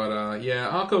knows? But yeah,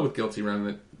 I'll go with Guilty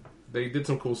Remnant. They did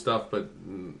some cool stuff, but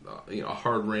a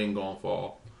hard rain gonna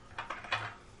fall.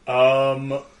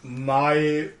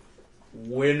 My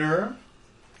winner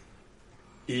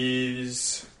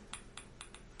is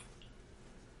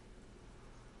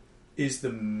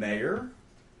the mayor,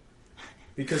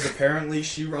 because apparently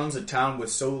she runs a town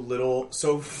with so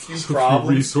few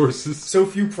problems, resources, so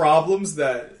few problems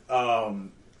that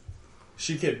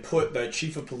she could put the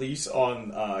chief of police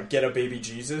on Get a Baby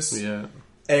Jesus. Yeah.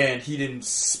 And he didn't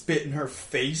spit in her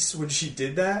face when she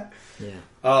did that. Yeah.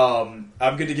 I'm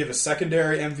going to give a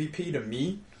secondary MVP to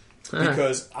me,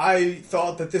 because I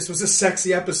thought that this was a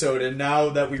sexy episode, and now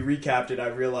that we recapped it, I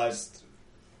realized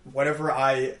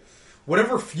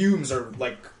whatever fumes are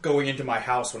like going into my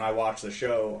house when I watch the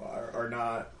show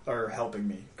are helping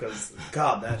me, because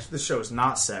God, this show is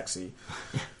not sexy.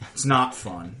 It's not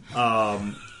fun.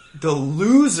 The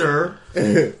loser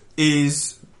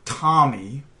is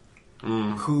Tommy,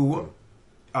 who,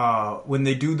 when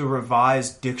they do the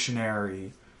revised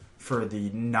dictionary for the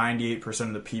 98%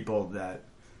 of the people that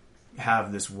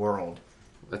have this world.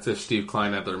 That's if Steve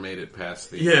Kleinetler made it past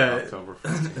the October.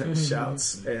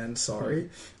 Shouts and sorry.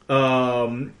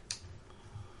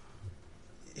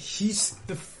 He's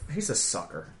a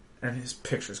sucker, and his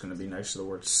picture's going to be next to the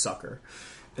word sucker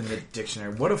in the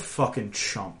dictionary. What a fucking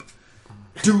chump.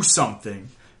 Do something.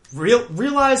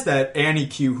 Realize that Annie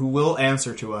Q, who will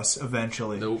answer to us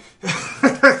eventually, Nope.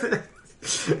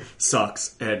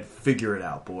 sucks, and figure it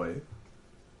out, boy.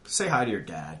 Say hi to your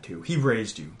dad, too. He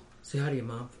raised you. Say hi to your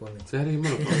mom for me. Say hi to your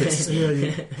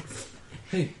motherfucker.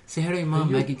 Hey, say hi to your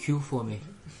mom, Maggie Q, for me.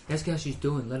 Ask her how she's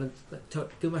doing. Let her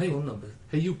give my phone number.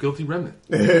 Hey, you Guilty Remnant.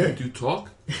 Do you talk?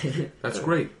 That's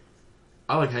great.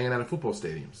 I like hanging out at football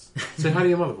stadiums. Say hi to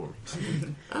your mother for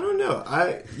me. I don't know.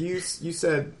 You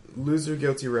said loser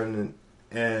Guilty Remnant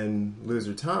and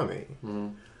loser Tommy.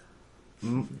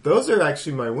 Those are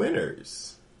actually my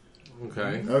winners.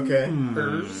 Okay. Okay.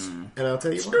 And I'll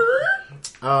tell you why.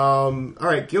 All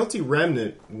right, Guilty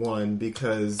Remnant won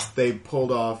because they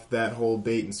pulled off that whole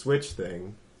bait and switch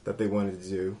thing that they wanted to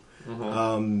do.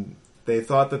 They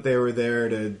thought that they were there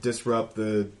to disrupt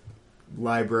the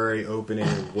library opening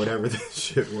or whatever that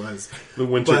shit was. The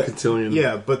Winter Cotillion.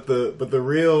 Yeah, but the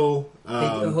real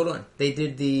Hold on. They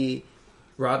did the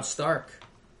Robb Stark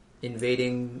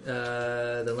invading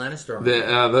the Lannister army.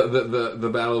 The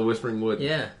Battle of Whispering Wood.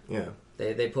 Yeah. yeah,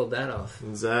 They pulled that off.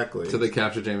 exactly. So they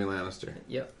captured Jaime Lannister.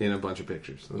 Yep. In a bunch of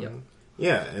pictures. Yep.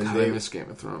 Yeah, and God, I miss Game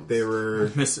of Thrones. they were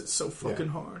I miss it so fucking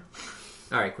hard.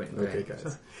 All right, Quentin. Go okay, ahead.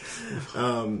 guys.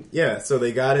 Yeah, so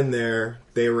they got in there.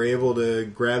 They were able to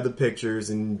grab the pictures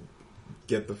and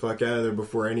get the fuck out of there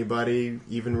before anybody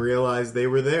even realized they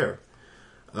were there.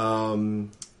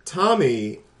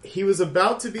 Tommy, he was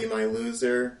about to be my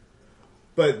loser,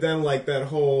 but then like that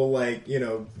whole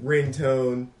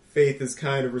ringtone, faith is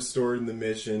kind of restored in the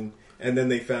mission, and then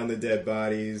they found the dead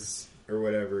bodies or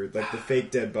whatever, like the fake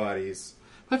dead bodies.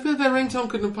 I feel like that ringtone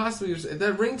couldn't have possibly...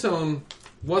 That ringtone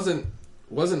wasn't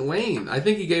Wayne. I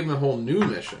think he gave him a whole new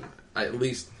mission, at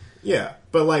least. Yeah,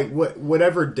 but like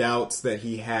whatever doubts that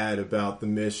he had about the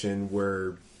mission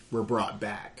were brought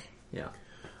back. Yeah.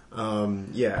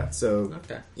 Yeah. So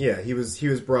Okay. yeah, he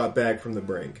was brought back from the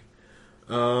brink.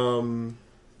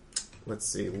 Let's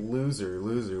see, loser.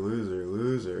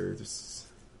 Just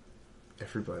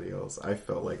everybody else. I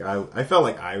felt like I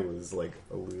was like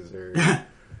a loser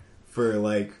for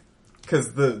like,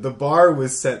 because the bar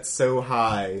was set so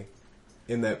high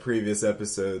in that previous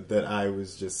episode that I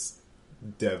was just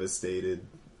devastated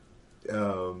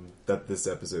that this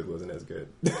episode wasn't as good.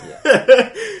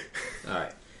 All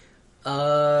right.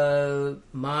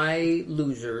 My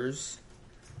losers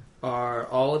are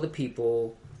all of the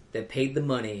people that paid the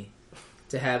money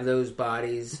to have those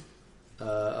bodies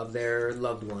of their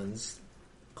loved ones,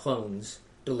 clones,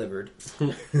 delivered.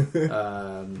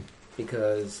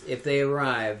 Because if they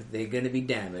arrive, they're going to be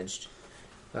damaged.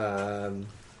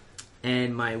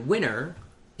 And my winner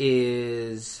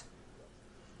is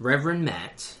Reverend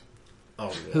Matt,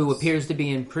 who appears to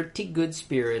be in pretty good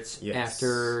spirits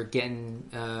after getting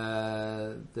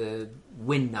the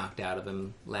wind knocked out of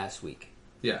him last week.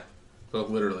 Yeah. Both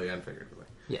literally and figuratively.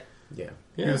 Yeah.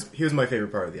 Yeah. He was my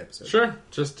favorite part of the episode. Sure.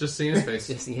 Just seeing his face.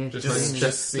 Just a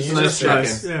seeing nice his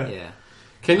face. check-in. Yeah.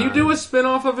 Can you do a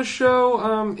spin-off of a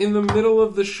show in the middle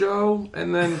of the show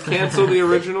and then cancel the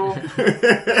original?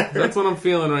 That's what I'm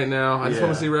feeling right now. I just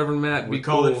want to see Reverend Matt be We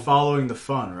call cool. it following the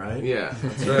fun, right? Yeah,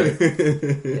 that's right.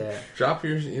 Yeah. Drop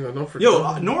your, don't forget.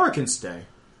 Yo, Nora can stay.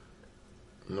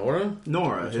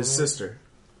 Nora, his sister.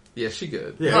 Yeah, she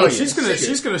good. Yeah, Oh, she's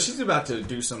yeah. she's about to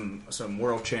do some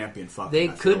world champion fucking. They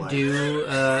I feel could like. do.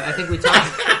 I think we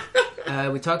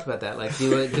talked. We talked about that. Like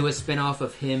do a spin-off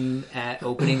of him at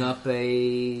opening up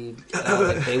a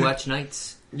like Baywatch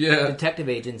Nights Yeah. detective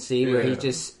agency where Yeah. he's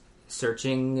just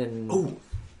searching and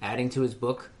adding to his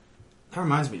book. That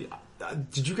reminds me.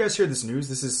 Did you guys hear this news?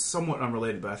 This is somewhat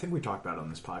unrelated, but I think we talked about it on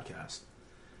this podcast.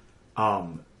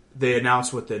 They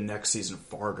announced what the next season of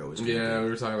Fargo is going to Yeah, be.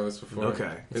 we were talking about this before.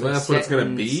 Okay. That's what it's going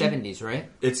to be? 70s, right?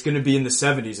 It's going to be in the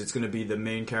 70s. It's going to be the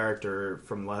main character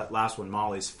from last one,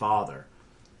 Molly's father.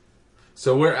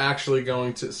 So we're actually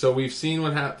going to... So we've seen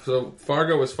what happened... So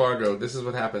Fargo was Fargo. This is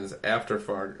what happens after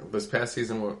Fargo. This past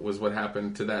season was what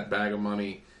happened to that bag of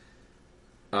money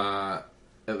at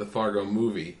the Fargo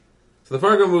movie. So the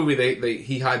Fargo movie,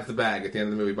 he hides the bag at the end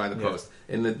of the movie by the post.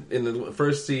 In the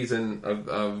first season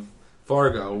of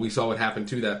Fargo, we saw what happened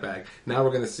to that bag. Now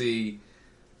we're going to see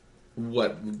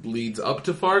what leads up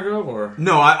to Fargo, or...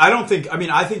 No, I don't think... I mean,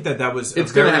 I think that was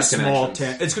It's a gonna very have small...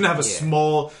 connections. It's going to have a Yeah.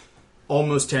 small,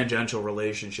 almost tangential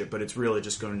relationship, but it's really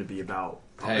just going to be about...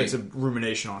 Hey, it's a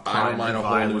rumination on crime I don't mind a and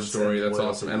whole new violence story. and That's loyalty.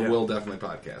 awesome. And Yeah. we'll definitely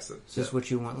podcast it. Is this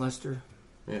what you want, Lester?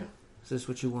 Yeah. Is this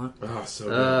what you want? Oh, so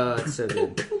good. It's so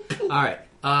good. All right.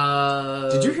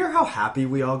 Did you hear how happy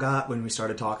we all got when we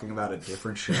started talking about a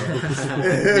different show?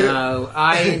 No,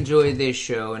 I enjoy this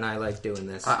show and I like doing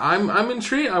this. I'm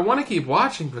intrigued. I want to keep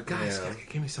watching, but guys, Yeah.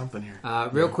 give me something here.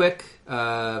 Real quick,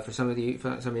 for some of you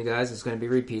guys, it's going to be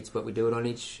repeats, but we do it on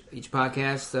each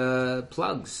podcast.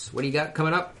 Plugs. What do you got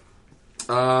coming up?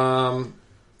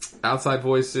 Outside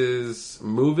Voices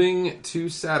moving to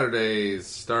Saturdays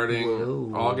starting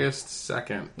Whoa. August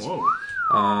 2nd.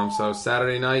 Whoa. So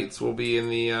Saturday nights we'll be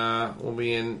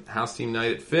in House Team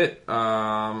Night at Fit.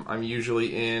 I'm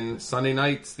usually in Sunday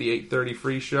nights, the 8:30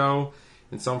 free show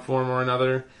in some form or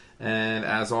another. And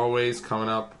as always, coming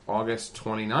up August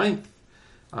 29th,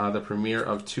 the premiere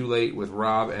of Too Late with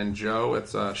Rob and Joe.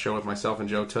 It's a show with myself and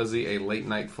Joe Tuzzi, a late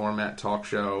night format talk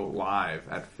show live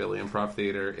at Philly Improv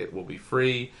Theater. It will be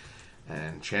free,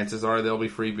 and chances are there'll be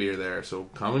free beer there. So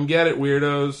come and get it,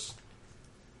 weirdos.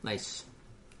 Nice.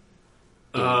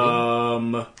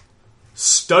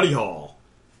 Study Hall,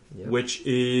 Yep. which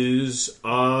is,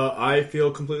 I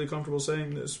feel completely comfortable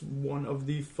saying this, one of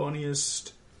the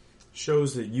funniest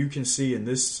shows that you can see in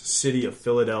this city of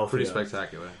Philadelphia. Pretty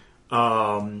spectacular.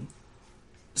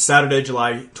 Saturday,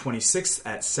 July 26th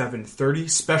at 7:30.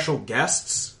 Special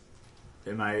guests.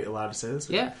 Am I allowed to say this?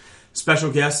 Yeah.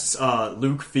 Special guests,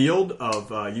 Luke Field of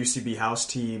UCB House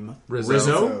Team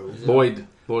Rizzo. Lloyd.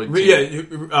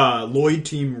 Lloyd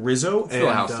Team Rizzo. Phil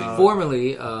and, House Team.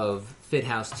 Formerly of Fit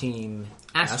House Team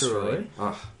Asteroid.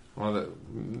 One of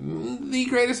the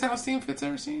greatest house team Fit's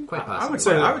ever seen. Quite possibly.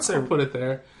 I would say I'll put it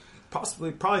there.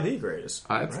 probably the greatest.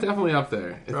 It's definitely up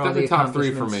there. It's For all definitely the top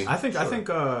 3 for me. I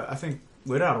think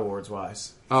without awards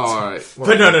wise. Oh, all right.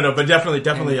 But no, but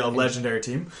definitely a legendary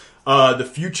team. The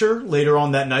Future later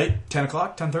on that night, 10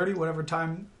 o'clock, 10:30, whatever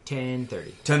time.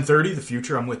 10:30. 10:30, The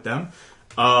Future, I'm with them.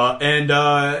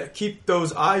 And keep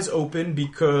those eyes open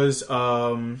because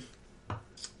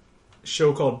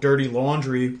show called Dirty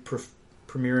Laundry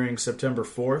premiering September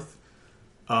 4th.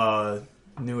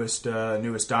 Newest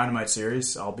Dynamite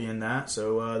series. I'll be in that,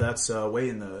 so that's way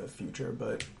in the future.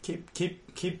 But keep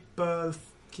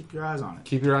your eyes on it.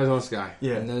 Keep your eyes on the sky.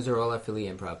 Yeah. And those are all at Philly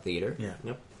Improv Theater. Yeah.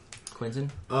 Yep.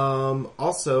 Quinton?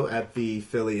 Also at the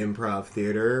Philly Improv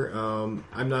Theater,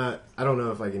 I don't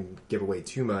know if I can give away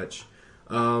too much,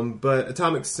 but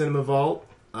Atomic Cinema Vault,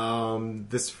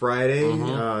 this Friday,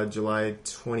 July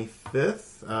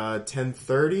 25th,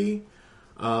 10:30,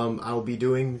 I'll be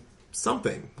doing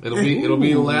something. It'll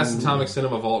be the last Atomic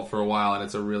Cinema Vault for a while, and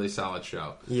it's a really solid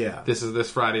show. Yeah.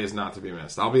 This Friday is not to be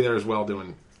missed. I'll be there as well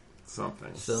doing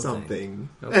something. Something.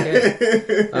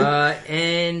 Okay.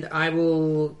 And I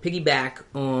will piggyback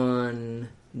on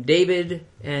David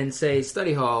and say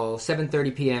Study Hall,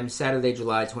 7:30 p.m., Saturday,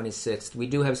 July 26th. We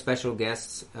do have special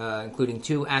guests, including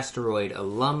 2 Asteroid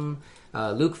alum,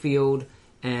 Luke Field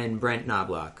and Brent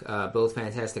Knobloch. Both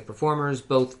fantastic performers,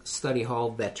 both Study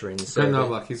Hall veterans. So Brent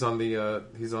Knobloch, he's on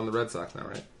the Red Sox now,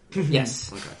 right?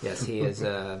 Yes. Yes, he is.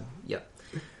 Yep.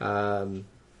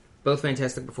 Both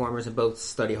fantastic performers and both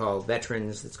Study Hall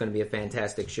veterans. It's going to be a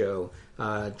fantastic show.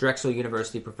 Drexel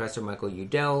University Professor Michael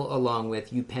Udell, along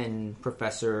with UPenn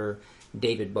Professor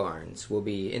David Barnes, will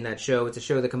be in that show. It's a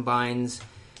show that combines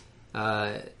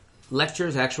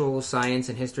lectures, actual science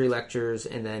and history lectures,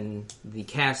 and then the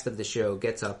cast of the show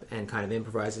gets up and kind of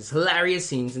improvises hilarious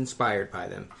scenes inspired by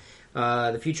them.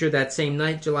 The Future that same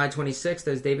night, July 26th,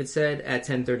 as David said, at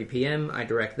 10:30 p.m. I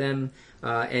direct them.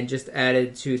 And just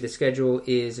added to the schedule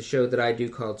is a show that I do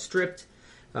called Stripped,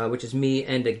 which is me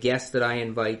and a guest that I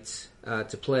invite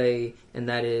to play, and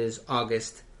that is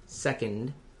August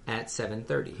 2nd at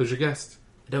 7:30. Who's your guest?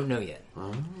 I don't know yet.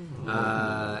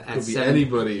 At Could be 7,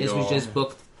 anybody, This was y'all. just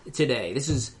booked today. This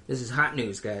is hot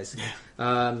news, guys.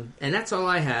 And that's all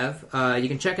I have. You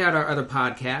can check out our other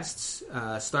podcasts,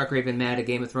 Starkraven Mad, a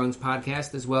Game of Thrones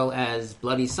podcast, as well as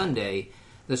Bloody Sunday,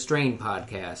 the Strain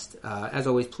podcast. As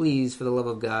always, please, for the love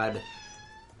of God,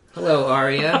 hello,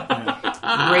 Aria.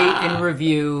 Rate and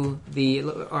review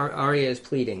Aria is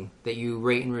pleading that you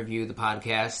rate and review the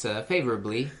podcast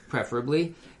favorably,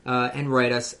 preferably, and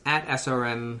write us at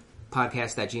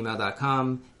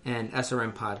srmpodcast@gmail.com and at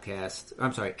SRM Podcast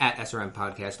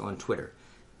on Twitter.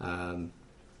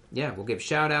 We'll give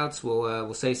shout outs.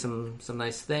 We'll say some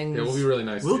nice things. Yeah, we'll be really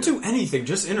nice We'll to you. do anything.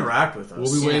 Just interact with us.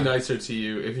 We'll be way Yeah. nicer to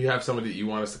you. If you have somebody that you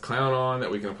want us to clown on that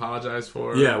we can apologize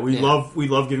for. Yeah, we Yeah.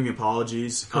 love giving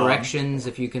apologies. Corrections,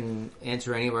 if you can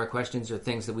answer any of our questions or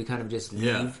things that we kind of just leave.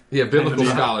 Yeah. Yeah, biblical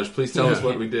Yeah. scholars, please tell us Yeah.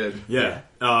 what we did. Yeah.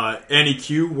 Annie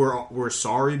Q, we're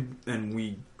sorry, and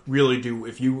we really do.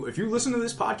 If you listen to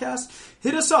this podcast,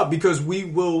 hit us up because we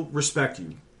will respect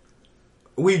you.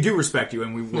 We do respect you,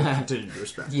 and we will continue to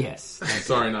respect you. Yes.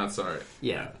 Sorry, not sorry.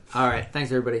 Yeah. All right. Thanks,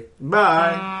 everybody.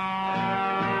 Bye.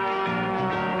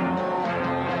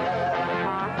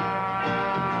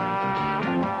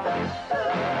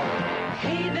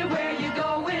 Hey there, where you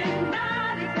going?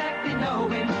 Not exactly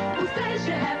knowing. Who says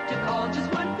you have to call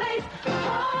just one place?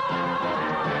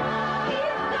 Oh,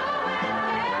 he's going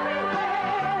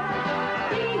everywhere.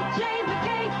 DJ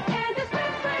McKay and his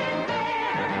best friend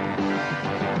there.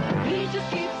 He just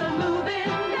keeps on moving,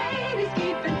 ladies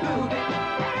keep improving.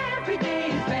 Every day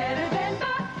is better than the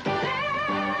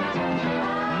last.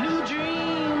 New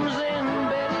dreams and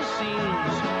better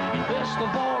scenes. And best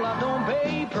of all, I don't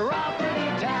pay property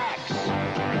tax.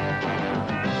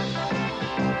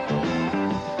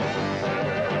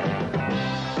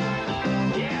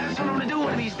 Yeah, that's what I'm gonna do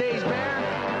one of these days, Bear.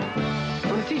 I'm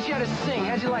gonna teach you how to sing.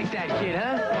 How'd you like that, kid,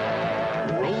 huh?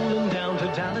 Rolling down to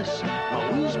Dallas,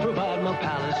 my wheels provide my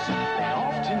palace. And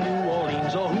off to New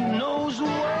Orleans or who knows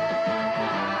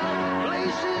where.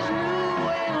 Places new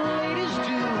and ladies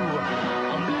too.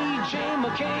 I'm BJ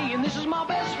McKay and this is my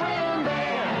band.